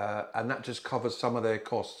 and that just covers some of their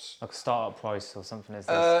costs. Like a start-up price or something, is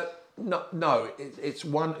this? No, it's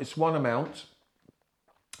one amount.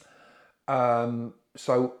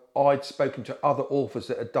 So I'd spoken to other authors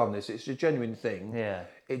that had done this. It's a genuine thing. Yeah.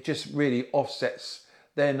 It just really offsets.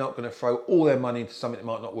 They're not going to throw all their money into something that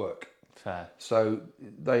might not work. Fair. So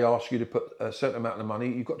they ask you to put a certain amount of money.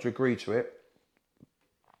 You've got to agree to it.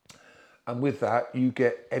 And with that, you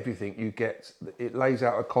get everything. It lays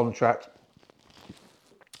out a contract,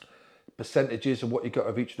 percentages of what you got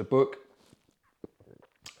of each of the book.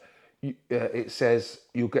 It says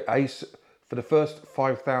you'll get for the first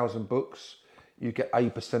 5,000 books, you get a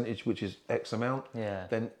percentage, which is X amount. Yeah.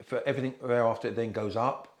 Then for everything thereafter, it then goes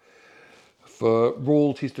up. for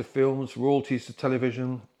royalties to films, royalties to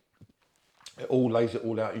television. It all lays it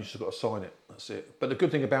all out. You just got to sign it. That's it. But the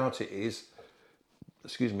good thing about it is,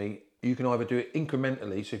 you can either do it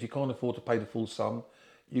incrementally. So if you can't afford to pay the full sum,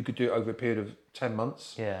 you could do it over a period of 10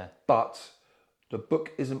 months. Yeah. But the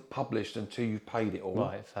book isn't published until you've paid it all.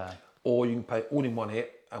 Right, fair. Or you can pay it all in one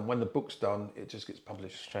hit, and when the book's done, it just gets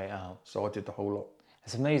published. Straight out. So I did the whole lot.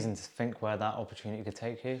 It's amazing to think where that opportunity could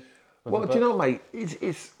take you. Well, do you know, mate?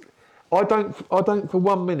 I don't for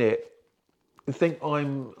 1 minute think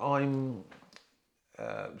I'm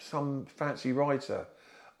some fancy writer.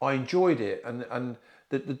 I enjoyed it, and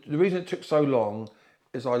the reason it took so long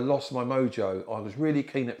is I lost my mojo. I was really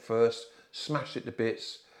keen at first, smashed it to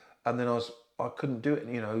bits, and then I couldn't do it.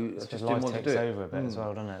 You know, I just didn't want to do it. Life takes over a bit as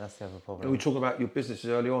well, doesn't it? That's the other problem. We talk about your businesses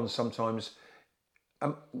early on. Sometimes,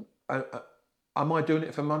 am I doing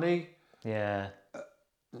it for money? Yeah.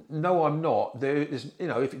 No, I'm not. There is,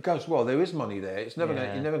 if it goes well, there is money there. It's never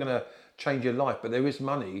you're never going to change your life, but there is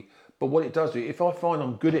money. But what it does do, if I find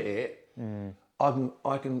I'm good at it,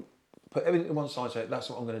 I can put everything to one side and say that's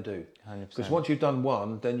what I'm going to do. 100%. Because once you've done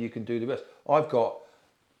one, then you can do the rest. I've got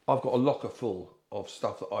a locker full of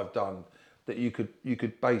stuff that I've done that you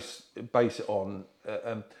could base it on,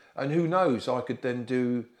 and who knows? I could then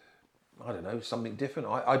do, I don't know, something different.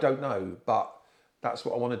 I don't know, but that's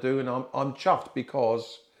what I want to do, and I'm chuffed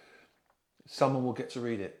because someone will get to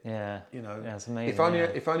read it. Yeah. Yeah, it's amazing.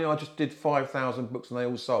 If only I just did 5,000 books and they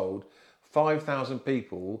all sold, 5,000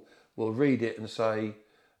 people will read it and say,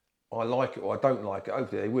 I like it or I don't like it.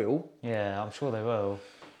 Hopefully they will. Yeah, I'm sure they will.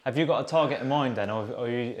 Have you got a target in mind then, or are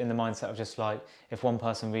you in the mindset of just like, if one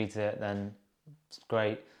person reads it, then it's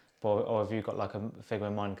great, or have you got like a figure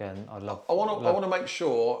in mind going, I want to make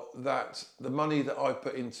sure that the money that I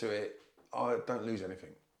put into it, I don't lose anything.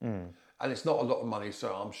 And it's not a lot of money,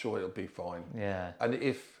 so I'm sure it'll be fine. Yeah. And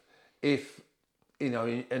if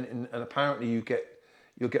and apparently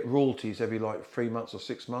you'll get royalties every like 3 months or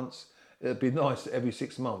 6 months. It'd be nice that every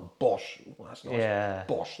 6 months, bosh, that's nice. Yeah.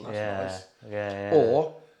 Bosh, that's nice. Yeah.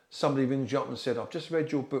 Or somebody rings you up and said, I've just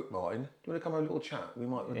read your book, Martin. Do you want to come have a little chat? We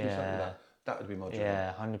might do something with that. That would be my job.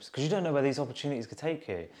 Yeah, 100%. Because you don't know where these opportunities could take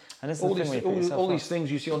you. And it's all these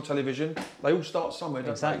things you see on television, they all start somewhere, don't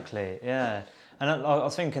they? Exactly, yeah. And I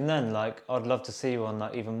was thinking then, like, I'd love to see you on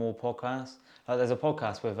like even more podcasts. Like, there's a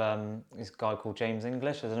podcast with this guy called James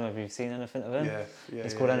English. I don't know if you've seen anything of him. Yeah.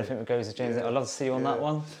 It's called Anything That Goes with James. I'd love to see you on that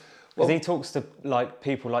one. Because he talks to like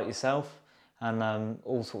people like yourself and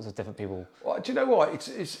all sorts of different people. Well, do you know what?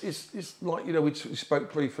 It's like, we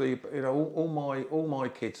spoke briefly. All my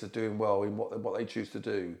kids are doing well in what they choose to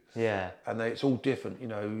do. Yeah. And it's all different.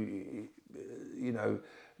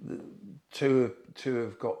 Two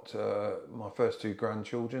have got my first two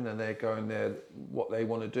grandchildren, and they're going there what they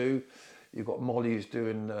want to do. You've got Molly who's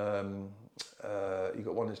doing. You've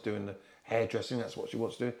got one that's doing the hairdressing. That's what she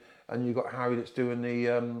wants to do, and you've got Harry that's doing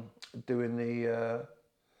the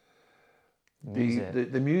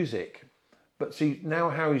music. But see, now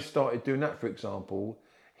Harry's started doing that. For example,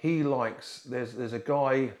 he likes. There's a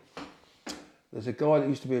guy that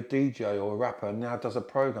used to be a DJ or a rapper and now does a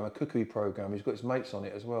cookery program. He's got his mates on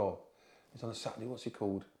it as well. He's on a Saturday. What's he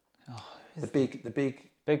called? The big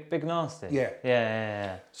nasty.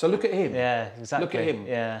 Yeah. So look at him. Yeah, exactly. Look at him.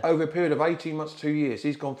 Yeah. Over a period of 18 months, 2 years,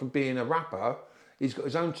 he's gone from being a rapper. He's got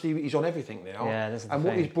his own TV. He's on everything now. Yeah, this is the and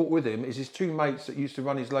thing. what he's brought with him is his two mates that used to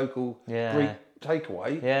run his local Greek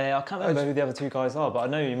takeaway. Yeah, I can't remember who the other two guys are, but I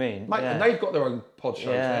know who you mean. Mate, and they've got their own pod shows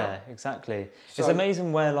now. Yeah, exactly. So, it's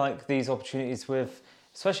amazing where like these opportunities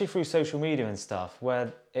especially through social media and stuff,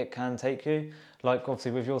 where it can take you. Like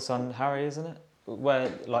obviously with your son Harry, isn't it? Where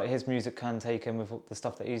like his music can take him with the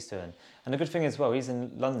stuff that he's doing. And the good thing as well, he's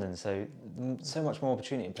in London, so much more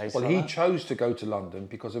opportunity in places. Well, like he that. chose to go to London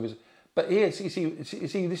because of his. But here, you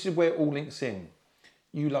see, this is where it all links in.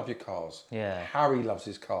 You love your cars. Yeah. Harry loves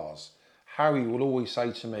his cars. Harry will always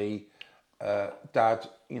say to me, Dad,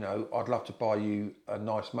 I'd love to buy you a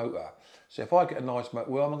nice motor. So if I get a nice motor,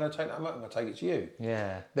 well, I'm going to take that motor, I'm going to take it to you.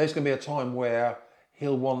 Yeah. There's going to be a time where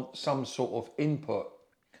he'll want some sort of input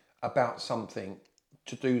about something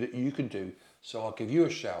to do that you can do. So I'll give you a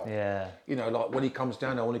shout. Yeah. Like when he comes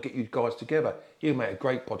down, I want to get you guys together. He'll make a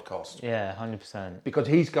great podcast. Yeah, 100%. Because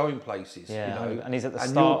he's going places. Yeah, and he's at the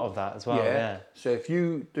start of that as well. Yeah. So if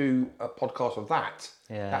you do a podcast of that,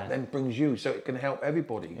 that then brings you, so it can help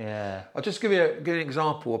everybody. Yeah. I'll just give you an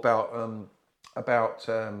example about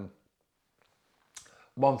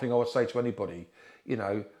one thing I would say to anybody.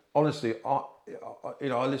 Honestly, I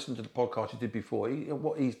listened to the podcast you did before.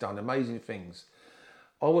 What he's done, amazing things.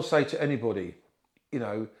 I will say to anybody,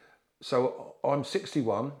 so I'm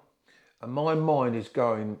 61, And my mind is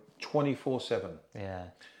going 24/7. Yeah.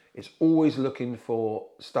 It's always looking for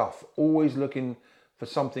stuff, always looking for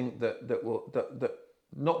something that will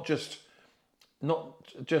not just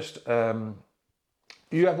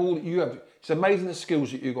you have. It's amazing the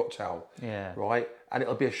skills that you've got, Tal. Yeah. Right, and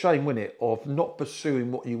it'll be a shame, wouldn't it, of not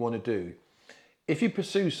pursuing what you want to do. If you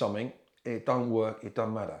pursue something, it don't work. It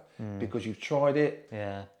doesn't matter because you've tried it.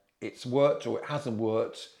 Yeah. It's worked or it hasn't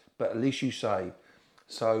worked, but at least you say.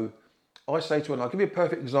 So I say to her, and I'll give you a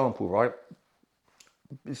perfect example, right?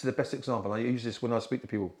 This is the best example. I use this when I speak to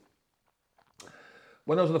people.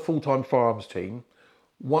 When I was on a full-time firearms team,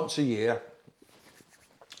 once a year,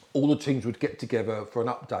 all the teams would get together for an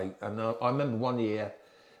update. And I remember one year,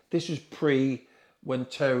 this was when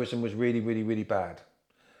terrorism was really, really, really bad.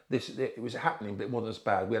 It was happening, but it wasn't as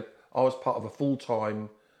bad. I was part of a full-time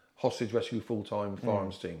hostage rescue full-time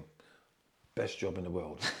firearms team. Best job in the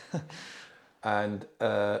world. And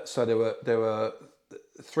so there were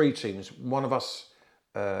 3 teams. One of us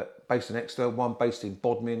based in Exeter, one based in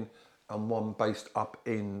Bodmin, and one based up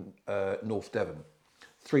in North Devon.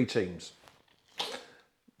 3 teams.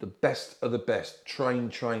 The best of the best.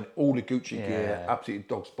 Train, all the Gucci gear, absolutely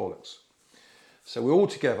dog's bollocks. So we're all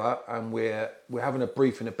together and we're having a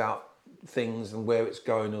briefing about things and where it's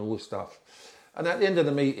going and all this stuff. And at the end of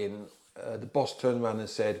the meeting, the boss turned around and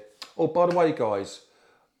said, "Oh, by the way, guys,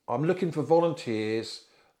 I'm looking for volunteers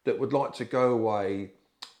that would like to go away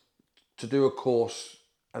to do a course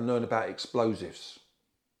and learn about explosives."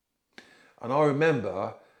 And I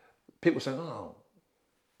remember people saying, "Oh,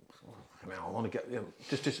 I want to get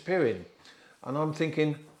just disappearing." And I'm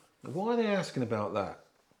thinking, why are they asking about that?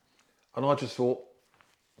 And I just thought,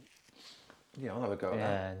 yeah, I'll have a go at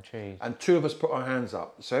that. Intrigued. And 2 of us put our hands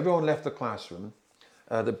up. So everyone left the classroom,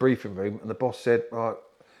 the briefing room, and the boss said, right,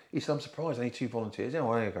 he said, "I'm surprised I need 2 volunteers." "Yeah,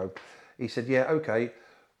 well, there you go." He said, "Yeah, okay.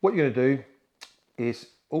 What you're going to do is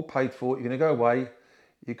all paid for. You're going to go away.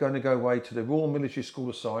 You're going to go away to the Royal Military School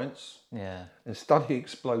of Science and study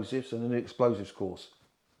explosives and an explosives course."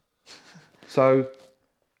 So,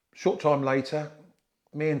 short time later,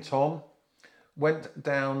 me and Tom went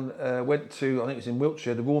to, I think it was in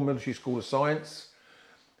Wiltshire, the Royal Military School of Science,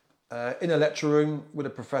 in a lecture room with a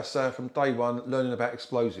professor from day one, learning about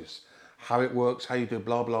explosives, how it works, how you do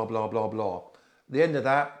blah, blah, blah, blah, blah. At the end of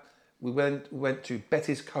that, we went to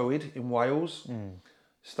Betty's Coed in Wales,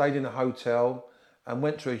 stayed in a hotel, and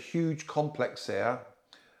went to a huge complex there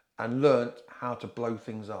and learnt how to blow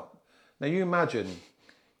things up. Now you imagine,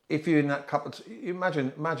 if you're in that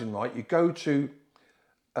imagine, right, you go to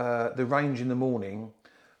the range in the morning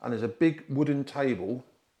and there's a big wooden table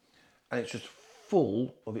and it's just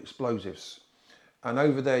full of explosives. And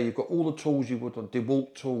over there you've got all the tools you would on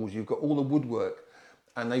DeWalt tools, you've got all the woodwork,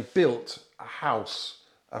 and they've built a house,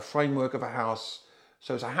 a framework of a house.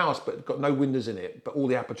 So it's a house but it's got no windows in it, but all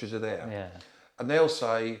the apertures are there. Yeah. And they'll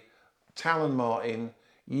say, "Tal and Martin,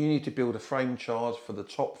 you need to build a frame charge for the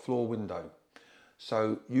top floor window.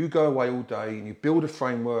 So you go away all day and you build a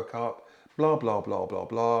framework up, blah, blah, blah, blah,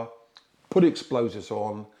 blah, put explosives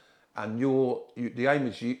on, and the aim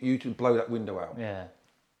is you to blow that window out." Yeah.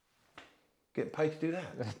 Get paid to do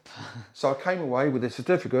that. So I came away with a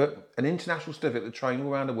certificate, an international certificate to train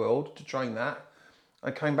all around the world to train that.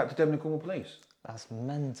 I came back to Devon and Cornwall Police. That's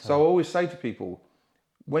mental. So I always say to people,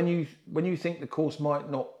 when you think the course might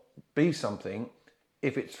not be something,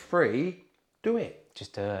 if it's free, do it.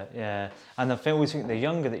 Just do it, yeah. And I always think the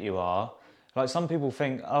younger that you are, like some people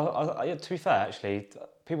think, to be fair actually,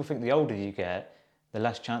 people think the older you get, the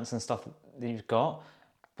less chance and stuff that you've got.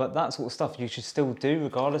 But that sort of stuff you should still do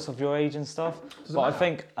regardless of your age and stuff. But I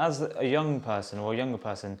think as a young person or a younger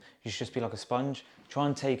person, you should just be like a sponge. Try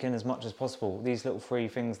and take in as much as possible. These little free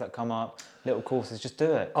things that come up, little courses, just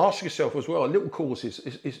do it. Ask yourself as well, little courses,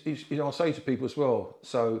 I'll say to people as well,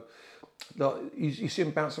 so you see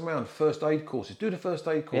them bouncing around, first aid courses, do the first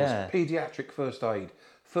aid course, paediatric first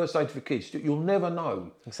aid for kids. You'll never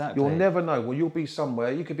know. Exactly. You'll never know. Well, you'll be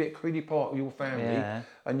somewhere, you could be at Creedy Park with your family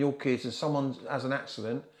and your kids, and someone has an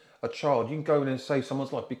accident, a child, you can go in and save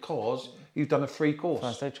someone's life because you've done a free course.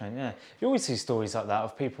 First aid training, yeah. You always see stories like that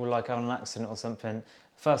of people like having an accident or something,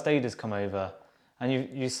 first aiders come over, and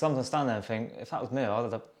you sometimes stand there and think, if that was me, I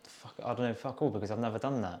don't know, fuck all, because I've never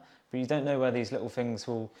done that. But you don't know where these little things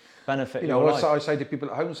will benefit your life. I say to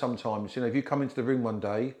people at home sometimes, if you come into the room one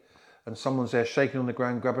day and someone's there shaking on the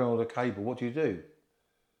ground, grabbing on the cable, what do?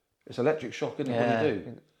 It's electric shock, isn't it? What do you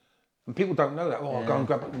do? And people don't know that. Oh, go and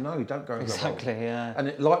grab it. No, you don't go and grab it. Exactly, yeah.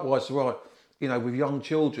 And likewise, right, with young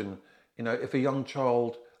children, if a young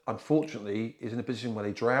child, unfortunately, is in a position where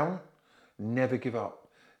they drown, never give up.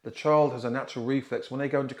 The child has a natural reflex. When they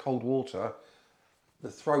go into cold water, the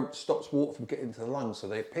throat stops water from getting into the lungs, so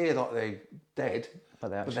they appear like they're dead, but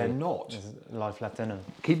they're not. There's life left in them.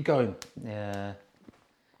 Keep going. Yeah.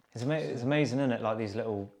 It's amazing, isn't it? Like these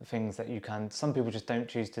little things that you can. Some people just don't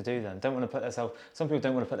choose to do them. Don't want to put themselves. Some people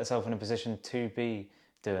don't want to put themselves in a position to be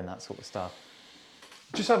doing that sort of stuff.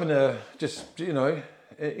 Just having a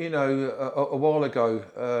while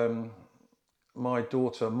ago, my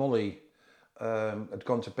daughter Molly had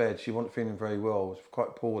gone to bed. She wasn't feeling very well, was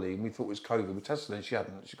quite poorly, and we thought it was COVID. We tested her and she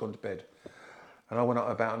hadn't. She'd gone to bed. And I went up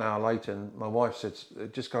about an hour later, and my wife said,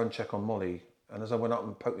 "Just go and check on Molly." And as I went up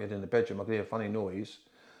and poked my head in the bedroom, I could hear a funny noise.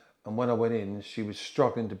 And when I went in, she was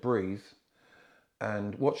struggling to breathe.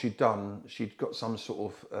 And what she'd done, she'd got some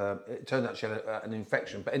sort of, it turned out she had an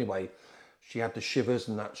infection. But anyway, she had the shivers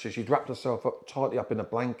and that. So she'd wrapped herself up tightly up in a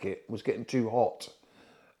blanket, was getting too hot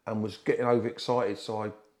and was getting overexcited. So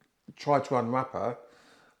I tried to unwrap her,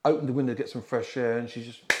 opened the window to get some fresh air, and she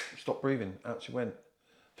just stopped breathing. Out she went.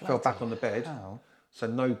 Fell back on the bed. Hell. So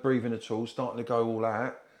no breathing at all, starting to go all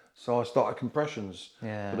out. So I started compressions.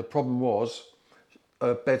 Yeah. But the problem was,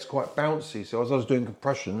 her bed's quite bouncy. So as I was doing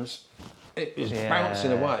compressions, it was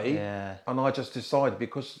bouncing away. Yeah. And I just decided,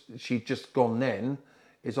 because she'd just gone then,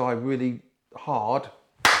 is I really hard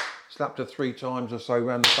slapped her 3 times or so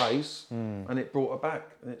around the face, and it brought her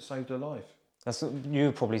back, and it saved her life. You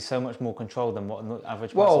were probably so much more control than what an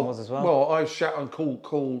average person was as well. Well, I shout and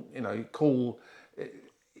call.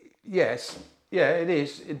 Yes, yeah, it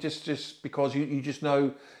is. It just because you just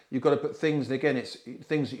know you've got to put things. And again, it's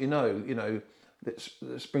things that you know that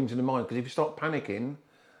springs into mind. Because if you start panicking,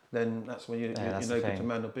 then that's when you know good to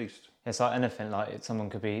man or beast. It's like anything. Like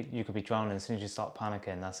you could be drowning as soon as you start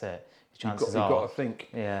panicking. That's it. Your chances You've got to think.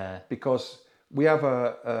 Yeah. Because we have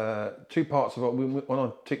two parts of when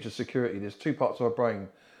I teach security, there's 2 parts of our brain: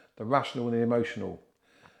 the rational and the emotional.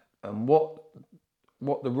 And what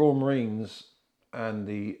the Royal Marines and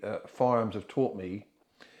the firearms have taught me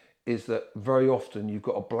is that very often you've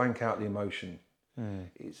got to blank out the emotion.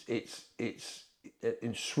 It's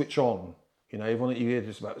switch on. Everyone that you hear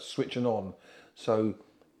this about switching on. So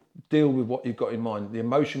deal with what you've got in mind. The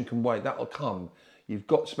emotion can wait. That'll come. You've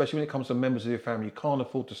got, especially when it comes to members of your family, you can't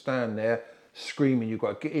afford to stand there screaming. You've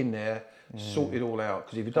got to get in there, sort it all out.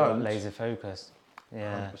 Because if you don't, laser focused.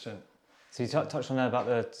 Yeah. 100%. So you touched on there about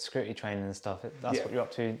the security training and stuff. That's what you're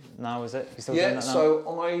up to now, is it? You still doing that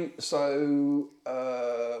now? So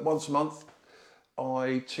once a month,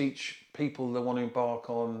 I teach people that want to embark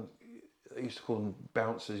on. I used to call them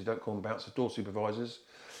bouncers. You don't call them bouncers, door supervisors.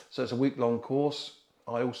 So it's a week-long course.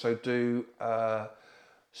 I also do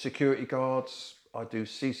security guards. I do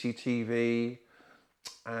CCTV,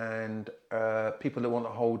 and people that want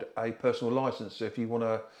to hold a personal license. So if you want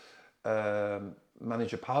to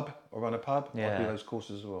manage a pub or run a pub, I do those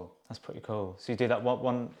courses as well. That's pretty cool. So you do that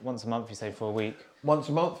once a month, you say, for a week? Once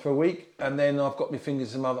a month for a week, and then I've got my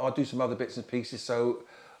fingers in I do some other bits and pieces. So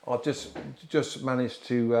I've just managed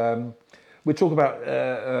to. We talk about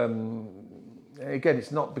again.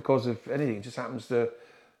 It's not because of anything. It just happens to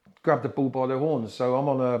grab the bull by the horns. So I'm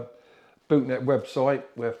on a bootneck website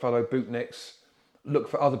where fellow bootnecks look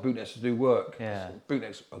for other bootnecks to do work. Yeah.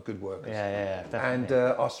 Bootnecks are good workers. Yeah, And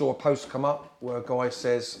definitely. I saw a post come up where a guy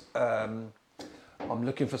says, I'm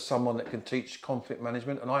looking for someone that can teach conflict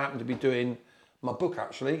management. And I happen to be doing my book,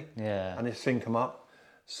 actually. Yeah. And this thing come up.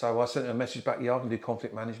 So I sent him a message back, I can do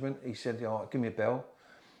conflict management. He said, give me a bell.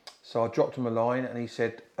 So I dropped him a line, and he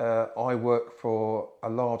said, I work for a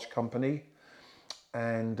large company,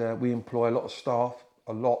 and we employ a lot of staff,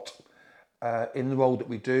 in the role that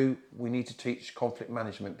we do. We need to teach conflict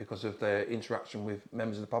management because of their interaction with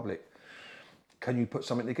members of the public. Can you put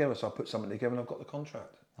something together? So I put something together, and I've got the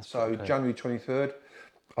contract. So January 23rd,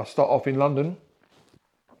 I start off in London.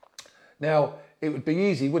 Now, it would be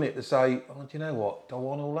easy, wouldn't it, to say, do you know what, do I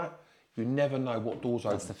want all that? You never know what doors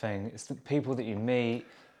open. That's the thing. It's the people that you meet,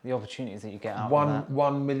 the opportunities that you get out of that.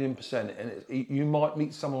 1,000,000%. And you might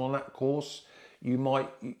meet someone on that course. You might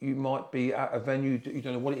be at a venue, you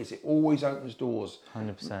don't know what it is. It always opens doors.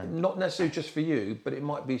 100%. Not necessarily just for you, but it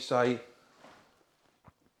might be, say,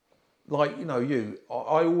 like,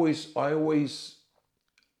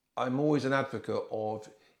 I'm always an advocate of,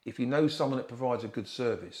 if you know someone that provides a good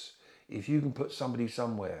service, if you can put somebody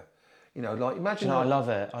somewhere, like imagine. I love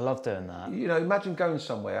it. I love doing that. Imagine going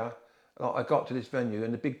somewhere. Like I got to this venue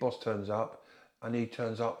and the big boss turns up, and he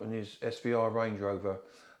turns up in his SVR Range Rover,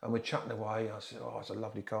 and we're chatting away. I said, it's a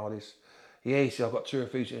lovely car, this. Yeah, he said, I've got 2 or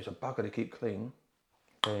 3. It's a bugger to keep clean.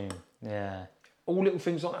 Boom. Yeah. All little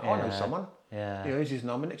things like that. Yeah. I know someone. Yeah. Here's his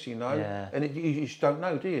number, next thing you know. Yeah. And you just don't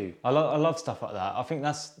know, do you? I love stuff like that. I think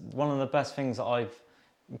that's one of the best things that I've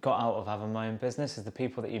got out of having my own business, is the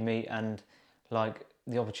people that you meet, and like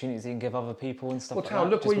the opportunities you can give other people and stuff Well, like Tal,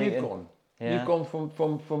 that. look Just where meeting. you've gone. Yeah. You've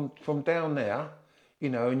gone from down there, you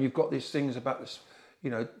know, and you've got these things about this, you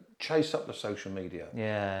know, chase up the social media.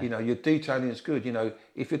 Yeah. You know, your detailing is good. You know,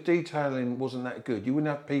 if your detailing wasn't that good, you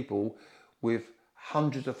wouldn't have people with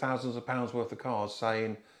hundreds of thousands of pounds worth of cars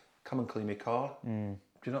saying, come and clean my car. Do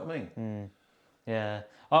you know what I mean? Yeah,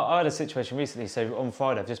 I had a situation recently. So on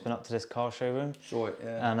Friday, I've just been up to this car showroom. Saw it,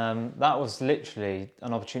 yeah. And that was literally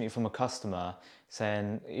an opportunity from a customer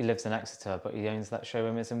saying he lives in Exeter, but he owns that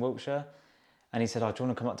showroom. It's in Wiltshire, and he said, "Oh, do you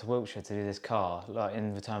want to come up to Wiltshire to do this car, like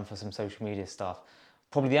in return for some social media stuff?"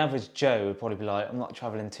 Probably the average Joe would probably be like, "I'm not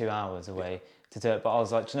travelling 2 hours away to do it," but I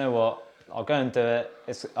was like, "Do you know what? I'll go and do it.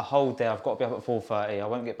 It's a whole day. I've got to be up at 4:30. I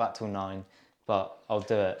won't get back till 9." But I'll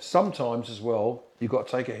do it. Sometimes as well, you've got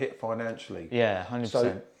to take a hit financially. Yeah, 100%.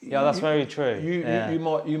 So yeah, that's very true.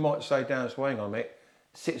 You might say, down, so hang on a minute,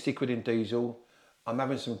 60 quid in diesel, I'm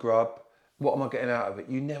having some grub, what am I getting out of it?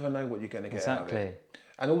 You never know what you're going to get out of it.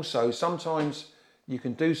 And also, sometimes you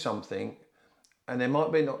can do something and there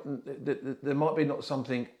might be not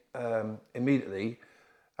something immediately,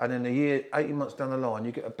 and in a year, 18 months down the line,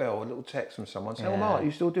 you get a bell, a little text from someone saying, "Oh, Mark,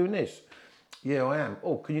 you still doing this?" "Yeah, I am."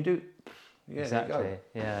 "Oh, can you do?" Yeah, exactly. there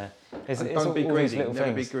you go. Yeah. It's don't be all greedy. these little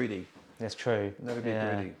Never things. be greedy. It's true. Never be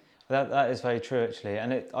greedy. That is very true, actually,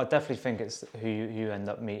 and I definitely think it's who you end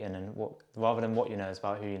up meeting, and what rather than what you know, it's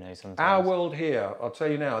about who you know. Sometimes our world here, I'll tell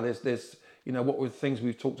you now. There's you know, what were the things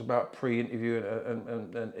we've talked about pre-interview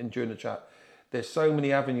and during the chat. There's so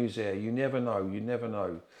many avenues there. You never know. You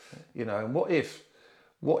know, and what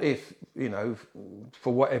if you know,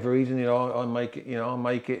 for whatever reason, you know, I make it. You know, I'll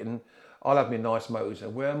make it and I'll have my nice motors,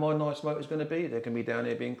 and where are my nice motors going to be? They're going to be down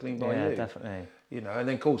here being cleaned by you. Yeah, definitely. You know, and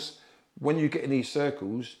then of course, when you get in these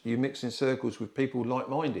circles, you mix in circles with people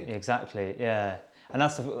like-minded. Exactly, yeah. And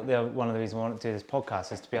that's one of the reasons I want to do this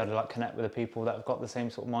podcast, is to be able to like connect with the people that have got the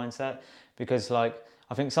same sort of mindset. Because like,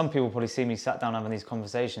 I think some people probably see me sat down having these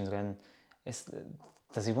conversations going,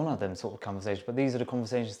 does he want to have them sort of conversations? But these are the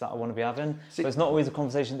conversations that I want to be having. But it's not always a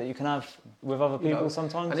conversation that you can have with other people,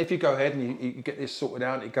 sometimes. And if you go ahead and you get this sorted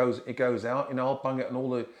out, it goes out. You know, I'll bung it on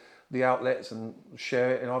all the outlets and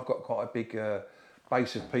share it. And I've got quite a big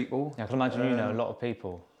base of people. Yeah, I can imagine you know a lot of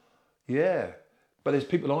people. Yeah, but there's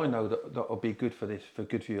people I know that will be good for this,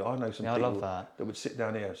 good for you. I know some people love that would sit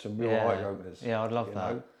down here, some real eye openers. Yeah, I'd love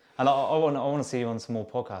that. Know? And I want to see you on some more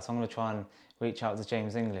podcasts. I'm going to try and reach out to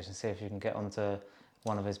James English and see if you can get onto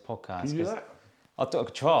one of his podcasts. Can you do that? I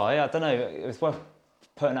could try. I don't know. It's worth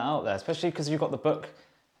putting it out there, especially because you've got the book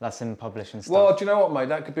that's in publishing stuff. Well, do you know what, mate?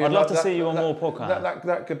 That could be. I'd love to see you on more podcasts.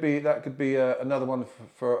 That could be another one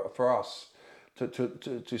for us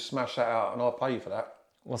to smash that out, and I'll pay you for that.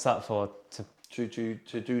 What's that for? To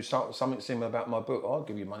do something similar about my book. I'll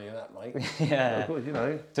give you money for that, mate. Yeah. You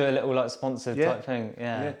know. Do a little like sponsored type thing.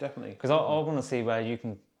 Yeah. Yeah, definitely. Because I want to see where you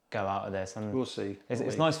can go out of this, and we'll see.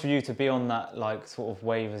 It's nice for you to be on that like sort of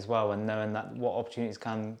wave as well, and knowing that what opportunities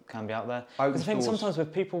can be out there. Because I think sometimes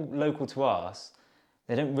with people local to us,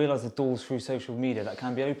 they don't realise the doors through social media that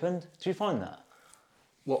can be opened. Do you find that?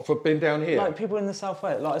 What, for being down here? Like people in the South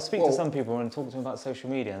Wales, like I speak to some people and talk to them about social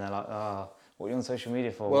media, and they're like, what are you on social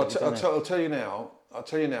media for? Well, I'll tell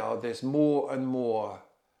you now, there's more and more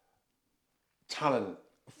talent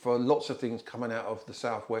for lots of things coming out of the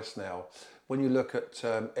Southwest now. When you look at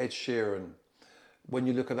Ed Sheeran, when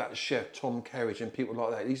you look at that chef Tom Kerridge and people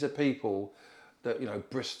like that, these are people that, you know,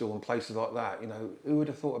 Bristol and places like that, you know, who would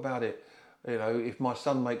have thought about it? You know, if my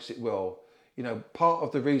son makes it well, you know, part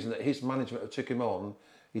of the reason that his management have took him on,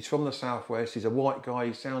 he's from the Southwest, he's a white guy,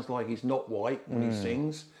 he sounds like he's not white when he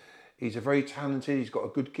sings. He's a very talented, he's got a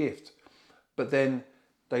good gift. But then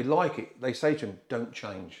they like it, they say to him, don't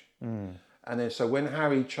change. And then so when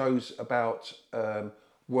Harry chose about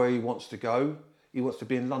where he wants to go, he wants to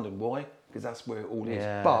be in London. Why? Because that's where it all is.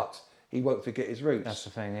 But he won't forget his roots. That's the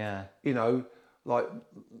thing, yeah. You know, like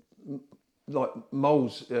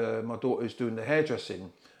Moles, my daughter who's doing the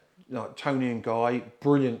hairdressing, like Tony and Guy,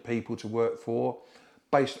 brilliant people to work for,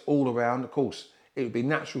 based all around. Of course, it would be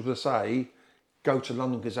natural to say, go to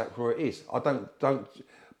London because that's where it is. I don't,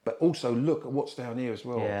 but also look at what's down here as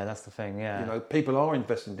well. Yeah, that's the thing, yeah. You know, people are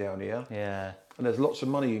investing down here. Yeah. And there's lots of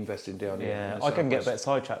money investing down here. Yeah, I can get a bit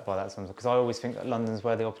sidetracked by that sometimes, because I always think that London's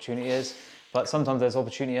where the opportunity is. But sometimes there's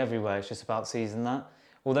opportunity everywhere, it's just about seizing that.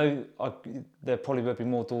 Although there probably would be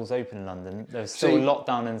more doors open in London, there's still a lot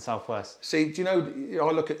down in the southwest. See, do you know?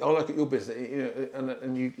 I look at your business, you know,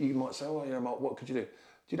 and you might say, "Oh, you know, Mark, what could you do?" Do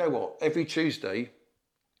you know what? Every Tuesday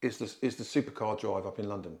is the supercar drive up in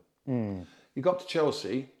London. You go up to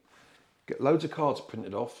Chelsea, get loads of cards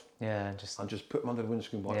printed off, and just put them under the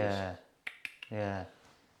windscreen wipers. Yeah.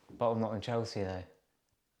 But I'm not in Chelsea though.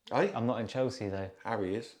 Eh? I'm not in Chelsea though.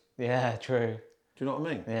 Harry is. Yeah, true. Do you know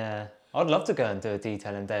what I mean? Yeah. I'd love to go and do a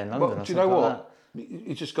detailing day in London or But do something you know like what?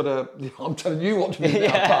 You just got to. I'm telling you what to do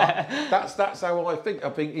now. But that's how I think. I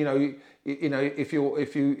think if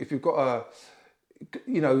you've got a,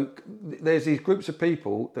 there's these groups of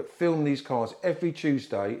people that film these cars every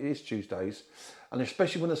Tuesday. It is Tuesdays, and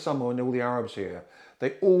especially when the summer and all the Arabs here,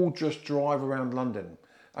 they all just drive around London,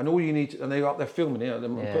 and all you need to, and they're up there filming it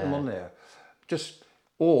and put them on there.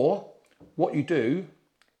 Or what you do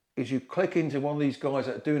is you click into one of these guys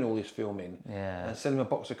that are doing all this filming and send them a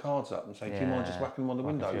box of cards up and say, do you mind just whacking them on the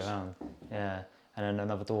windows? Yeah, and then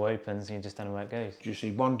another door opens and you just don't know where it goes. You just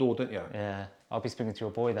need one door, don't you? Yeah, I'll be speaking to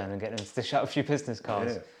your boy then and getting him to shut a few business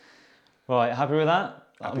cards. Yeah. Right, happy with that?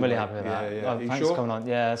 I'm really happy with that. Yeah. Thanks for coming on.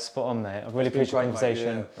 Yeah, spot on, mate. I really appreciate the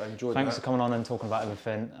conversation. Mate. Yeah, I enjoyed Thanks that. for coming on and talking about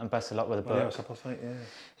everything, and best of luck with the book.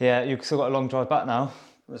 Yeah, you've still got a long drive back now.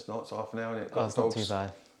 It's not, it's half an hour, innit? It's not too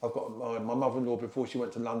bad. I've got my mother-in-law before she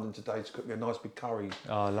went to London today to cook me a nice big curry.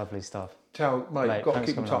 Oh, lovely stuff. Mate, you've got to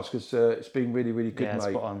keep in touch because it's been really, really good, mate. Yeah,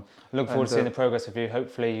 spot on. I look forward to seeing the progress of you.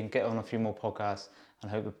 Hopefully you can get on a few more podcasts and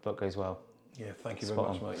hope the book goes well. Yeah, thank you very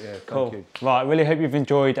much, mate. Yeah, cool. Thank you. Right, I really hope you've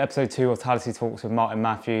enjoyed episode 2 of Talasi Talks with Martin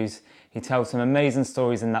Matthews. He tells some amazing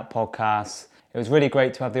stories in that podcast. It was really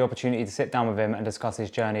great to have the opportunity to sit down with him and discuss his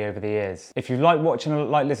journey over the years. If you like watching or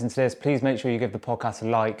like listening to this, please make sure you give the podcast a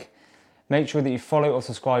like. Make sure that you follow or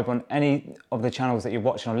subscribe on any of the channels that you're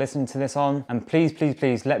watching or listening to this on. And please, please,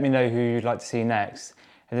 please let me know who you'd like to see next.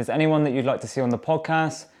 If there's anyone that you'd like to see on the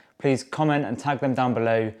podcast, please comment and tag them down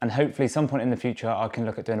below. And hopefully some point in the future, I can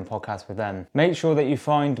look at doing a podcast with them. Make sure that you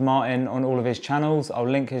find Martin on all of his channels. I'll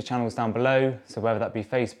link his channels down below. So whether that be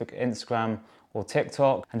Facebook, Instagram, or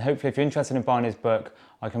TikTok. And hopefully if you're interested in buying his book,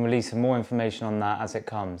 I can release some more information on that as it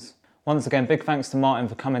comes. Once again, big thanks to Martin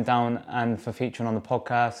for coming down and for featuring on the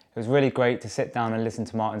podcast. It was really great to sit down and listen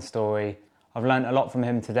to Martin's story. I've learned a lot from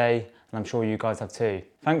him today, and I'm sure you guys have too.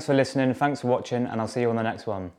 Thanks for listening, thanks for watching, and I'll see you on the next one.